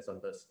segments on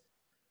this.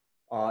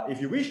 If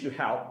you wish to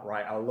help,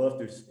 right, I would love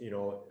to,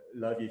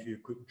 love if you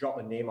could drop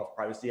a name of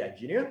privacy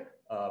engineer,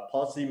 a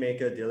policy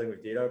maker dealing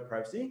with data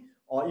privacy,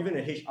 or even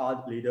a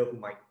HR leader who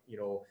might,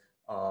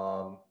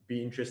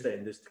 be interested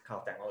in this kind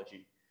of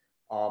technology.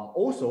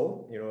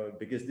 Also,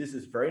 because this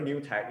is very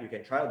new tech, you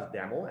can try out the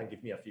demo and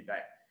give me a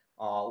feedback.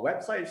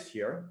 Website is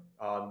here.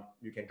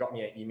 You can drop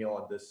me an email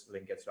on this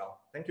link as well.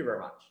 Thank you very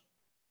much.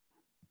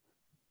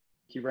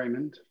 Thank you,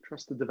 Raymond.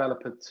 Trust the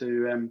developer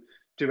to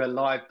do a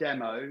live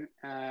demo.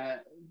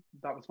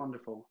 That was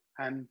wonderful.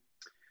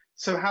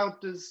 So how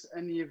does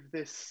any of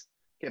this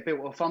get built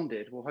or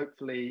funded? Well,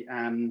 hopefully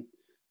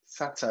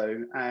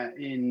Sato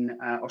in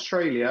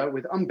Australia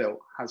with Unbuilt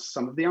has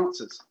some of the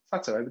answers.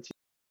 Sato, over to you.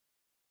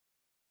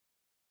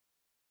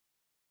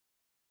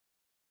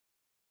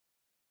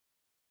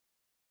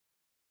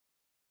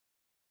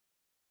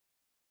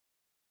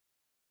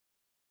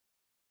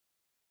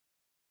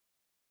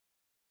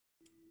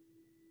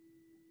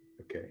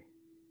 Okay.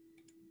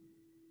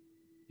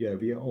 Yeah,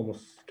 we are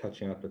almost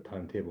catching up the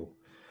timetable.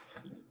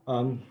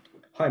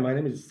 Hi, my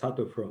name is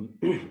Sato from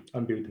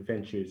Unbuilt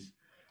Ventures.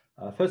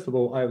 First of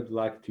all, I would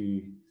like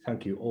to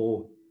thank you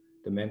all,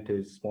 the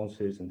mentors,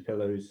 sponsors, and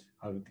fellows.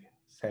 I would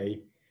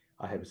say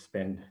I have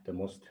spent the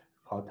most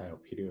fertile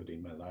period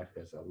in my life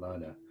as a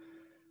learner.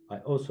 I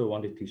also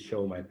wanted to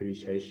show my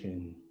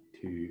appreciation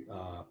to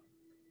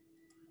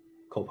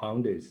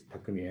co-founders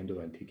Takumi Endo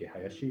and TK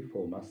Hayashi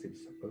for massive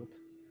support.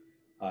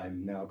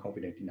 I'm now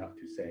confident enough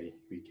to say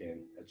we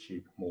can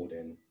achieve more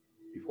than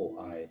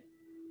before I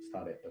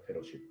started the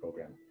fellowship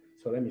program.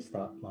 So let me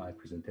start my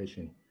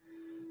presentation.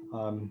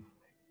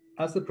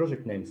 As the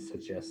project name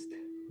suggests,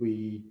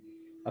 we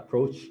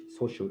approach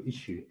social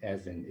issue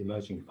as an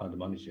emerging fund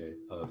manager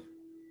of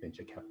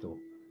venture capital.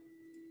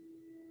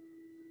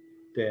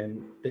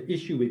 Then the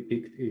issue we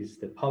picked is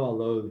the power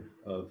law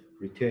of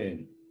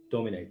return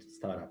dominates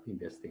startup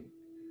investing.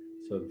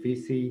 So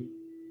VC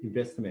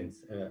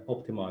investments are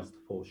optimized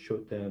for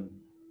short-term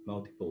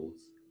multiples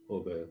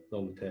over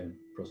long-term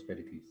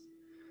prosperities.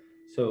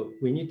 So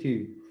we need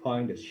to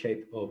find the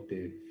shape of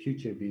the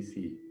future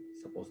VC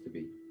supposed to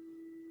be.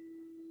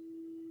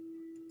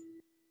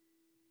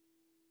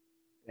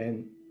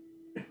 And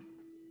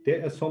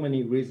there are so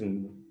many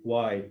reasons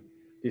why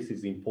this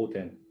is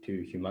important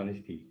to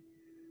humanity.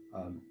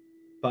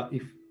 But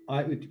if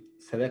I would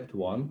select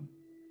one,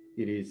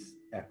 it is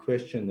a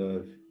question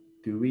of,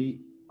 do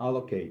we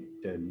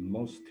allocate the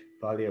most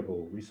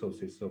valuable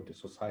resources of the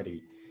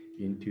society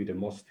into the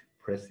most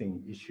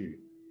pressing issue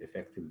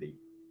effectively?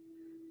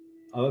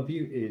 Our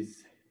view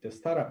is the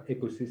startup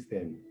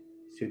ecosystem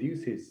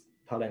seduces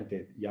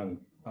talented young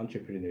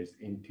entrepreneurs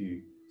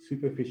into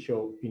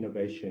superficial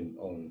innovation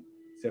on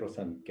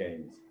zero-sum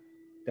games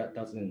that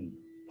doesn't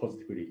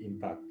positively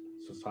impact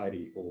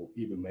society or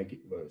even make it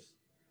worse.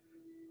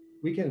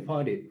 We can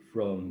find it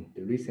from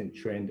the recent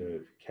trend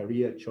of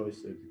career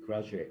choice of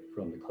graduate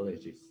from the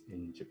colleges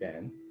in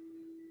Japan,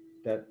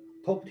 that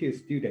top-tier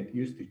students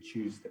used to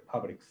choose the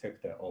public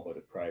sector over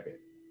the private.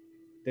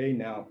 They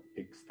now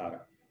pick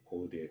startup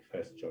for their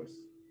first choice.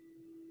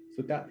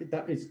 So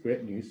that is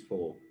great news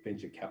for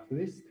venture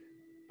capitalists,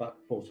 but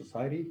for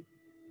society,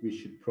 we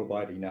should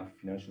provide enough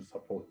financial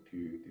support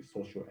to the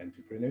social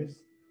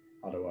entrepreneurs.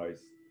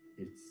 Otherwise,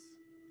 it's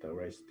the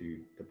race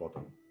to the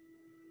bottom.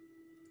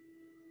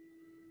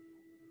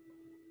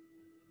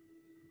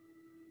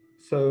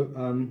 So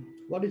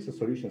what is the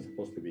solution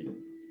supposed to be?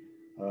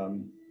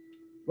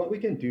 What we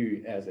can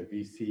do as a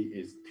VC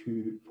is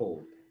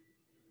twofold: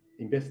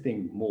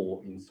 investing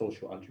more in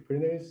social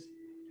entrepreneurs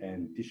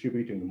and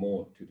distributing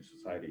more to the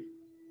society.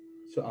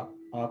 So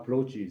our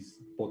approach is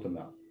bottom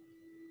up.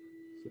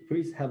 So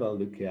please have a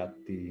look at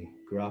the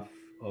graph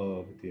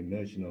of the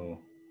marginal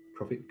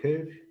profit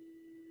curve.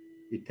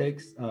 It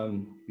takes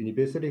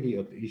universality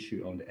of the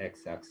issue on the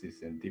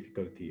x-axis and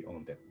difficulty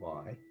on the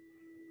y.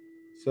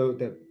 So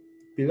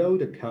below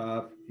the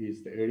curve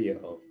is the area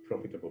of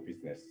profitable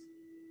business.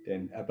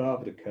 Then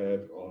above the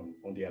curve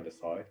on the other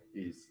side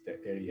is the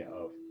area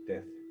of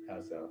death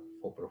as a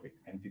for-profit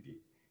entity,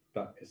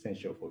 but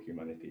essential for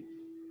humanity.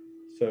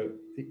 So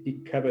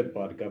it covered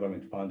by the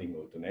government funding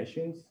or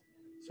donations.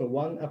 So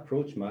one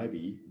approach might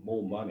be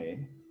more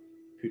money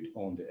put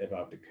on the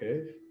above the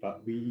curve,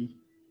 but we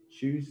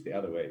choose the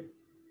other way.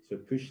 So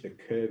push the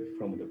curve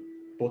from the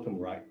bottom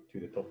right to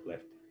the top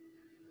left.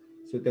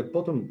 So the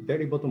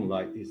very bottom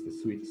right is the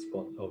sweet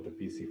spot of the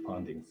VC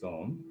funding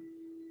zone.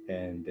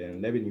 And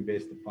then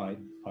revenue-based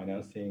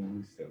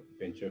financing, so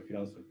venture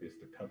philanthropists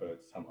to cover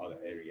some other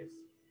areas.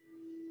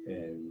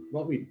 And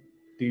what we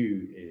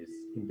do is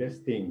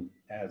investing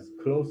as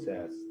close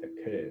as the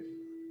curve,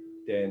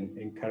 then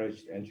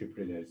encourage the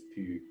entrepreneurs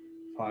to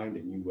find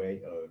a new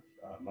way of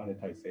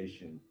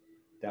monetization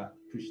that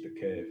push the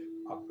curve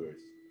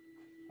upwards.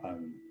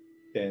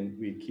 Then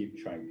we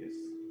keep trying this.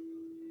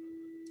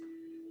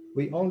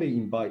 We only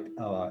invite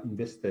our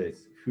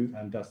investors who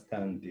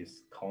understand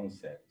this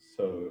concept.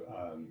 So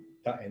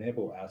that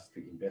enable us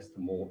to invest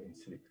more in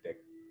civic tech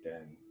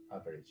than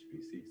average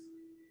VCs.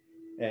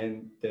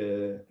 And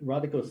the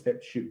radical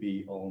step should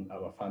be on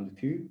our fund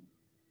too.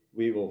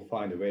 We will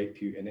find a way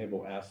to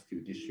enable us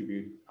to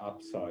distribute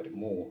upside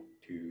more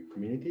to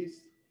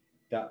communities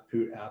that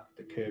put up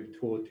the curve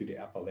toward to the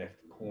upper left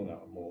corner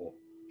more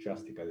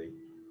drastically.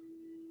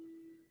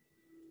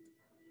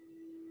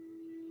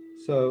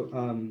 So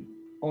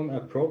on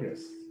our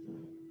progress,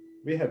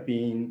 we have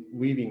been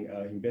weaving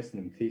our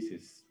investment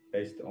thesis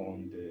based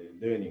on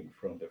the learning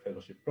from the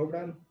fellowship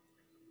program.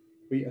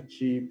 We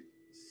achieved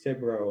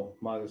several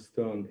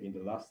milestones in the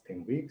last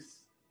 10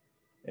 weeks.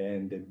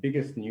 And the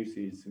biggest news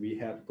is we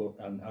have got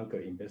an anchor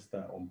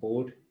investor on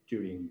board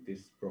during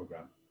this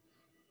program.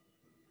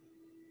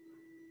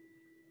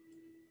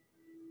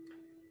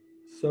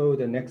 So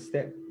the next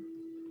step,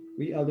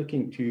 we are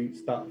looking to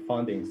start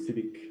funding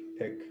civic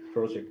tech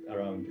project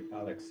around the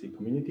RadicalxC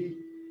community,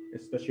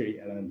 especially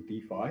around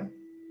DeFi,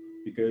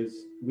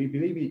 because we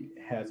believe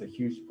it has a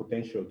huge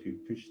potential to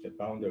push the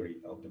boundary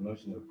of the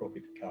marginal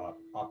profit curve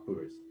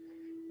upwards.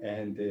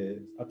 And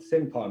at the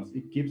same time,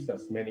 it gives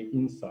us many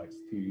insights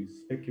to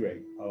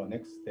speculate our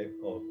next step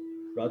of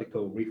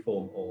radical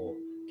reform or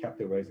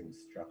capital raising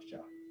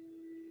structure.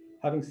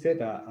 Having said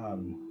that,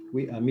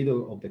 we are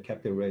middle of the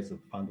capital raise of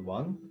Fund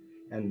 1,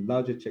 and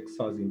larger check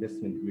size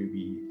investment will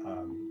be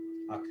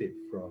active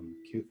from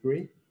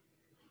Q3.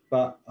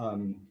 But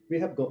we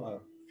have got a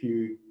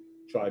few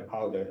dry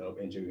powder of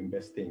angel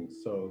investing.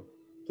 So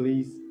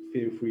please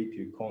feel free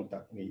to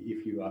contact me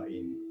if you are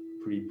in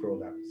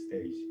pre-product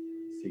stage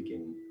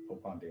seeking for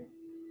funding.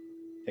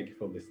 Thank you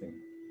for listening.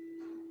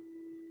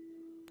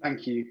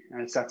 Thank you,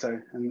 Sato,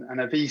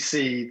 and a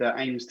VC that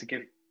aims to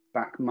give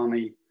back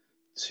money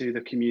to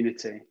the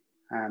community.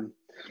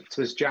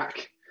 So as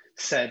Jack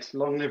said,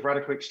 long live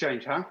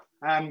RadicalxChange,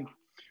 huh?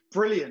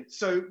 Brilliant.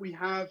 So we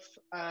have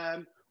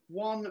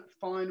one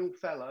final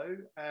fellow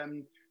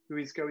who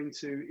is going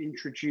to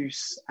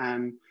introduce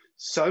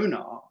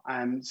Sonar.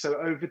 So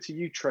over to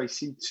you,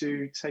 Tracy,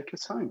 to take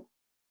us home.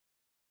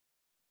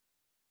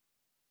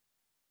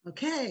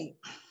 Okay.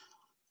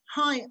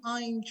 Hi,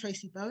 I'm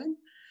Tracy Bowen.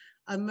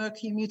 I'm a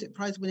Mercury Music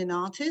Prize winning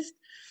artist.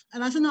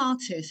 And as an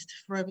artist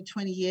for over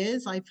 20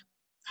 years, I've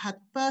had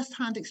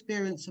first-hand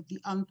experience of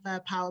the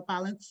unfair power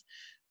balance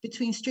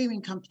between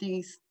streaming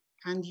companies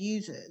and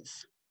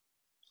users.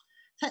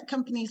 Tech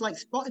companies like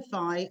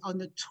Spotify are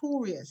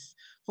notorious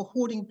for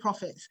hoarding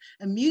profits,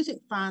 and music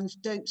fans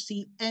don't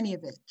see any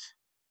of it.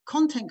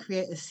 Content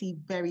creators see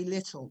very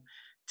little.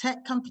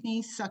 Tech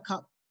companies suck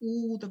up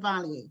all the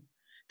value.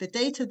 The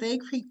data they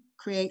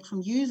create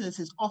from users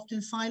is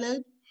often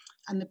siloed,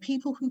 and the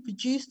people who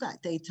produce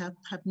that data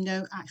have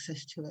no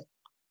access to it.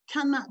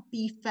 Can that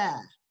be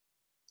fair?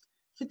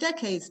 For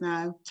decades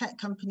now, tech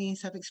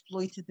companies have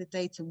exploited the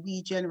data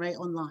we generate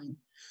online.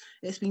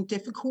 It's been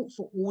difficult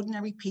for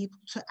ordinary people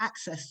to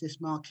access this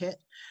market,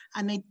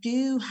 and they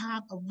do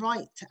have a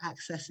right to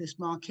access this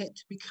market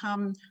to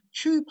become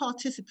true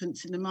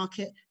participants in the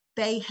market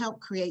they help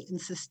create and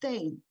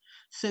sustain.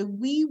 So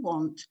we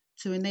want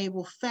to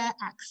enable fair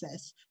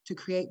access to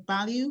create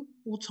value,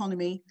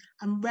 autonomy,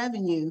 and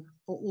revenue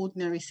for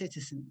ordinary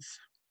citizens.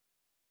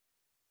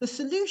 The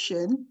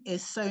solution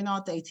is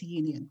Sonar Data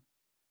Union.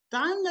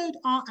 Download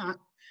our app,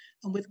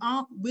 and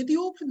with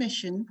your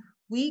permission,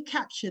 we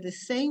capture the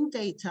same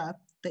data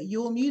that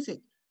your music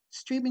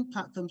streaming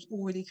platforms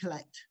already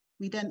collect.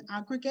 We then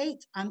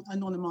aggregate and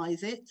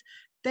anonymize it,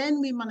 then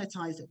we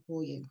monetize it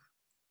for you.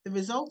 The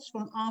results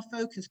from our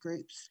focus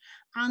groups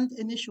and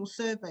initial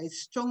surveys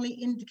strongly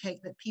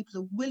indicate that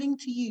people are willing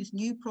to use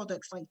new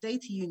products like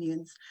data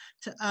unions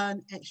to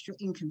earn extra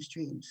income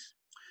streams.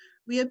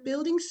 We are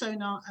building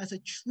Sonar as a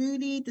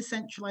truly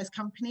decentralized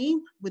company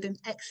with an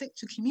exit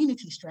to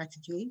community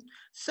strategy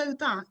so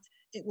that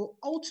it will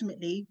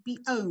ultimately be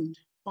owned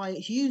by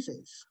its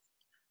users.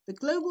 The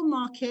global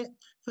market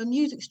for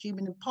music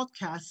streaming and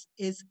podcasts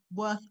is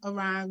worth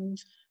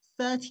around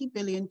 $30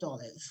 billion.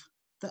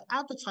 The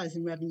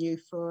advertising revenue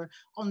for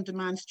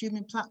on-demand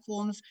streaming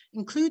platforms,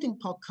 including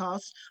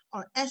podcasts,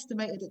 are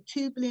estimated at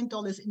 $2 billion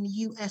in the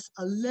US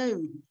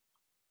alone.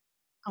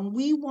 And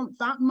we want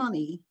that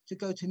money to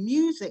go to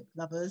music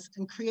lovers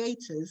and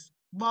creators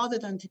rather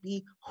than to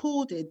be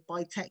hoarded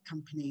by tech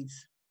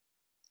companies.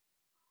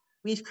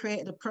 We've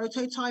created a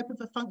prototype of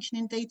a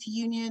functioning data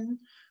union.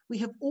 We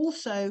have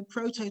also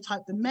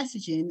prototyped the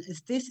messaging,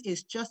 as this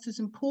is just as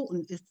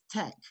important as the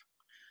tech.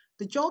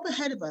 The job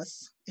ahead of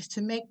us is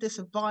to make this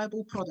a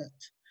viable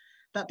product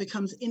that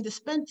becomes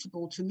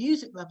indispensable to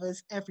music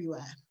lovers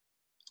everywhere.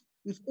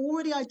 We've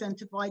already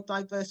identified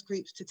diverse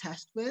groups to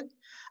test with,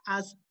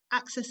 as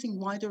accessing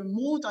wider and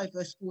more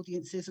diverse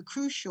audiences are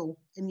crucial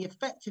in the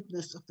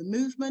effectiveness of the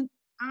movement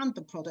and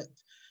the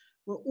product.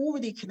 We're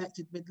already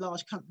connected with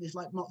large companies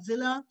like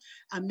Mozilla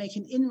and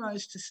making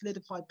inroads to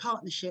solidify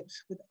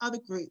partnerships with other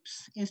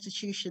groups,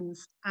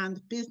 institutions,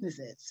 and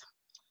businesses.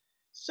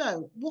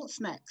 So what's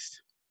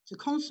next? To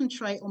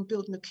concentrate on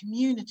building a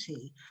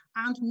community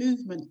and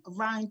movement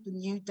around the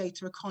new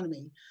data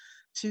economy,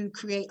 to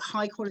create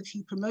high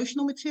quality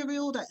promotional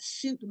material that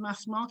suit the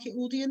mass market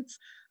audience,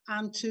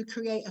 and to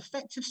create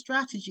effective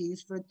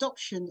strategies for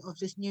adoption of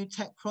this new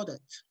tech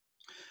product.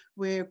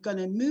 We're going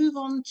to move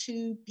on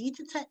to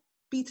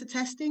beta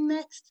testing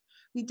next.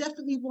 We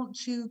definitely want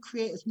to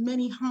create as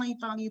many high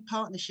value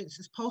partnerships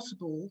as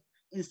possible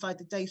inside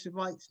the data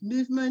rights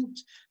movement,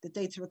 the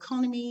data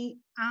economy,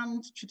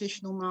 and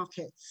traditional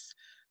markets.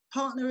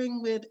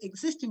 Partnering with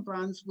existing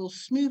brands will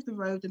smooth the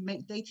road and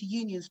make data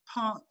unions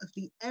part of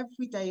the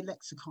everyday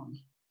lexicon.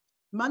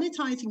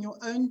 Monetizing your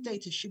own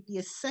data should be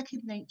as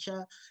second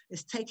nature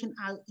as taking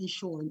out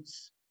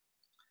insurance.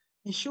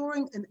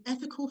 Ensuring an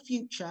ethical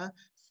future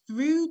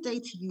through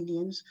data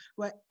unions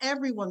where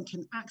everyone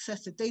can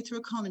access the data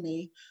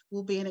economy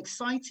will be an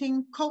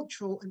exciting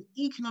cultural and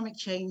economic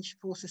change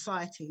for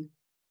society.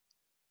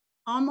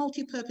 Our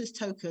multi-purpose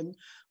token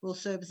will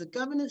serve as a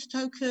governance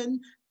token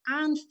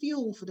and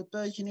fuel for the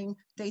burgeoning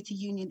data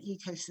union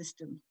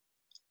ecosystem.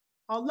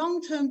 Our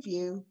long-term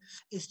view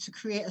is to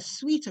create a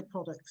suite of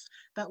products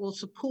that will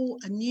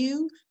support a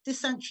new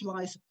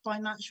decentralized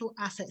financial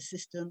asset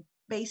system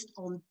based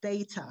on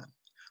data,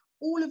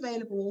 all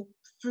available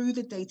through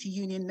the data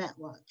union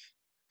network.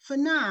 For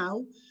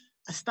now,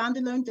 a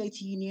standalone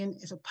data union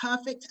is a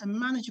perfect and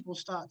manageable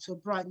start to a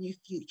bright new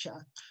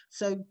future.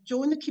 So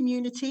join the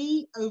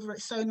community over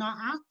at Sonar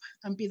app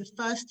and be the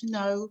first to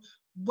know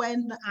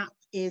when the app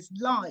is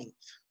live.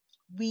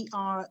 We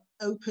are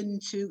open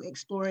to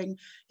exploring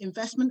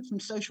investment from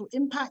social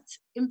impact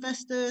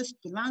investors,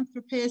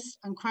 philanthropists,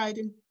 and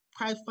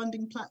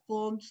crowdfunding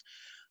platforms.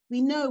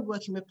 We know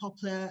working with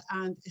popular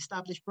and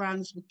established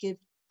brands would give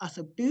us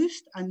a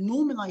boost and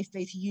normalize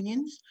data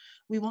unions.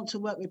 We want to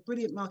work with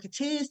brilliant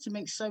marketeers to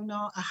make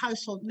Sonar a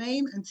household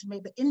name and to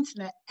make the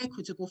internet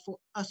equitable for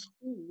us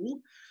all.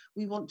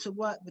 We want to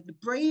work with the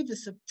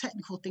bravest of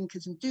technical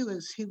thinkers and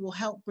doers who will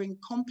help bring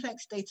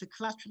complex data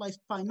collateralized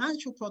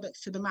financial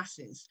products to the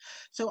masses.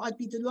 So I'd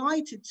be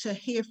delighted to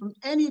hear from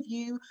any of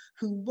you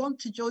who want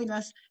to join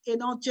us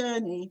in our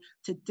journey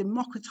to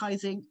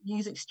democratizing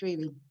music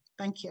streaming.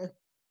 Thank you.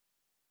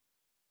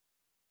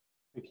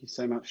 Thank you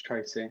so much,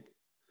 Tracy.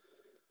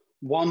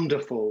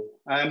 Wonderful.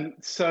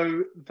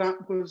 So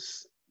that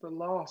was the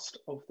last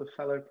of the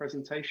fellow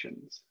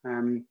presentations.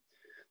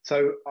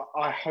 So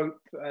I hope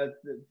that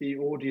the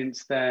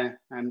audience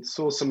there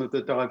saw some of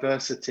the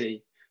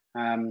diversity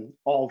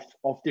of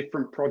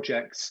different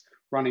projects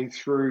running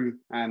through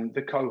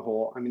the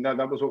cohort. I mean,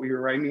 that was what we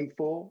were aiming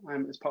for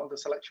as part of the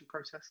selection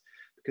process,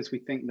 because we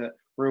think that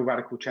real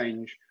radical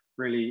change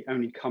really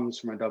only comes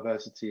from a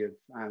diversity of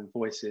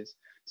voices.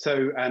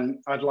 So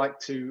I'd like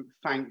to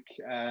thank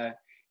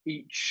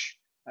each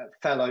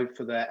fellow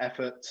for their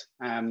effort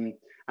and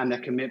their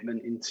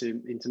commitment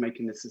into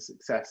making this a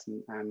success,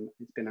 and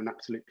it's been an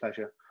absolute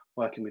pleasure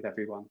working with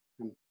everyone.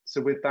 So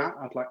with that,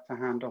 I'd like to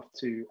hand off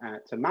to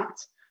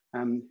Matt,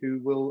 who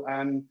will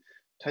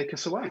take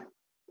us away.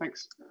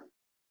 Thanks.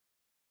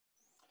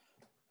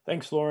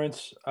 Thanks,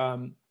 Lawrence.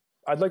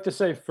 I'd like to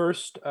say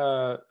first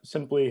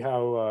simply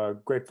how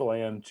grateful I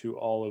am to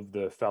all of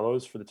the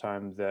fellows for the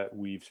time that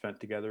we've spent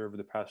together over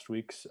the past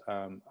weeks.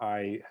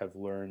 I have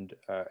learned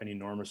an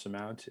enormous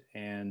amount,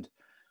 and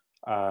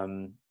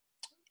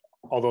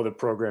although the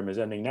program is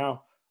ending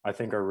now, I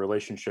think our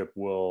relationship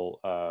will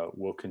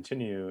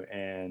continue,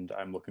 and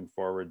I'm looking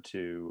forward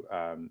to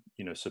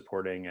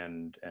supporting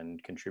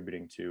and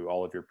contributing to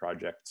all of your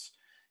projects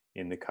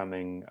in the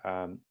coming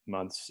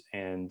months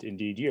and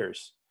indeed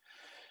years.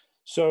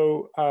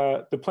 So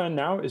the plan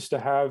now is to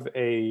have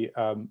a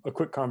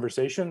quick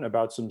conversation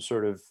about some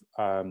sort of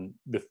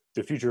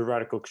the future of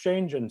radical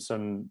exchange and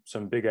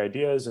some big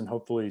ideas, and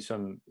hopefully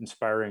some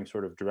inspiring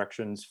sort of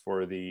directions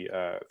for the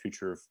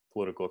future of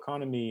political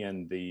economy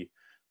and the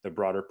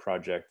broader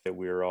project that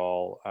we're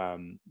all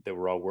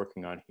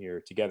working on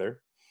here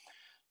together.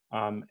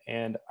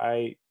 And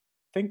I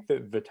think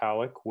that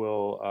Vitalik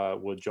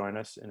will join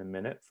us in a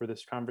minute for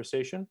this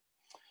conversation.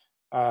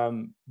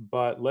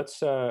 But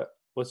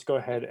let's go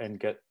ahead and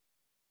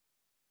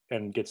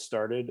get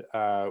started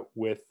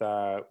with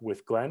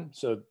Glen.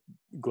 So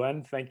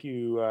Glen, thank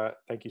you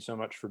so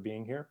much for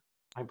being here.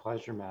 My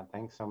pleasure, Matt.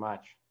 Thanks so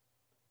much.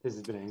 This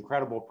has been an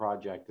incredible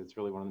project. It's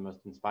really one of the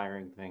most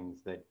inspiring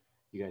things that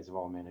you guys have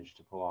all managed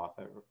to pull off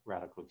at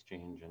Radical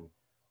Exchange, and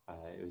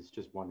it was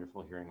just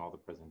wonderful hearing all the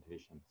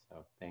presentations.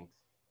 So thanks.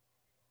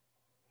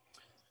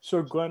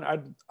 So Glenn,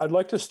 I'd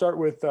like to start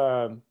with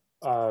a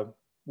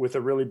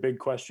really big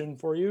question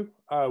for you,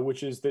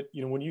 which is that,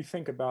 you know, when you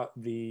think about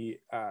the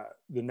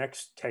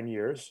next 10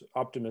 years,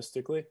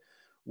 optimistically,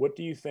 what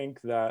do you think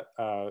that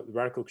the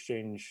Radical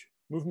Exchange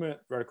movement,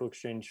 Radical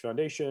Exchange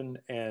Foundation,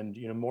 and,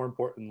 you know, more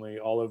importantly,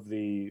 all of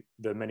the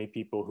many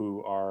people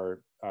who are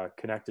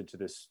connected to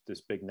this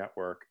big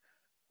network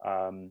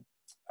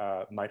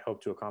might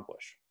hope to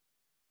accomplish?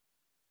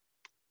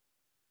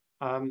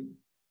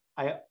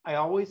 I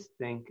always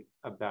think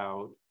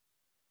about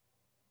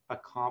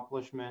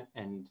accomplishment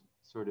and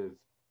sort of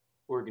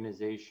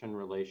organization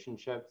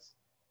relationships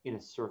in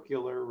a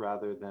circular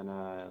rather than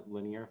a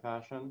linear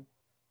fashion.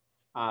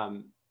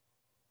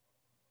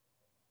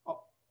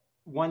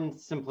 One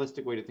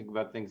simplistic way to think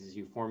about things is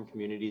you form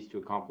communities to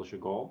accomplish a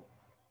goal,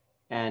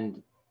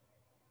 and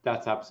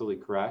that's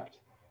absolutely correct.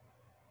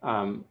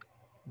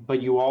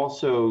 But you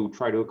also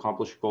try to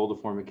accomplish a goal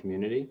to form a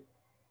community.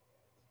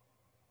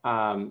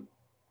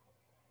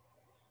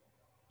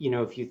 You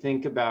know, if you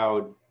think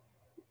about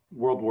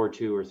World War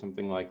II or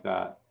something like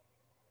that,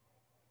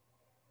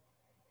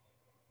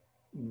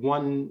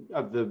 one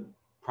of the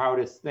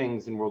proudest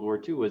things in World War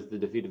II was the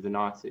defeat of the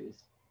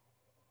Nazis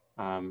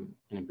in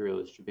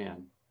imperialist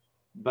Japan.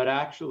 But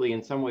actually,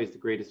 in some ways, the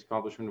greatest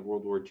accomplishment of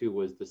World War II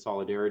was the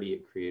solidarity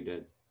it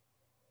created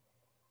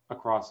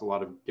across a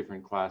lot of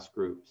different class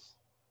groups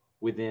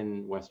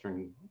within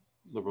Western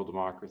liberal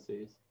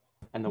democracies.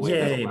 And the way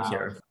that allowed...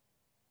 Pierre.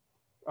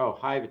 Oh,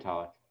 hi,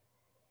 Vitalik.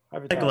 Hi,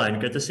 Glenn.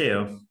 Good to see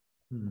you.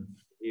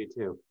 You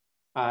too.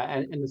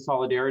 And the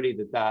solidarity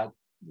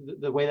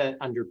the way that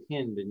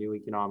underpinned the new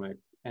economic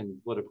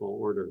and political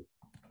order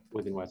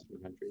within Western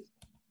countries.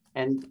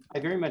 And I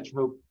very much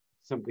hope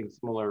something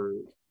similar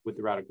with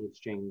the Radical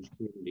Exchange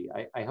community.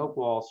 I hope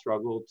we'll all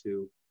struggle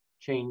to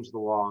change the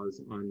laws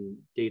on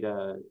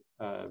data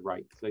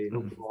rights. I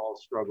hope we'll all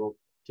struggle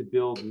to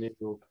build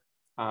new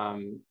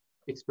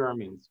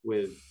experiments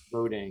with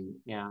voting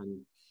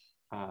and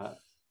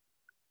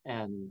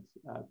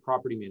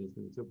property management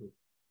and so forth.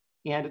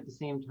 And at the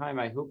same time,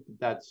 I hope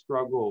that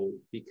struggle,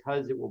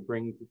 because it will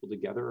bring people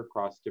together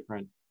across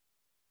different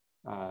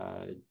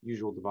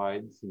usual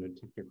divides, you know,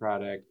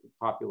 technocratic,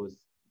 populist,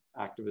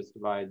 activist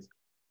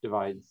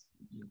divides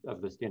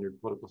of the standard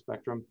political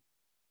spectrum,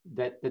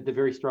 that the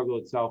very struggle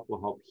itself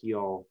will help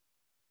heal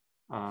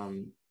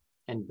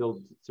and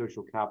build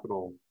social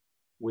capital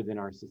within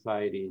our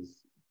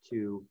societies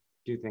to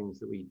do things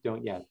that we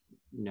don't yet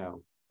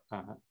know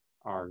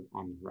are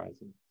on the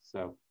horizon.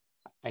 So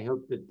I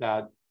hope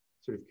that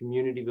sort of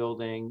community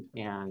building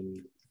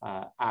and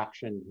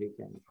action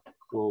taking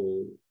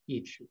will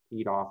each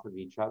feed off of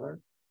each other,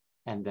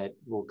 and that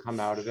will come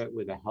out of it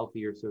with a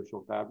healthier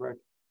social fabric,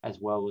 as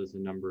well as a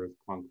number of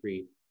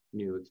concrete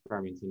new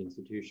experiments and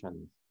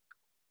institutions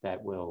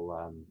that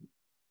will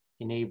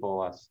enable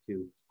us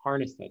to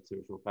harness that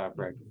social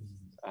fabric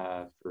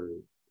for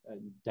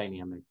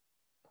dynamic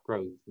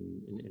growth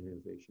and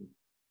innovation.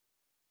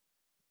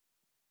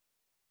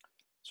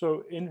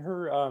 So in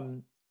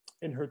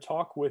her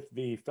talk with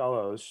the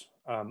fellows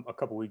a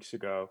couple weeks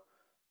ago,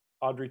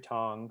 Audrey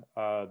Tang,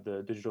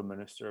 the digital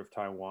minister of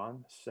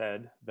Taiwan,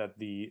 said that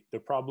the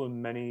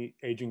problem many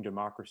aging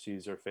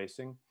democracies are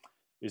facing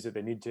is that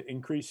they need to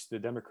increase the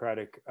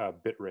democratic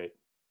bit rate.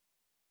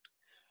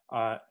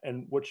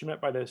 And what she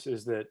meant by this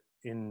is that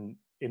in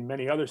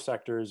many other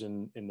sectors,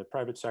 in the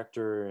private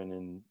sector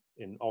and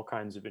in all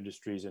kinds of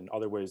industries and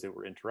other ways that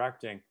we're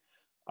interacting,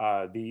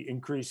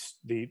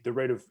 the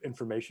rate of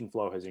information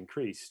flow has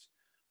increased.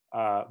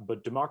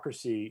 But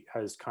democracy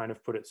has kind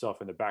of put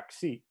itself in the back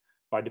seat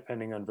by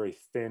depending on very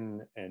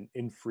thin and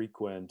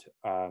infrequent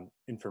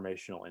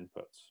informational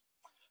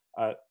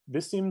inputs.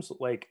 This seems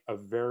like a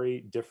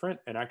very different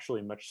and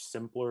actually much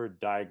simpler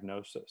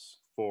diagnosis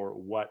for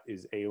what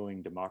is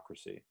ailing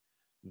democracy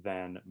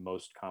than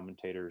most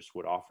commentators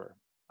would offer.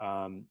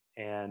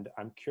 And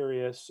I'm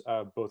curious,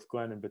 both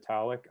Glenn and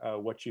Vitalik,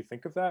 what you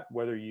think of that,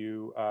 whether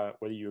you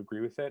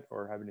agree with it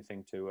or have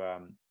anything to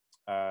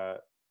add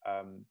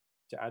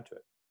to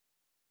it.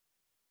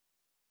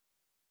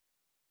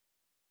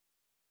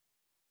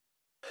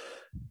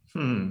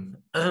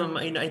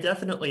 I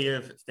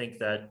definitely think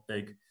that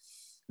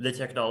the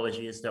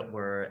technologies that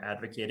we're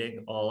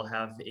advocating all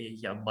have a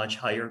much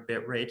higher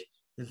bit rate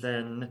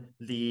than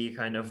the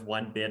kind of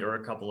 1 bit or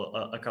a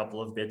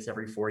couple of bits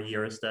every 4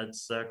 years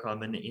that's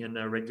common in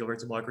regular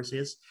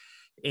democracies.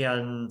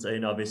 And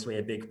obviously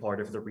a big part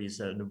of the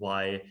reason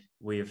why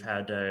we've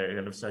had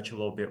kind of such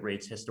low bit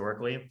rates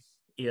historically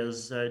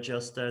is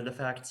just the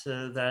fact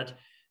that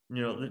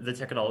the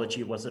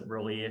technology wasn't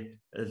really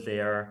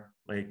there,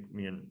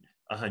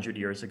 100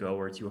 years ago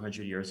or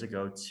 200 years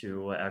ago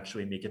to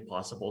actually make it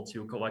possible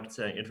to collect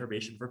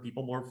information for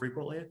people more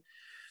frequently.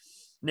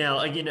 Now,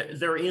 again,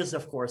 there is,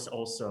 of course,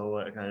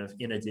 also kind of,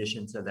 in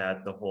addition to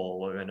that, the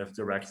whole kind of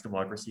direct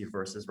democracy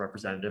versus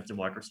representative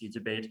democracy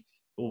debate,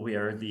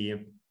 where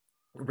the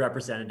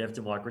representative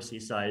democracy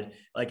side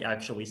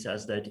actually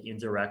says that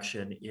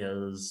indirection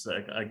is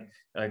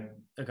a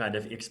kind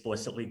of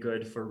explicitly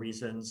good for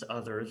reasons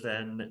other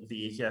than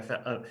the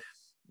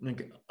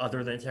like,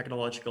 other than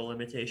technological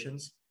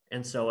limitations.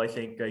 And so I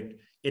think like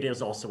it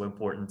is also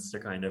important to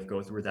kind of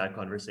go through that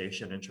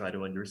conversation and try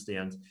to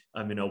understand,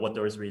 you know, what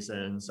those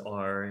reasons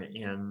are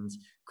and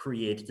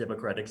create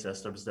democratic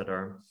systems that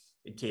are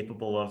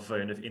capable of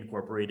kind of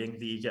incorporating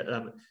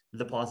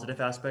the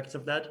positive aspects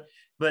of that.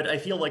 But I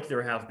feel like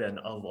there have been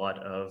a lot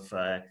of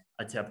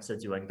attempts at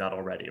doing that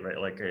already, right?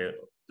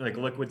 Like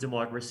liquid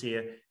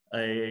democracy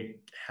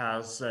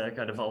has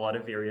kind of a lot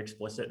of very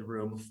explicit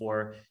room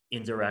for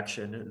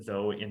indirection,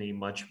 though in a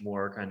much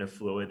more kind of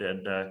fluid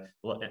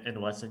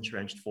and less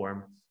entrenched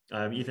form.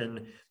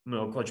 Even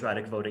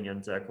quadratic voting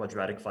and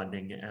quadratic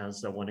funding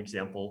as one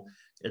example,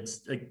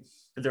 it's like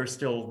there's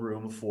still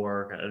room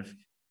for kind of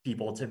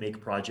people to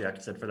make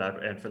projects and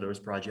for those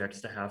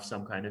projects to have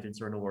some kind of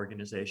internal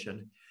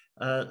organization.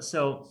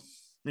 So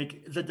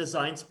like the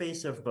design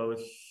space of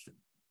both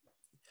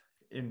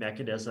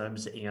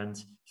mechanisms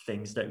and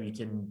things that we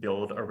can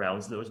build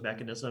around those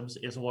mechanisms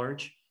is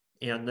large.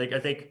 And like I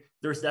think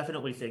there's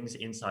definitely things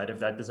inside of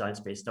that design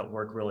space that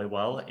work really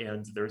well,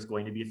 and there's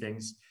going to be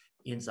things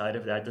inside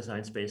of that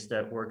design space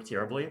that work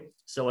terribly.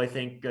 So I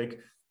think like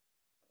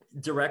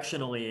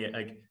directionally,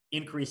 like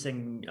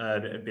increasing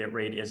bit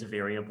rate is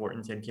very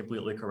important and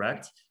completely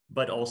correct,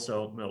 but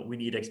also we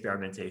need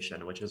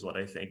experimentation, which is what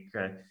I think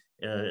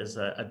is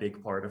a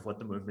big part of what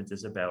the movement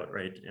is about,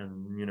 right?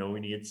 And we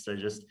need to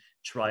just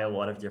try a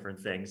lot of different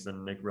things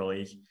and like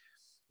really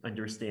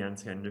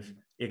understand kind of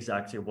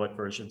exactly what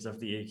versions of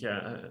the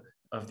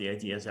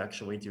ideas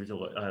actually do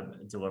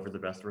deliver the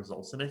best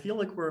results. And I feel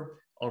like we're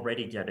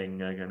already getting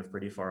kind of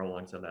pretty far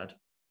along to that.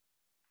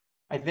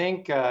 I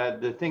think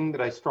the thing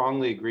that I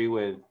strongly agree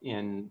with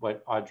in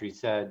what Audrey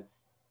said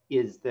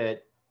is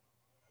that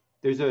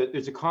there's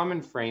a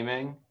common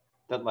framing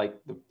that like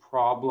the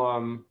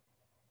problem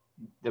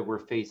that we're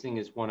facing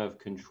is one of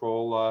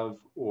control of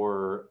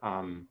or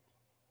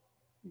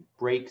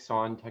brakes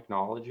on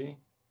technology.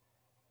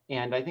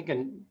 And I think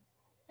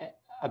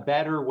a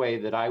better way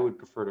that I would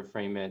prefer to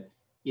frame it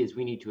is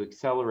we need to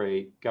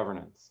accelerate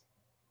governance.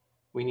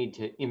 We need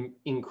to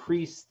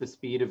increase the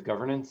speed of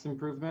governance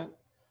improvement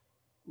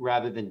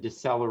rather than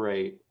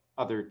decelerate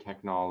other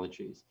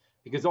technologies.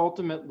 Because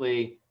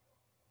ultimately,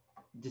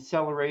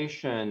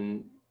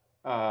 deceleration,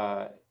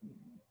 like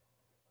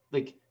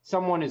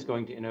someone is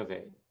going to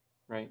innovate,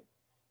 right?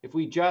 If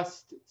we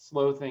just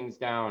slow things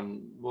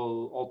down,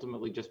 we'll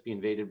ultimately just be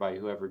invaded by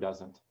whoever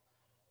doesn't.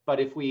 But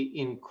if we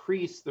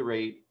increase the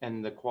rate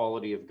and the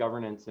quality of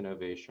governance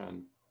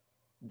innovation,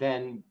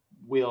 then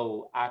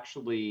we'll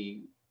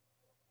actually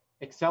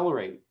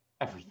accelerate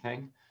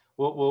everything.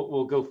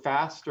 We'll go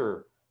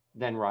faster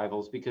than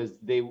rivals because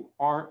they're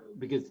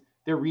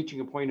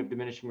reaching a point of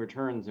diminishing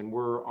returns and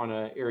we're on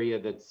an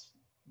area that's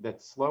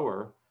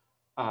slower.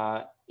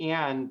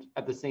 And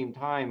at the same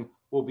time,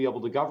 we'll be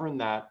able to govern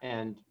that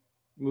and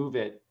move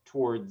it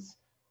towards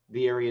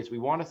the areas we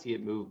want to see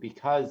it move,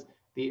 because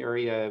the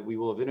area we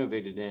will have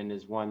innovated in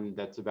is one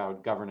that's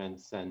about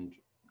governance and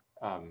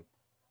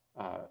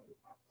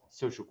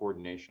social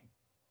coordination.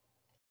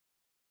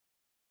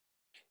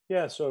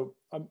 Yeah, so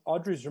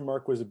Audrey's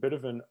remark was a bit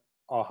of an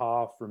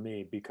aha for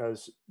me,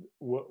 because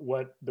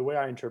what the way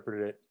I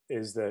interpreted it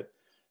is that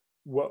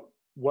what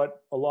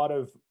a lot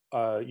of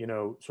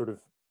sort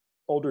of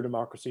older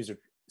democracies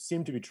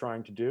seem to be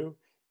trying to do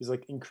is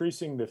like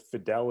increasing the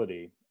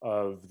fidelity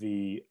of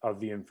the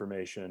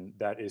information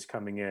that is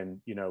coming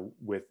in,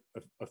 with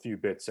a few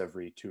bits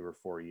every 2 or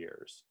 4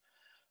 years,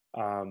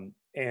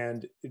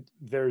 and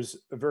there's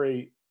a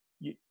very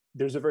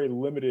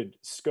limited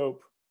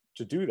scope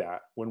to do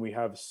that when we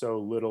have so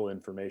little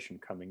information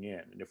coming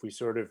in. And if we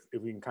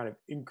can kind of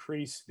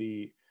increase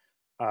the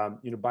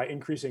by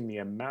increasing the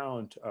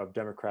amount of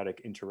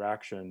democratic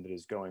interaction that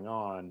is going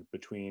on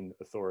between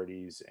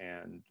authorities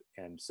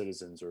and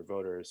citizens or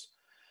voters,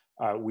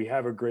 we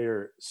have a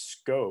greater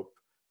scope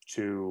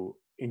to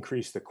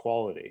increase the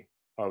quality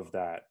of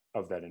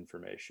that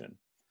information.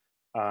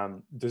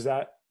 Does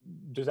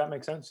that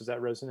make sense? Does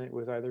that resonate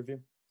with either of you?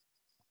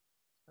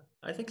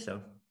 I think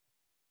so.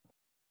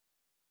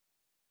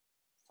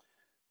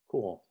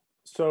 Cool.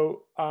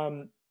 So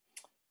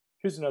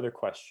here's another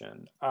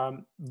question.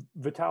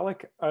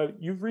 Vitalik,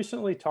 you've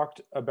recently talked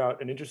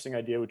about an interesting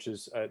idea, which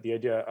is the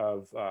idea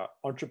of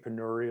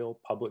entrepreneurial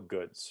public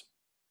goods.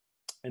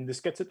 And this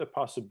gets at the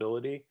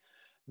possibility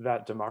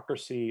that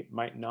democracy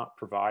might not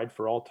provide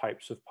for all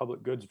types of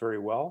public goods very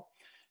well,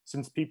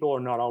 since people are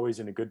not always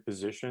in a good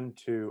position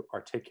to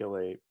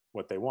articulate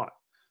what they want.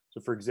 So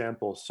for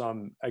example,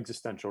 some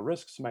existential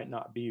risks might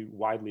not be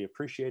widely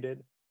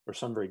appreciated, or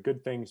some very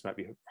good things might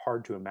be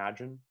hard to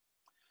imagine.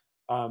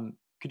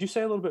 Could you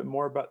say a little bit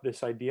more about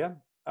this idea?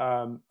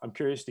 I'm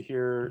curious to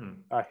hear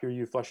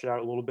you flesh it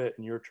out a little bit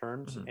in your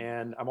terms.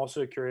 And I'm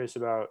also curious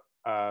about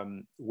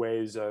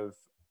ways of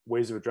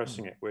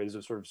addressing it, ways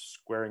of sort of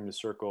squaring the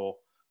circle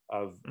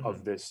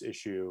of this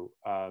issue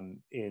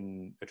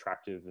in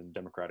attractive and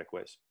democratic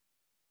ways.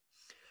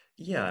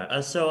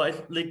 Yeah, so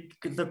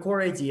the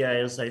core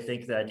idea is, I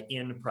think, that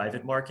in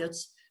private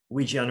markets,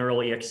 we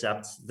generally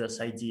accept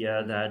this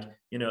idea that,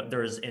 you know,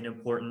 there's an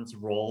important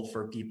role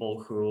for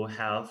people who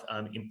have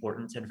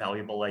important and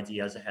valuable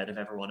ideas ahead of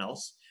everyone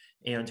else,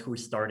 and who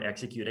start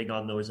executing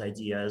on those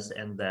ideas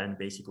and then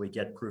basically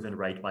get proven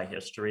right by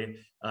history,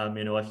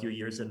 you know, a few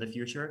years in the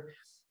future.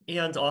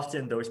 And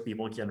often those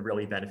people can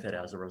really benefit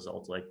as a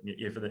result, like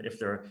if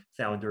they're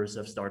founders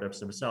of startups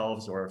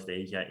themselves, or if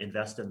they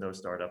invest in those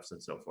startups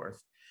and so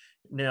forth.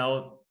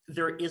 Now,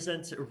 there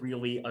isn't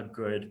really a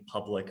good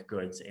public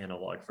goods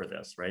analog for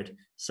this, right?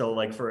 So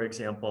like, for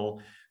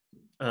example,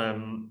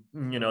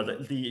 you know,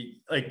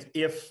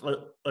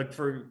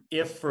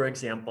 if for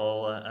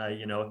example,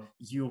 you know,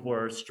 you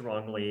were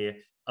strongly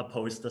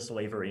opposed to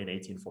slavery in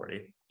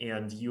 1840,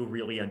 and you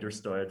really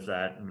understood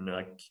that,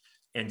 like,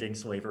 ending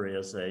slavery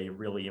is a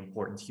really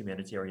important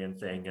humanitarian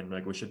thing, and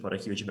like we should put a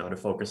huge amount of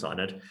focus on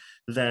it,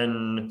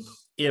 then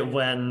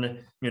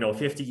when, you know,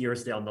 50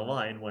 years down the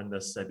line, when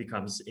this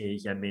becomes a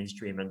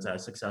mainstream and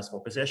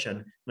successful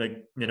position,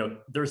 like, you know,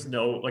 there's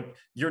no, like,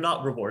 you're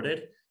not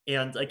rewarded.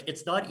 And like,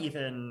 it's not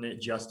even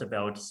just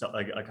about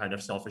a kind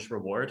of selfish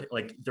reward.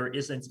 Like, there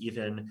isn't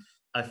even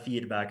a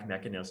feedback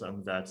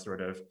mechanism that sort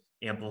of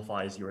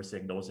amplifies your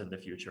signals in the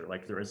future.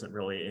 Like, there isn't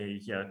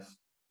really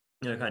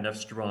a kind of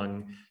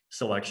strong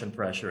selection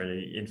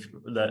pressure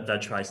that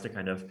tries to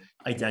kind of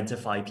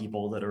identify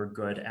people that are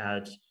good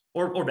at,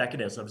 or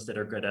mechanisms that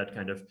are good at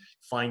kind of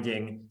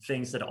finding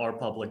things that are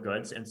public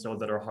goods, and so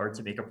that are hard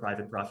to make a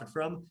private profit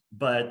from,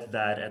 but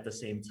that at the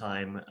same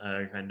time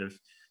kind of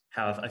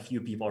have a few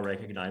people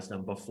recognize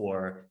them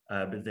before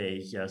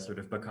they sort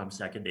of become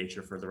second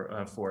nature for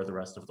the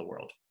rest of the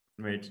world,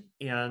 right?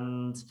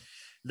 And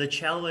the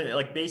challenge,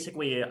 like,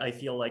 basically, I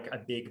feel like a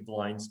big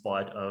blind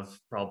spot of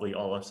probably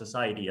all of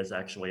society is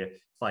actually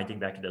finding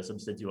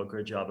mechanisms that do a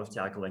good job of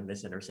tackling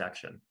this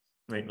intersection,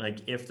 right? Like,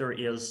 if there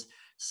is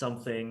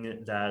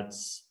something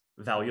that's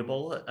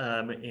valuable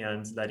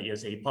and that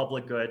is a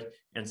public good,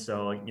 and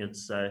so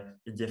it's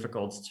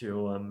difficult to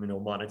you know,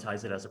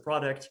 monetize it as a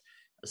product.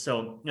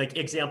 So like,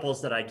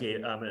 examples that I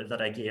gave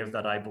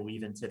that I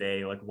believe in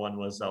today, like, one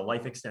was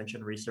life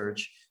extension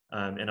research,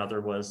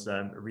 another was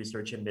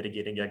research in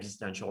mitigating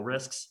existential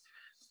risks.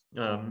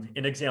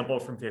 An example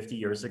from 50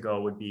 years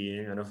ago would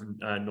be kind of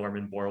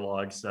Norman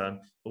Borlaug's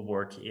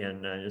work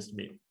in just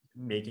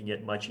making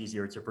it much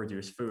easier to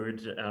produce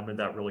food, and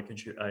that really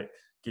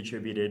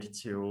contributed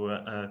to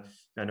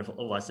kind of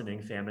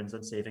lessening famines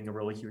and saving a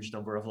really huge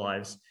number of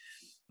lives.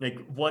 Like,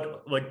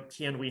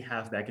 can we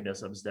have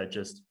mechanisms that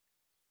just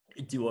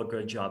do a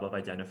good job of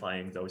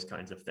identifying those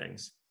kinds of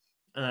things?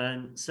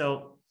 And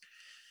so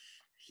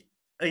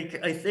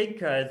I think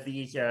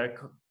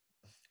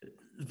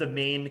the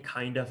main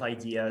kind of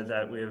idea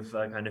that we've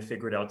kind of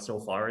figured out so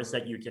far is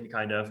that you can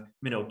kind of,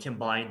 you know,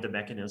 combine the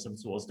mechanism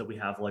tools that we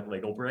have, like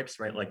Lego bricks,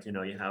 right? Like, you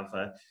know, you have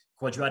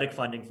quadratic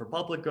funding for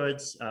public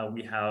goods.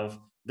 We have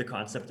the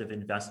concept of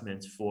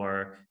investment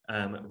for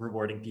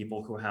rewarding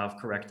people who have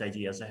correct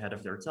ideas ahead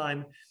of their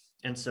time.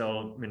 And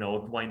so, you know,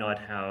 why not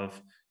have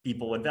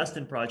people invest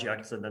in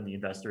projects and then the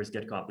investors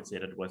get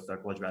compensated with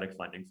quadratic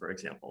funding, for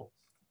example?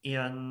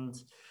 And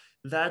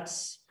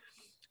that's,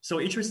 so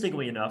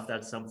interestingly enough,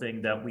 that's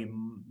something that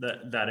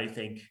that I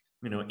think,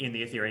 you know, in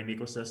the Ethereum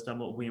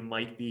ecosystem, we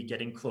might be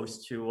getting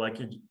close to, like,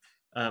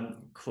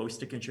 close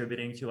to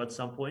contributing to at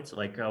some point.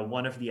 Like,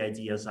 one of the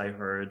ideas I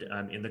heard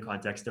in the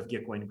context of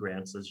Gitcoin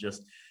grants is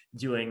just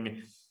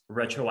doing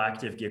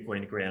retroactive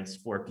Gitcoin grants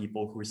for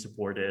people who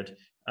supported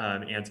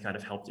and kind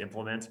of helped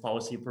implement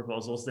policy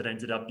proposals that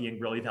ended up being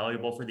really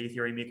valuable for the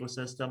Ethereum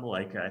ecosystem,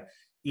 like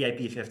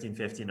EIP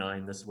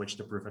 1559, the switch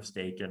to proof of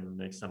stake, and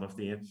like some of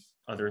the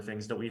other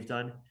things that we've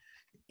done.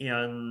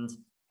 And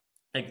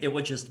like, it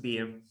would just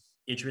be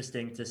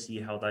interesting to see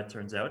how that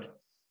turns out.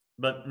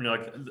 But, you know,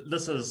 like,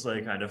 this is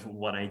like kind of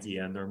one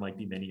idea, and there might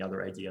be many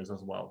other ideas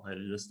as well. I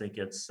just think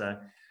it's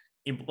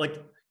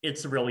like,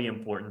 it's really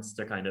important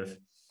to kind of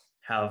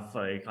have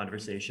a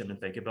conversation and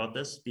think about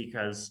this,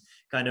 because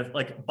kind of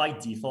like by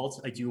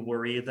default, I do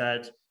worry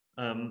that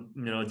you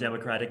know,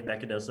 democratic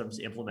mechanisms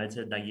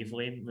implemented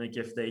naively, like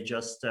if they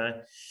just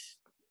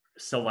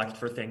select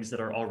for things that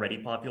are already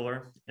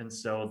popular, and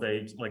so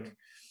they like,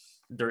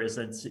 there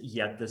isn't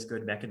yet this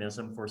good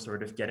mechanism for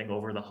sort of getting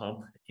over the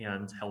hump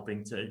and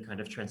helping to kind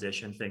of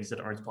transition things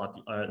that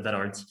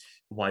aren't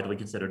widely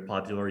considered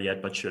popular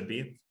yet but should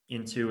be,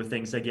 into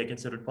things that get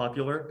considered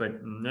popular.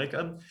 But like,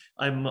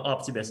 I'm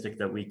optimistic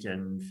that we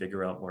can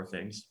figure out more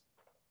things.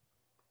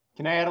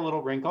 Can I add a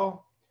little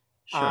wrinkle?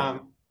 Sure.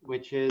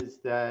 Which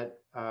is that,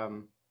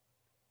 so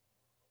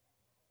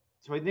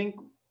I think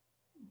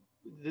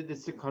this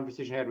is a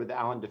conversation I had with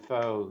Alan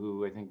Defoe,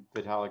 who I think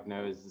Vitalik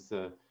knows is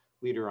a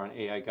leader on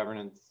AI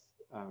governance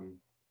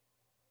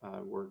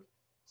work.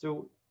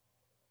 So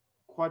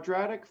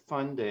quadratic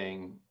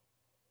funding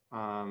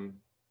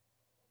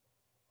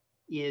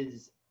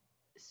is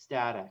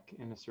static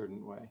in a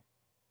certain way.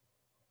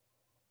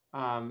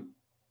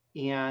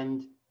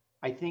 And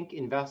I think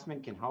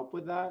investment can help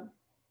with that,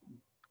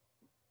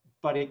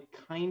 but it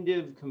kind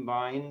of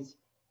combines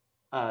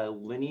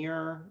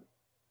linear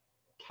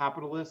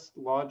capitalist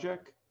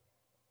logic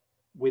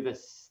with a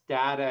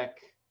static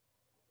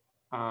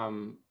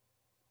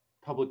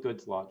public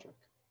goods logic.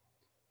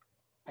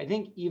 I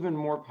think even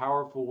more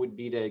powerful would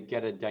be to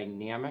get a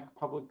dynamic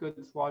public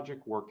goods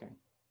logic working.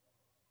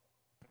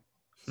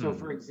 So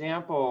for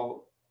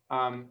example,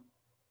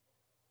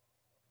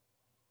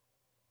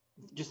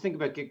 just think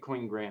about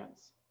Gitcoin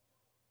grants.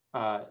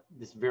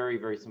 This very,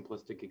 very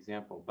simplistic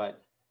example,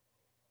 but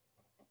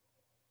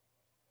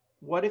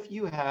what if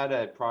you had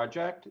a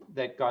project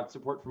that got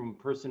support from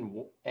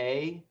person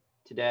A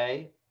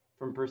today,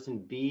 from person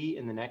B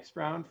in the next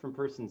round, from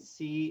person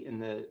C in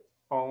the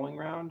following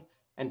round,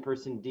 and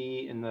person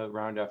D in the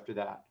round after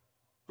that,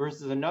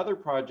 versus another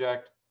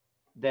project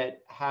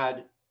that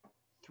had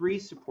 3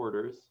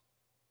 supporters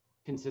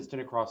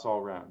consistent across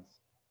all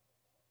rounds?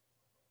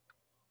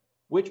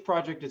 Which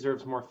project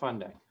deserves more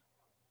funding?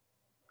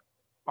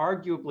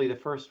 Arguably the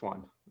first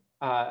one,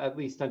 at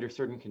least under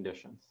certain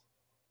conditions.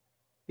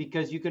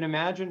 Because you can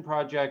imagine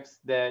projects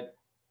that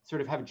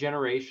sort of have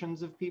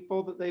generations of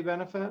people that they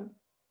benefit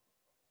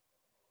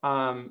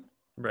over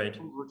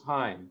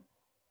time.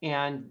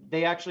 And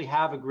they actually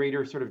have a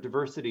greater sort of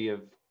diversity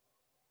of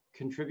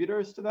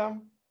contributors to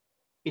them.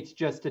 It's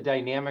just a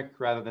dynamic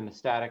rather than a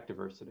static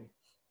diversity.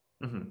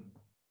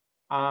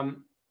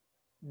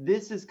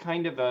 This is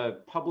kind of a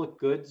public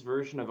goods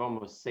version of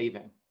almost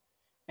saving.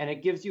 And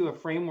it gives you a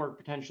framework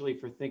potentially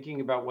for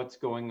thinking about what's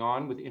going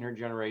on with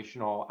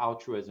intergenerational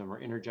altruism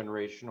or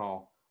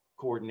intergenerational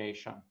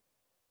coordination.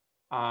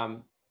 I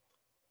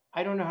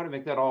don't know how to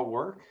make that all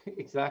work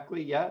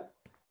exactly yet,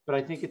 but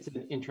I think it's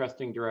an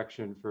interesting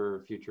direction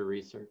for future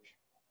research.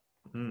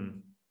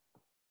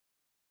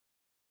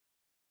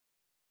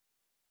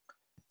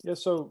 Yeah,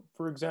 so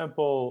for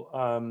example,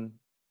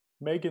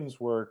 Megan's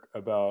work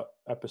about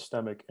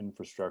epistemic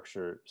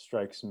infrastructure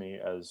strikes me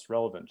as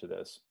relevant to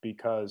this,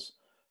 because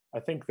I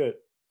think that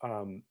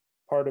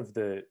part of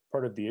the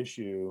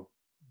issue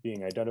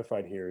being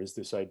identified here is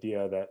this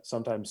idea that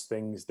sometimes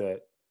things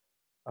that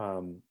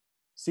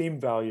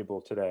seem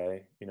valuable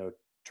today,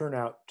 turn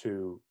out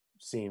to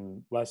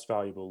seem less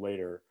valuable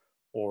later,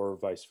 or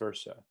vice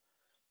versa.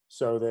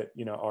 So that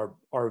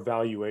our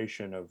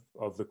evaluation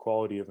of the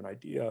quality of an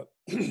idea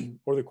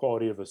or the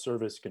quality of a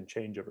service can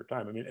change over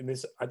time. I mean, and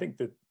this, I think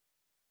that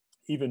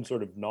even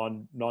sort of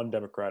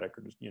non-democratic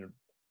or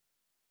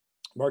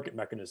market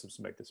mechanisms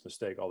make this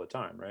mistake all the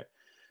time, right?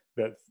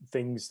 That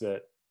things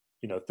that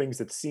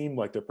seem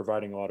like they're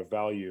providing a lot of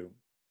value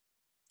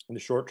in the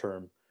short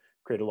term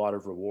create a lot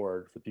of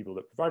reward for people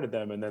that provided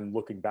them, and then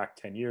looking back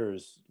 10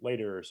 years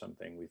later or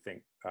something, we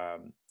think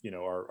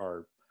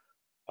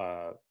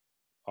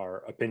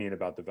our opinion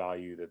about the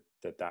value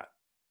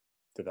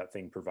that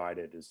thing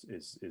provided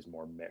is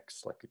more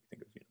mixed. Like if you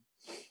think of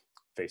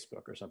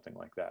Facebook or something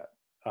like that.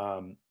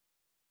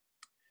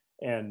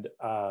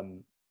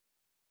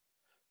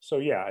 So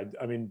yeah,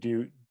 I mean,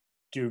 do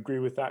you agree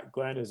with that,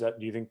 Glenn? Do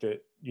you think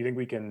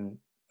we can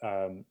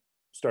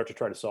start to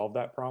try to solve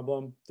that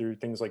problem through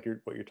things like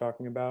what you're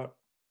talking about?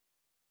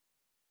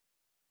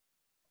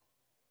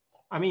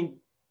 I mean,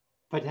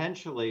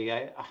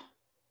 potentially.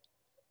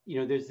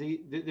 There's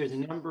a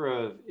number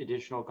of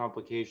additional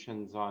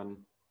complications on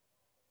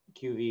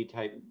QF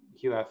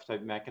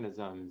type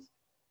mechanisms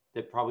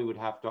that probably would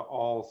have to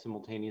all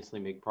simultaneously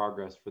make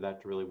progress for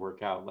that to really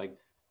work out. Like,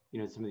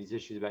 some of these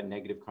issues about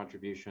negative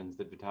contributions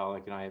that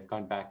Vitalik and I have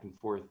gone back and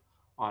forth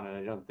on, and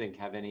I don't think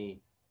have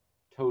any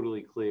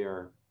totally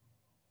clear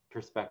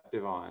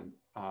perspective on,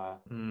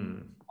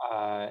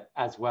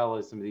 as well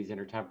as some of these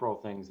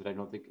intertemporal things that I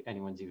don't think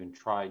anyone's even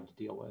tried to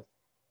deal with.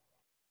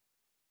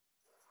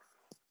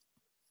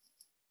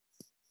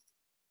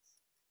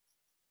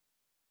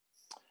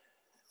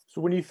 So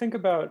when you think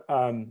about,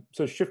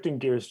 so shifting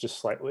gears just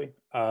slightly,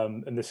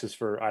 and this is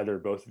for either or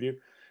both of you,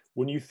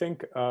 when you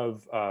think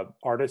of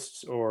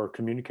artists or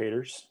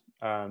communicators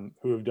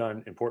who have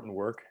done important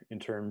work in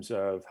terms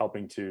of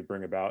helping to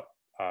bring about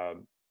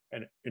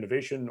an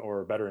innovation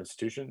or better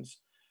institutions,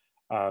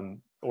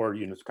 or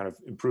kind of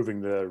improving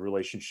the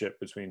relationship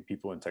between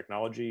people and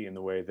technology in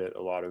the way that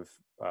a lot of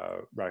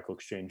radical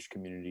exchange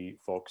community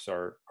folks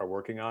are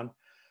working on,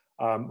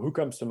 who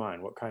comes to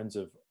mind? What kinds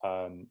of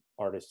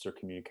artists or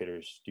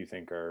communicators do you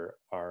think are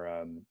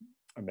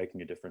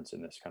making a difference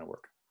in this kind of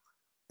work?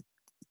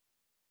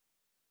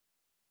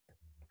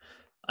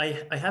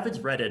 I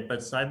haven't read it,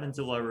 but Simon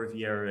de la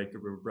Riviere,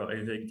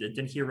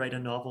 didn't he write a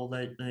novel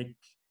that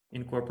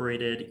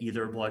incorporated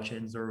either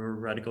blockchains or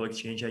radical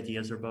exchange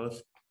ideas or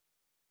both?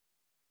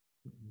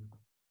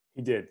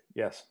 He did,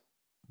 yes.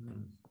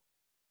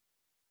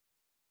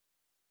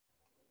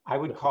 I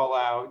would call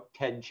out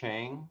Ted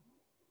Chiang,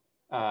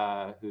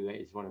 who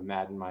is one of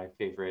Matt and my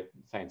favorite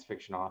science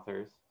fiction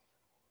authors.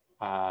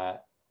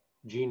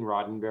 Gene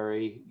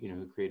Roddenberry,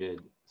 who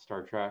created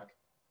Star Trek.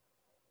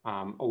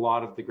 A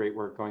lot of the great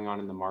work going on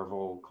in the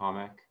Marvel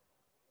comic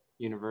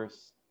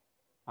universe.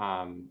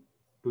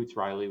 Boots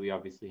Riley, we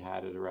obviously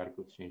had at a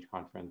Radical Exchange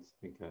conference,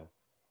 I think a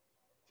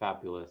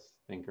fabulous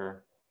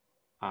thinker.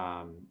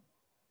 And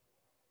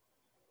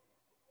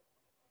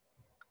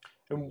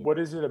what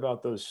is it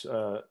about those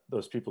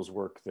people's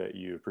work that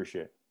you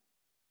appreciate?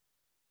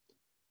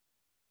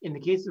 In the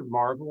case of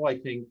Marvel, I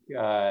think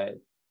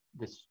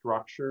the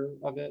structure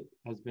of it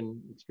has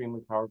been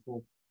extremely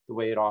powerful. The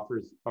way it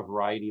offers a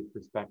variety of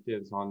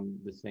perspectives on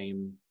the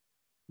same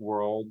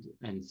world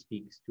and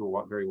speaks to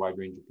a very wide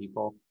range of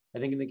people. I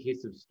think in the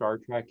case of Star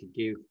Trek, it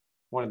gave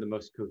one of the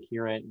most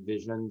coherent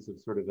visions of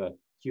sort of a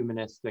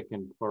humanistic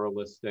and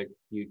pluralistic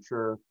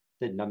future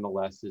that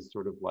nonetheless is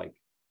sort of like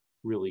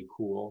really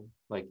cool,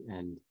 like,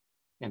 and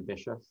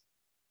ambitious.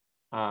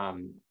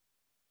 In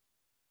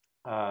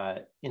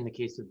the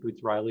case of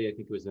Boots Riley, I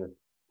think it was a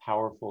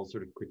powerful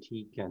sort of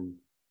critique and,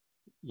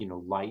 you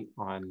know, light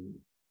on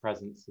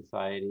present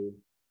society.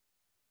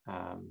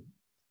 And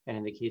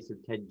in the case of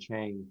Ted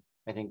Chiang,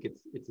 I think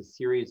it's a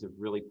series of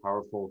really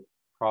powerful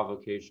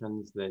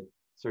provocations that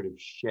sort of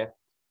shift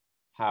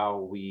how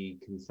we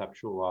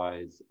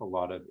conceptualize a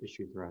lot of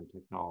issues around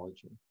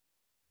technology.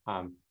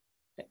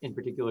 In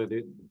particular,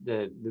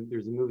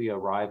 there's a movie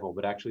Arrival,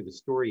 but actually the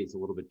story is a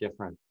little bit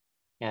different.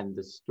 And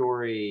the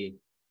story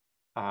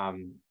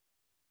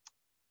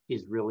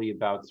is really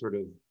about sort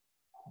of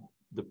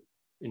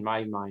in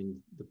my mind,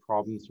 the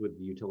problems with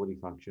the utility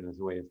function as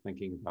a way of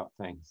thinking about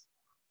things,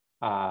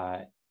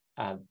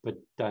 but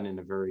done in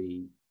a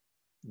very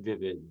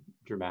vivid,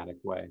 dramatic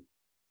way.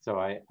 So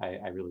I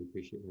really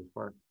appreciate his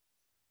work.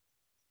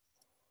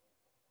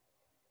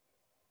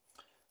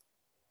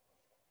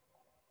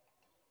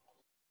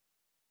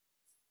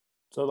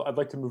 So I'd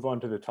like to move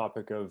on to the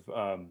topic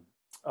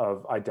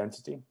of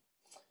identity.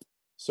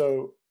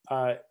 So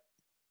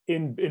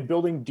in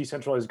building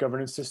decentralized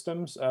governance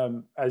systems,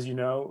 as you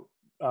know,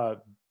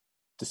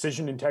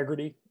 decision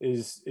integrity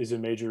is a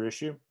major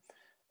issue.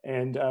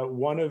 And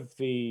one of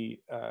the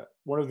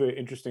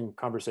interesting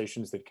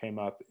conversations that came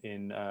up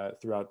in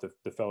throughout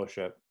the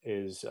fellowship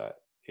is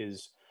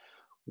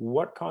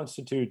what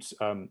constitutes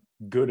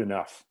good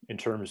enough in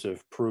terms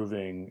of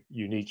proving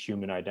unique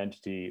human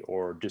identity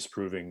or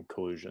disproving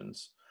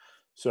collusions.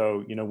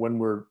 So, you know, when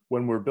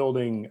we're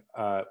building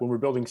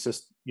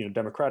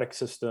democratic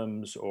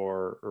systems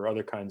or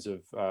other kinds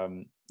of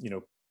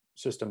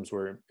systems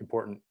where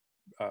important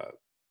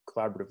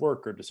collaborative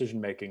work or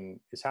decision making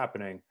is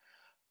happening,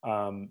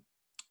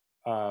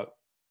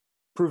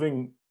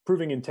 proving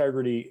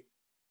integrity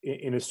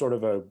in a sort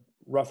of a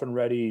rough and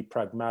ready,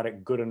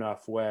 pragmatic, good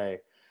enough way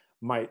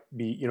might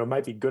be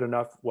good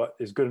enough. What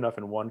is good enough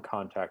in one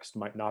context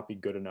might not be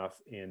good enough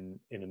in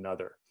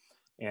another,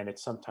 and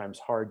it's sometimes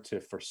hard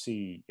to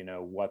foresee,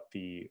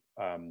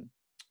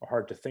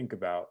 hard to think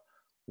about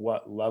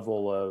what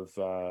level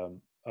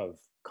of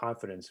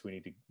confidence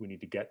we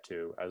need to get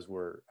to as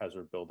we're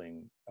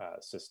building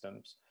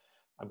systems.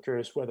 I'm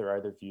curious whether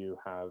either of you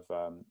have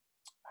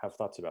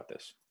thoughts about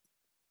this.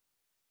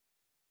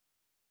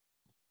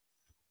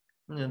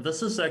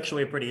 This is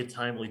actually a pretty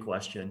timely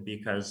question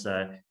because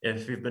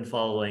if you've been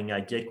following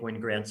Gitcoin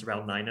grants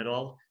around 9 at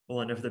all,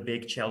 one of the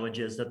big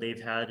challenges that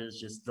they've had is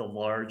just the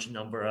large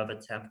number of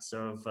attempts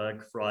of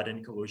fraud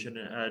and collusion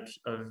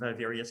of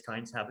various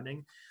kinds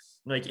happening.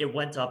 Like, it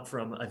went up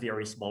from a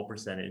very small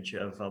percentage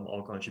of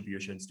all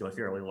contributions to a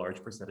fairly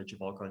large percentage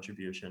of all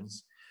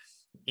contributions.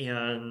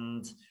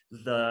 And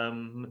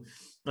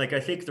I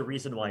think the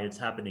reason why it's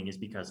happening is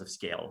because of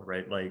scale,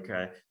 right? Like,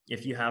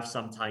 if you have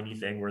some tiny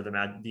thing where the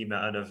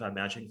amount of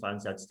matching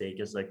funds at stake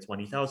is like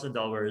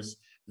 $20,000,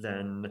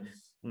 then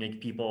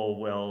people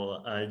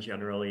will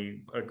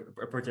generally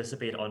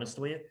participate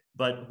honestly.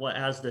 But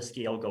as the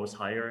scale goes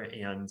higher,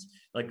 and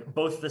like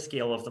both the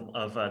scale of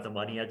the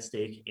money at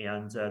stake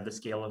and the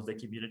scale of the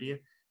community,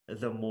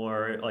 the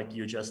more like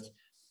you just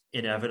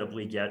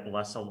inevitably get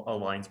less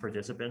aligned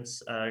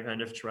participants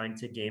kind of trying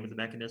to game the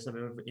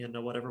mechanism in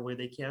whatever way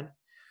they can.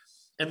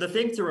 And the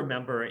thing to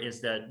remember is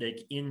that,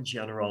 like, in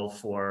general,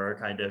 for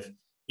kind of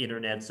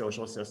internet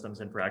social systems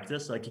in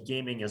practice, like,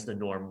 gaming is the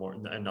norm more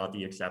and not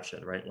the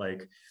exception, right?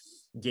 Like,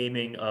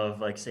 gaming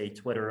of, like, say,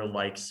 Twitter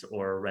likes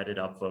or Reddit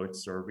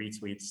upvotes or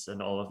retweets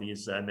and all of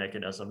these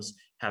mechanisms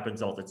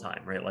happens all the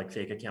time, right? Like,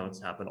 fake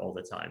accounts happen all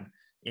the time,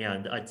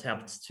 and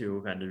attempts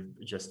to kind of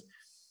just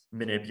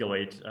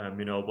manipulate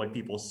what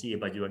people see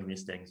by doing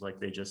these things, like,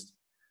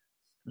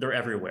 they're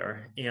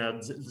everywhere.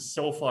 And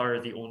so far,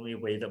 the only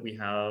way that we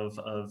have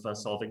of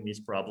solving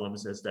these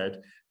problems is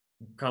that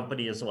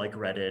companies like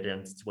Reddit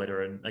and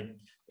Twitter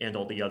and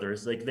all the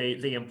others, like,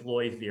 they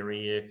employ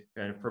very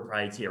kind of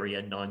proprietary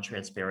and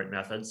non-transparent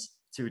methods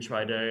to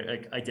try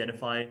to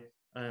identify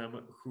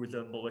who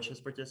the malicious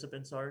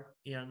participants are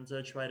and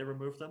try to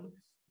remove them.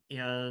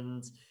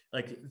 And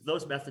like,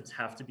 those methods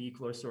have to be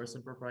closed source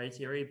and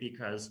proprietary,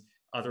 because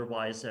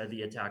otherwise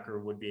the attacker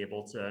would be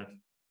able to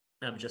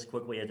just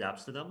quickly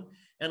adapt to them.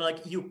 And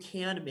like, you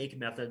can make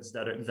methods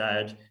that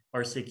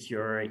are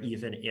secure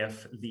even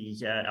if the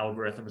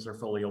algorithms are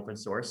fully open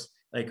source.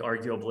 Like,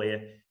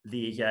 arguably,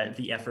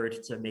 the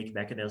effort to make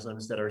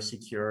mechanisms that are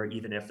secure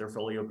even if they're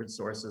fully open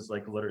source is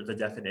like literally the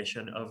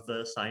definition of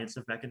the science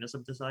of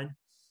mechanism design.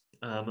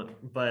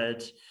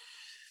 But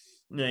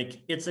like,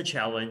 it's a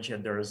challenge,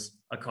 and there's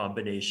a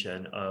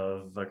combination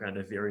of kind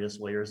of various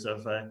layers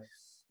of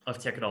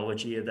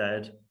technology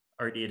that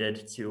are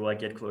needed to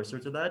get closer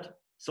to that.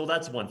 So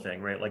that's one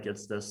thing, right? Like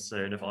it's this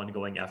sort of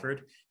ongoing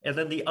effort. And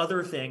then the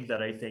other thing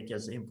that I think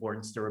is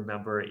important to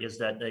remember is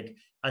that like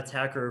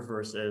attacker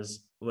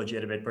versus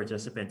legitimate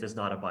participant is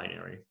not a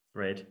binary,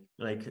 right?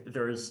 Like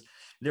there's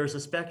a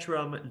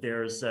spectrum,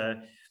 there's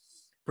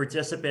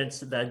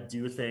participants that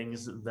do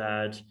things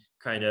that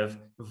kind of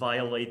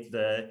violate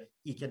the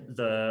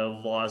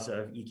laws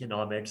of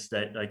economics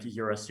that like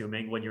you're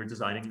assuming when you're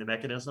designing the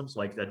mechanisms,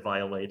 like that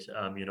violate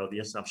the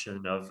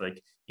assumption of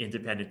like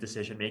independent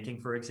decision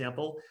making, for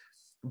example,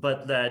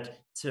 but that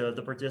to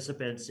the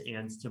participants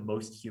and to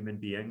most human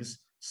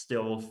beings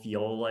still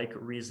feel like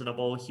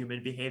reasonable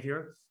human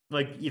behavior.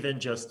 Like even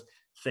just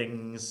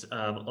things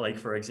like,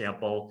 for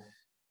example,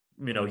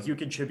 you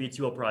contribute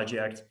to a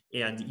project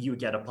and you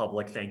get a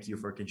public thank you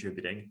for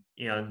contributing.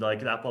 And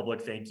like that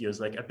public thank you is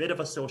like a bit of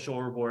a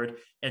social reward,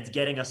 and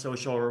getting a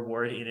social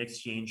reward in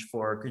exchange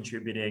for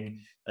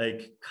contributing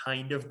like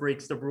kind of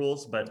breaks the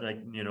rules, but like,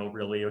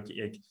 really,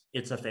 okay,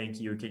 it's a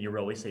thank you. Can you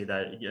really say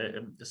that,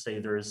 say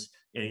there's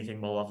anything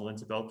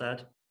malevolent about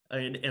that?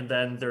 And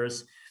then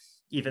there's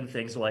even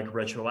things like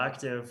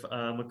retroactive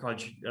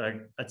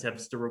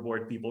attempts to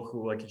reward people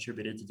who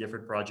contributed to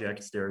different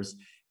projects. There's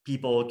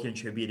people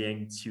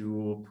contributing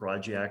to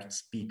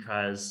projects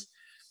because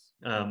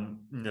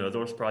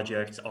those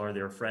projects are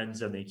their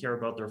friends and they care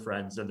about their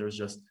friends, and there's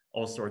just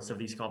all sorts of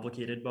these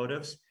complicated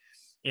motives.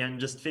 And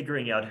just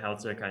figuring out how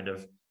to kind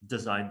of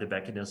design the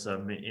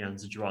mechanism and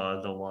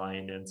draw the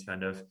line and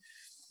kind of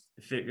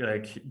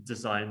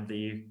design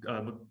the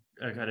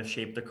kind of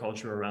shape the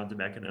culture around the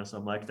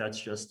mechanism, like that's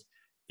just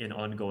an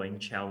ongoing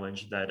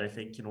challenge that I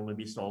think can only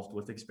be solved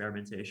with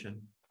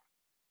experimentation.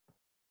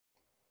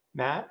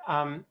 Matt,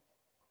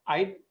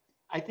 I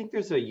think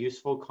there's a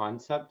useful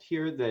concept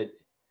here that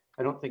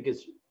I don't think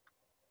is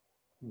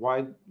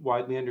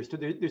widely understood.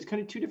 There's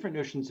kind of two different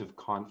notions of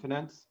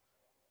confidence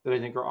that I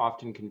think are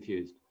often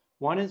confused.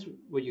 One is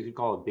what you could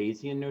call a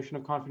Bayesian notion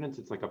of confidence.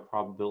 It's like a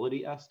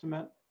probability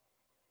estimate.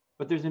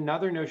 But there's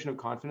another notion of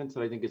confidence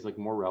that I think is like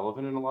more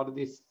relevant in a lot of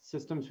these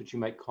systems, which you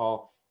might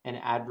call an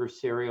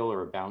adversarial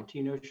or a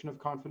bounty notion of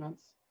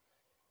confidence.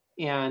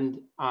 And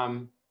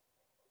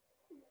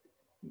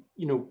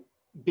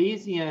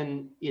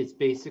Bayesian is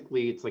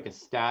basically, it's like a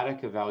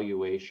static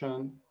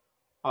evaluation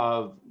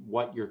of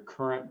what your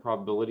current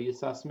probability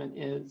assessment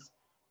is,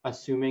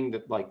 assuming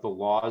that like the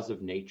laws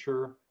of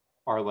nature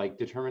are like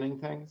determining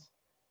things.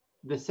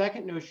 The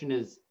second notion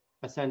is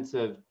a sense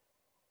of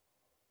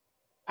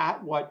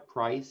at what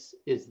price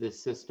is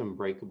this system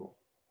breakable?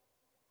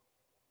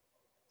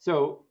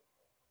 So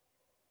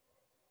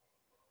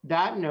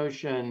that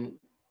notion,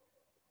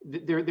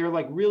 they're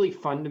like really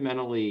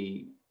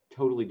fundamentally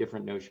totally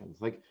different notions.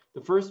 Like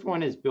the first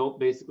one is built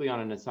basically on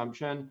an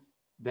assumption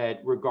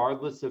that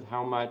regardless of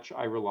how much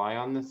I rely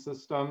on this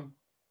system,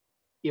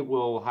 it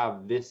will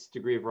have this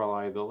degree of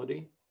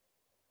reliability.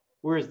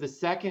 Whereas the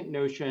second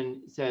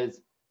notion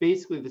says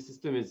basically the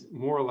system is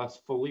more or less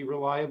fully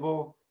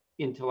reliable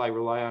until I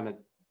rely on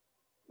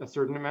a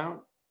certain amount,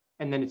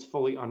 and then it's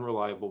fully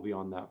unreliable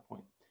beyond that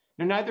point.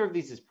 Now, neither of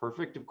these is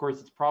perfect. Of course,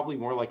 it's probably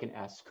more like an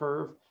S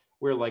curve,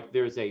 where like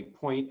there's a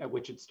point at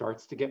which it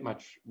starts to get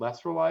much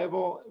less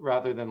reliable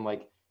rather than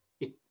like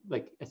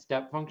a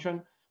step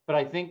function. But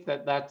I think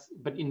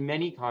but in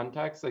many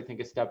contexts, I think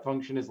a step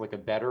function is like a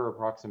better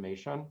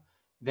approximation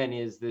than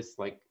is this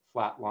like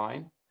flat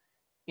line.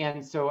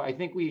 And so I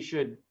think we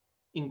should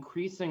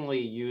increasingly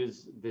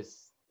use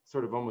this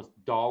sort of almost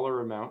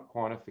dollar amount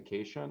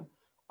quantification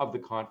of the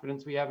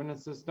confidence we have in a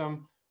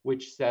system,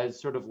 which says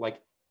sort of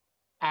like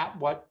at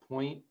what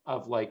point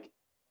of like,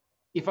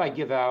 if I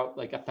give out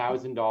like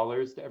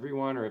 $1,000 to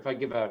everyone, or if I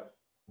give out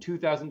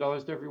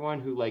 $2,000 to everyone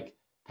who like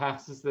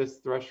passes this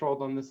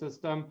threshold on the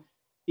system,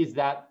 is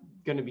that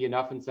going to be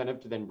enough incentive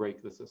to then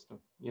break the system?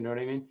 You know what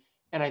I mean?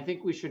 And I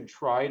think we should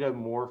try to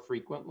more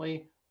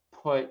frequently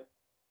put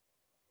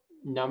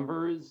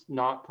numbers,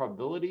 not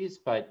probabilities,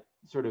 but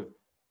sort of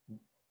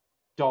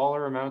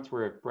dollar amounts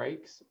where it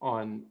breaks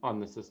on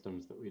the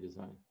systems that we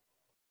design.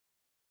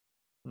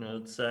 No,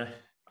 it's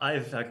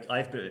I've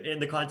been in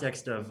the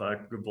context of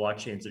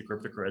blockchains and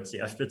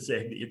cryptocurrency, I've been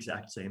saying the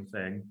exact same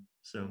thing.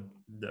 So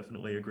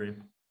definitely agree.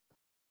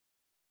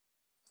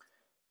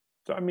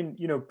 So I mean,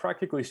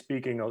 practically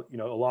speaking, a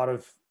lot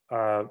of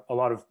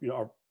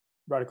our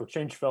Radical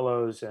Change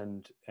Fellows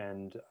and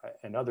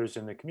others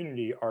in the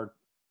community are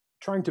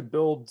trying to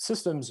build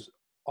systems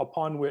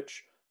upon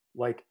which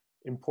like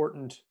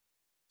important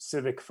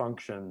civic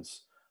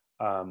functions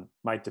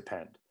might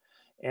depend.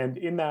 And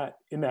in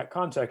that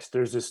context,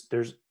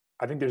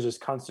 I think there's this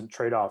constant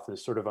trade-off,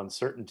 this sort of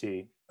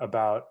uncertainty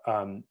about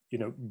a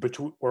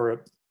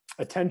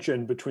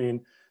tension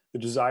between the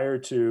desire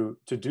to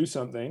do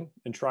something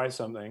and try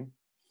something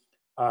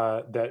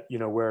that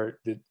where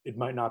it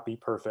might not be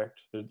perfect,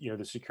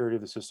 the security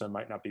of the system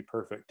might not be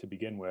perfect to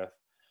begin with,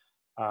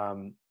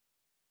 and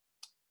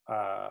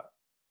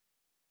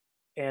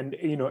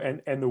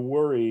the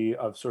worry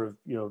of sort of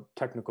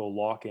technical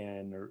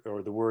lock-in,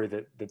 or the worry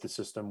that the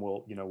system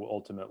will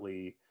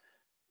ultimately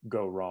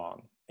go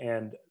wrong.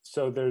 And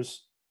so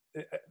there's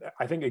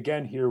I think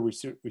again here we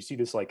see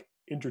this like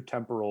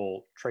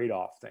intertemporal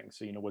trade-off thing.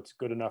 So what's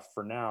good enough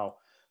for now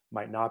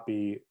might not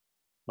be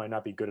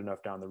good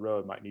enough down the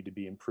road, might need to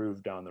be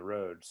improved down the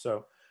road.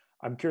 So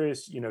I'm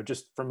curious,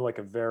 just from like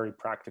a very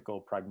practical,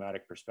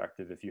 pragmatic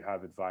perspective, if you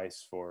have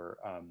advice for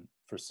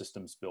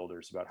systems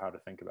builders about how to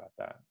think about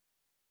that.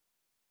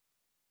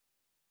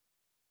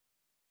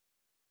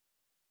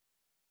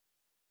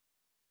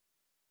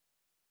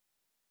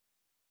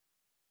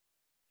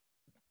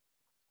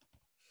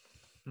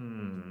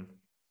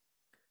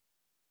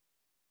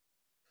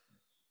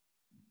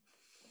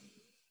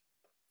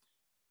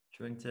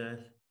 Trying to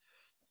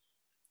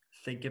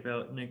think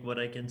about like what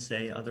I can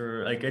say.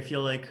 I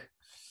feel like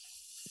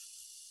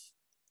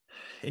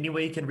any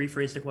way you can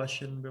rephrase the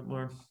question a bit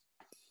more.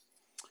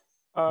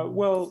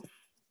 Well,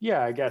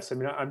 yeah, I guess. I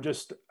mean, I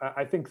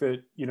think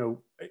that,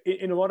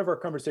 in a lot of our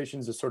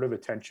conversations, a sort of a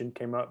tension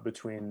came up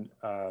between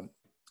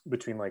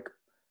like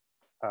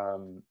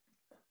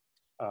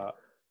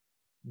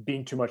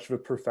being too much of a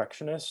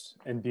perfectionist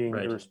and being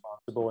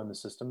irresponsible in the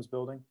systems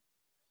building.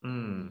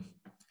 And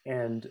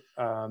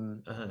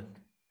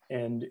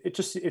it's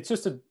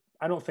just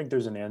I don't think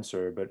there's an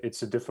answer, but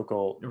it's a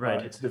difficult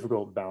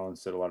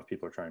balance that a lot of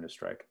people are trying to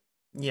strike.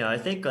 Yeah, I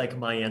think like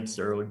my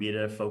answer would be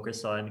to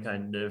focus on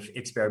kind of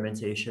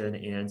experimentation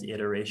and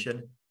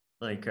iteration.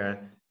 Like,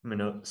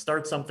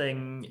 start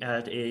something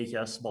at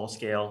a small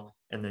scale,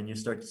 and then you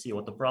start to see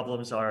what the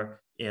problems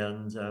are.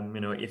 And,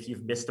 if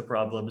you've missed the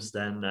problems,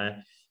 then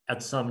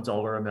at some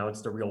dollar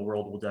amounts, the real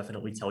world will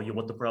definitely tell you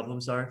what the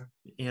problems are.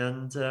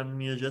 And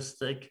you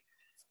just like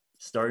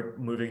start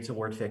moving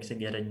toward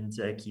fixing it and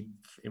keep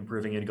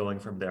improving and going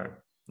from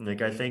there.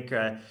 Like, I think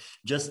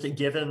just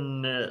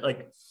given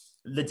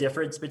the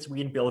difference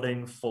between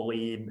building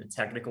fully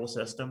technical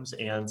systems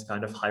and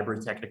kind of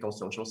hybrid technical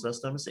social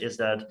systems is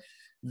that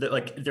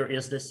there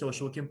is this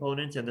social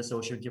component, and the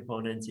social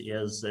component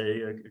is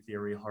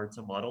very hard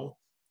to model.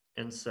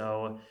 And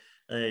so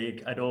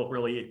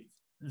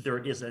there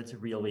isn't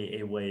really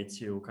a way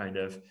to kind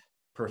of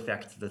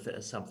perfect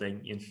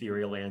something in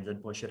theory land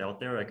and push it out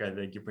there. Like, I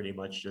think you pretty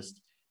much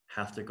just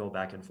have to go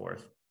back and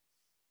forth.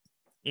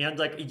 And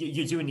like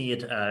you do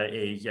need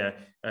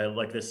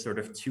like this sort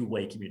of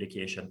two-way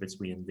communication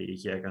between the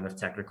kind of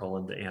technical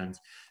and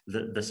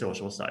the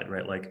social side,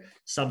 right? Like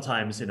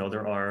sometimes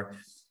there are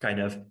kind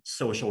of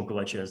social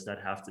glitches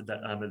that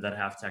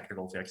have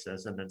technical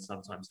fixes, and then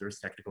sometimes there's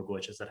technical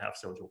glitches that have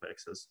social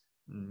fixes.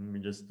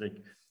 Just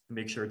like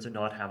make sure to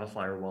not have a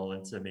firewall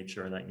and to make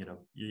sure that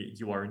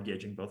you are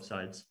engaging both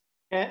sides.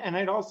 And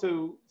I'd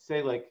also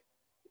say, like,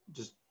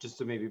 just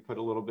to maybe put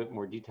a little bit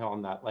more detail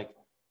on that, like,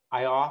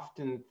 I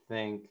often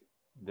think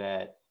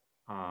that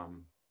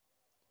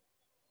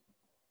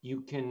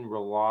you can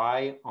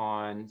rely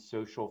on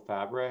social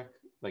fabric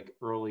like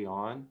early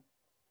on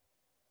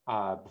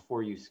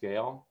before you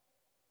scale,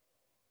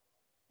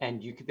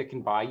 and that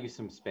can buy you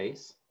some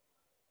space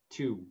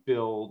to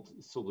build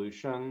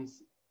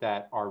solutions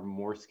that are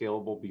more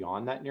scalable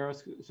beyond that narrow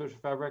social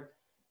fabric.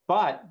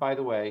 But by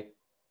the way,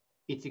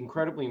 it's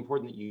incredibly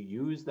important that you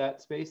use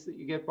that space that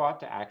you get bought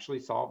to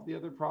actually solve the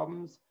other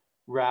problems,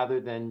 rather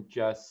than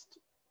just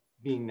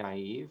being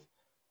naive.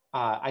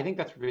 I think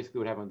that's basically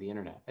what happened with the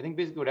internet. I think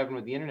basically what happened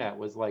with the internet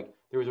was like,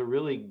 there was a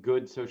really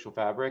good social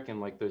fabric in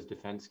like those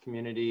defense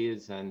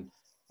communities and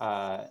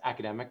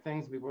academic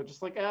things. People were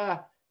just like,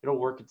 it'll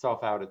work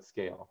itself out at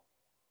scale.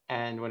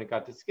 And when it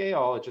got to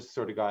scale, it just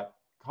sort of got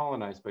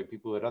colonized by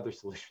people who had other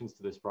solutions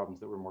to those problems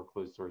that were more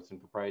closed source and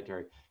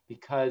proprietary,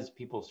 because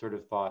people sort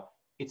of thought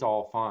it's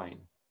all fine,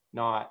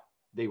 not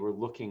they were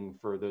looking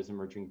for those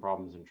emerging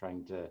problems and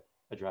trying to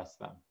address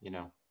them,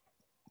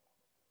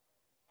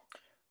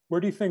 Where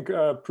do you think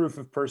proof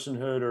of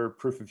personhood or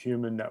proof of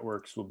human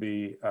networks will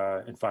be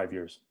in 5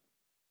 years?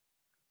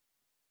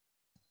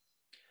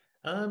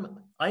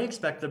 I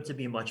expect them to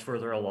be much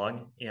further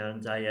along,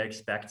 and I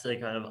expect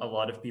kind of a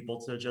lot of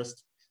people to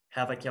just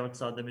have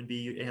accounts on them and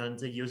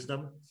use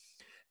them.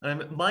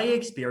 My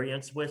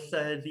experience with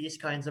these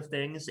kinds of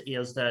things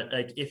is that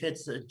like if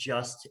it's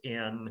just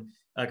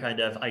a kind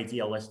of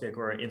idealistic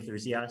or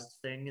enthusiast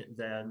thing,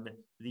 then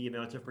the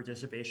amount of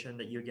participation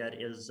that you get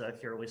is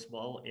fairly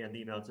small, and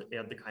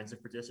the kinds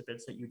of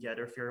participants that you get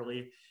are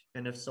fairly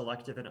kind of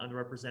selective and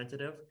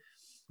unrepresentative.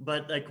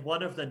 But like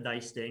one of the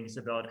nice things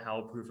about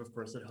how proof of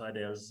personhood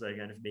is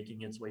kind of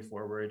making its way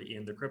forward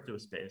in the crypto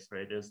space,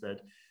 right, is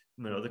that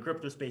the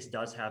crypto space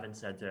does have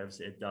incentives.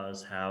 It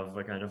does have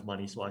a kind of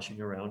money sloshing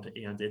around,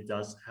 and it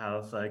does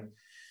have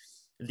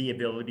the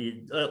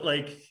ability,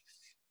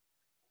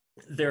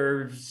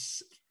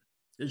 there's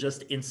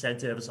just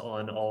incentives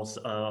on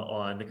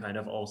kind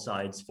of all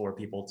sides for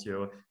people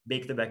to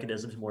make the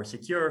mechanisms more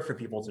secure, for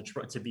people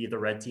to be the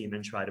red team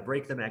and try to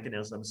break the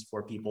mechanisms,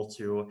 for people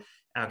to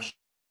actually.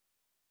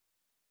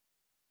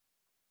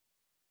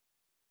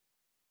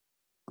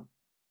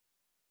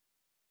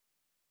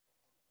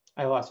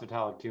 I lost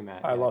Vitalik too,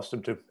 Matt. I lost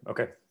him too.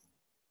 Okay.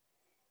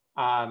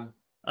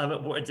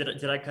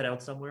 Did I cut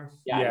out somewhere?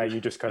 Yeah, you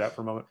just cut out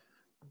for a moment.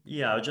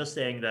 Yeah, I was just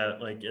saying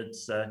that like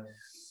it's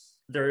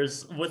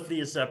there's with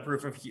these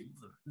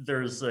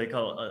there's like a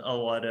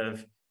lot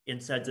of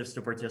incentives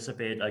to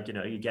participate. Like, you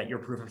know, you get your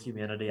proof of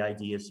humanity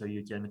ID so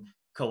you can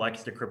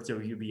collect the crypto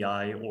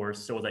UBI, or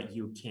so that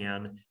you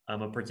can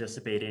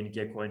participate in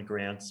Gitcoin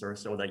grants, or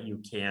so that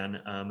you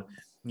can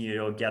you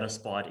know, get a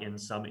spot in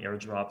some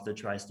airdrop that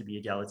tries to be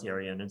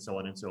egalitarian, and so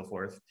on and so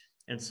forth.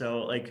 And so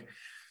like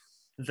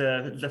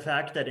the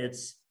fact that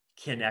it's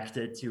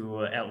connected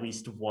to at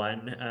least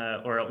one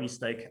or at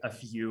least like a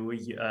few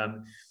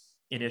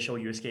initial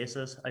use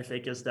cases, I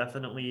think is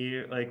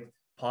definitely like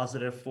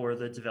positive for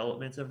the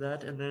development of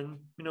that. And then,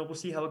 you know, we'll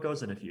see how it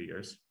goes in a few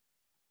years.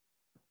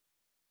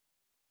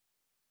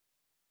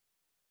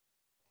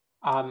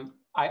 I'd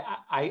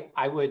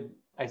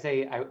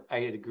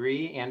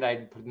agree, and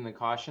I'd put in the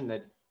caution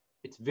that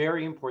it's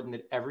very important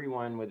that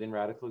everyone within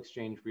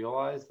RadicalxChange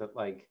realize that,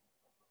 like,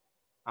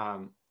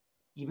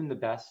 even the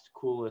best,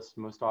 coolest,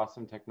 most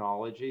awesome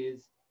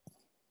technologies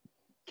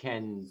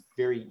can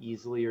very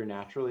easily or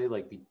naturally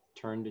like be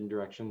turned in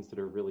directions that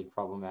are really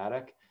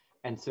problematic.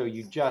 And so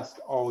you just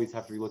always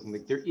have to be looking,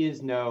 like, there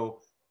is no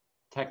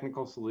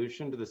technical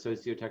solution to the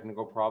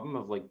socio-technical problem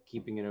of like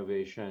keeping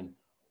innovation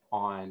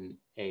on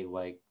a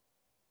like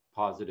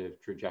positive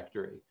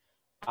trajectory.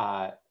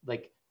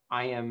 Like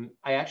I'm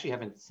actually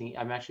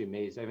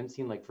amazed. I haven't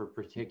seen, like, for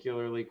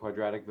particularly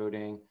quadratic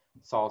voting,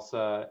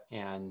 salsa,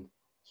 and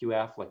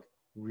QF, like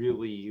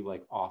really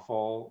like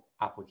awful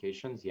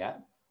applications yet.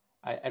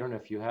 I don't know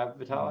if you have,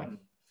 Vitalik,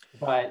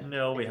 but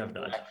no, we have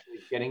not actually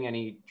getting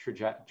any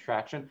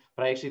traction.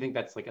 But I actually think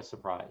that's like a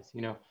surprise,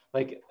 you know,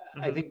 like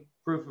I think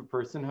proof of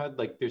personhood,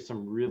 like there's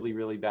some really,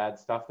 really bad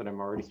stuff that I'm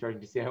already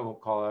starting to see. I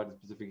won't call out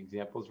specific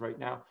examples right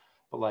now,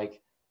 but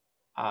like,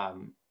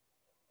 no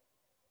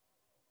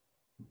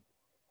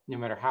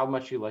matter how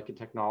much you like a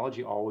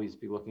technology, always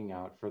be looking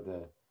out for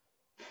the,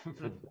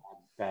 for the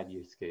bad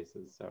use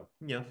cases. So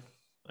yeah,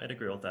 I'd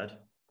agree with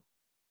that.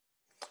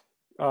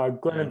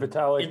 Glen and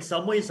Vitalik. In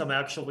some ways, I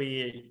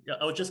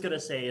was just gonna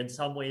say, in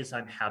some ways,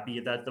 I'm happy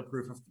that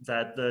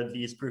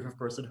these proof of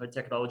personhood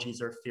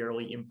technologies are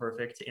fairly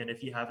imperfect, and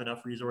if you have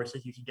enough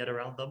resources, you can get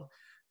around them.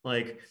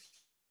 Like,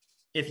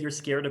 if you're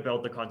scared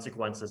about the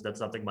consequences that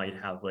something might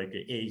have, like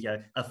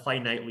a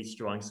finitely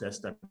strong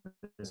system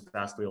is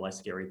vastly less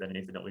scary than an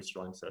infinitely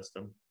strong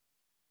system.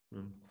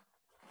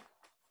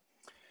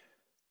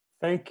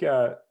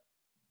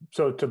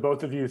 So to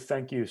both of you,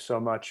 thank you so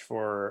much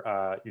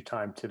for your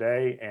time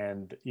today.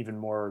 And even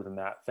more than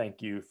that,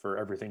 thank you for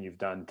everything you've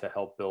done to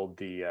help build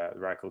the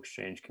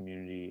RadicalxChange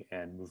community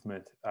and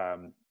movement.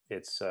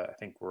 It's I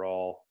think we're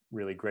all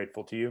really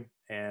grateful to you.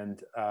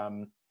 And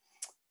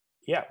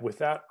yeah, with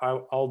that,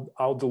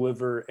 I'll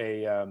deliver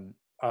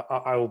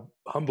I'll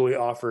humbly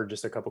offer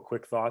just a couple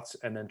quick thoughts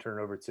and then turn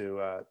it over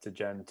to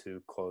Jen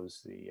to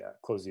close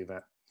the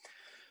event.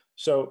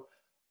 So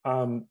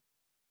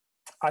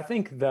I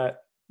think that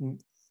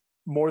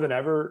more than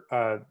ever,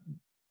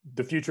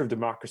 the future of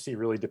democracy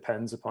really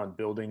depends upon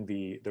building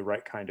the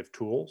right kind of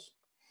tools.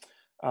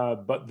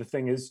 But the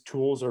thing is,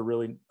 tools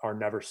are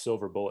never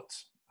silver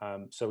bullets.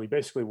 So we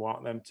basically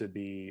want them to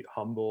be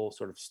humble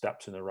sort of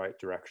steps in the right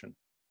direction.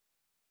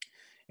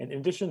 And in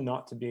addition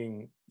not to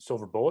being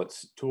silver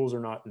bullets, tools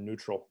are not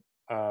neutral.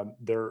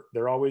 They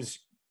always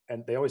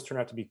turn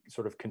out to be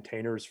sort of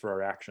containers for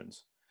our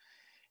actions.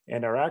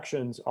 And our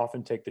actions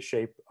often take the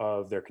shape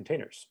of their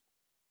containers.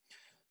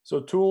 So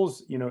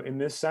tools, you know, in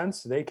this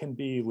sense, they can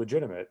be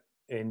legitimate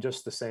in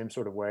just the same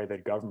sort of way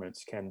that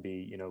governments can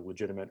be, you know,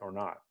 legitimate or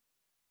not.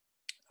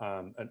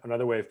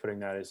 Another way of putting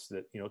that is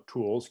that, you know,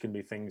 tools can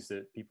be things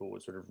that people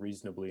would sort of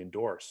reasonably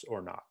endorse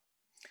or not.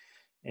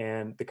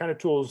 And the kind of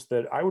tools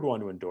that I would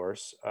want to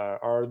endorse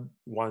are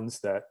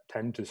ones that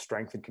tend to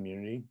strengthen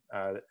community,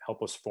 that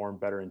help us form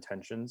better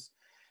intentions,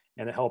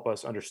 and that help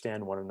us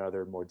understand one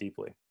another more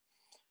deeply.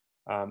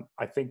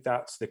 I think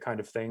that's the kind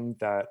of thing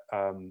that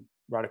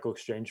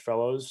RadicalxChange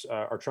Fellows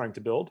are trying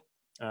to build.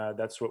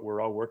 That's what we're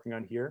all working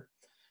on here.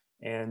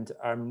 And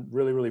I'm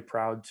really, really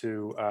proud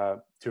to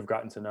have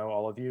gotten to know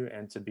all of you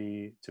and to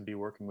be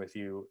working with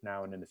you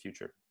now and in the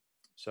future.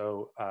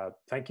 So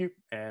thank you.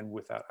 And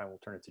with that, I will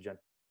turn it to Jen.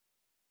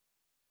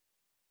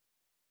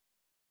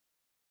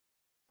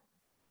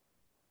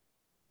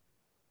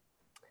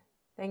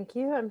 Thank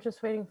you. I'm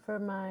just waiting for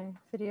my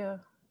video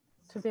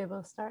to be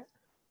able to start.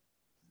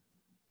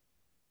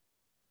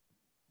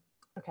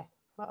 Okay,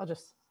 well, I'll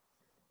just,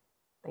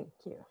 thank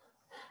you.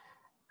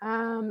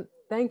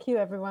 Thank you,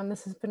 everyone.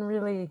 This has been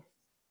really,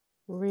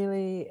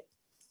 really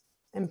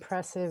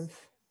impressive.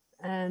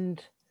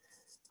 And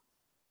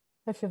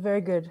I feel very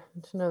good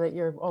to know that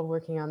you're all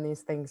working on these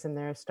things and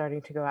they're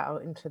starting to go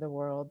out into the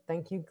world.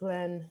 Thank you,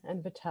 Glen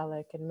and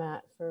Vitalik and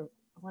Matt, for a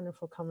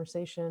wonderful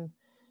conversation,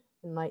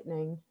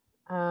 enlightening.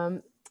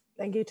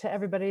 Thank you to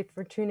everybody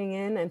for tuning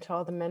in and to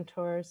all the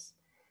mentors.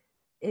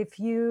 If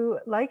you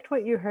liked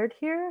what you heard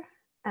here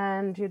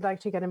and you'd like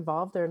to get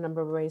involved, there are a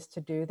number of ways to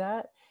do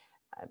that.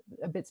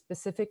 A bit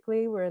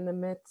specifically, we're in the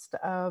midst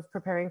of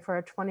preparing for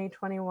our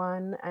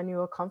 2021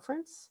 annual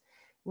conference,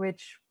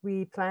 which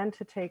we plan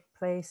to take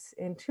place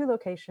in 2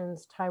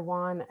 locations,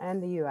 Taiwan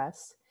and the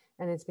US.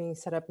 and it's being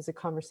set up as a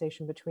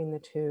conversation between the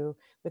two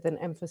with an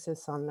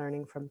emphasis on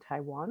learning from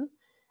Taiwan.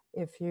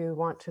 If you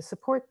want to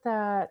support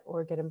that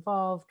or get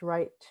involved,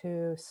 write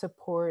to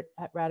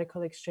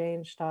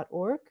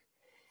support@radicalxchange.org.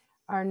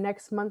 Our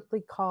next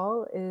monthly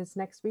call is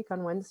next week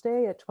on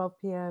Wednesday at 12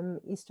 p.m.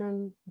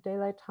 Eastern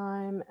Daylight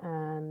Time,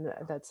 and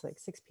that's like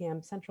 6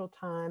 p.m. Central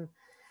Time.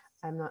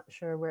 I'm not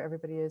sure where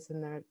everybody is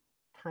in their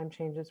time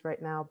changes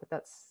right now, but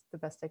that's the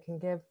best I can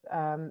give.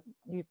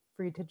 You're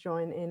free to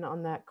join in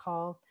on that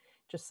call.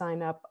 Just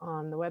sign up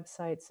on the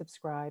website,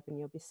 subscribe, and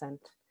you'll be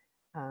sent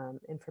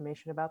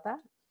information about that.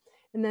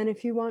 And then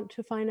if you want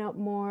to find out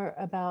more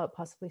about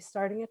possibly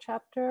starting a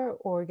chapter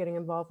or getting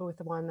involved with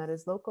the one that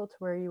is local to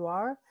where you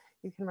are,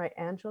 you can write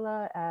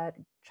Angela at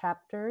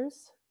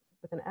chapters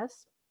with an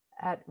S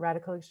at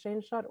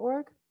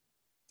radicalxchange.org.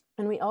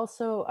 And we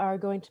also are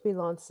going to be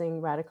launching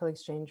Radical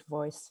Exchange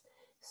Voice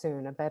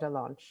soon, a beta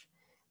launch.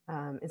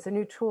 It's a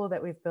new tool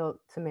that we've built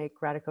to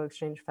make Radical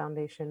Exchange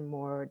Foundation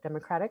more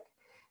democratic.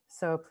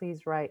 So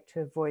please write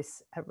to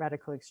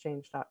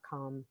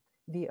voice@radicalxchange.com,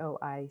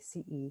 VOICE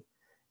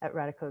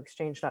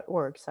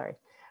 @radicalxchange.org, sorry,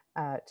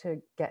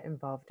 to get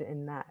involved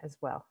in that as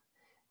well.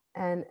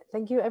 And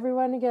thank you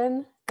everyone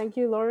again. Thank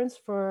you, Lawrence,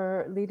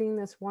 for leading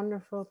this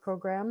wonderful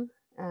program.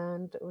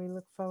 And we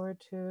look forward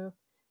to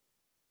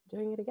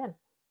doing it again.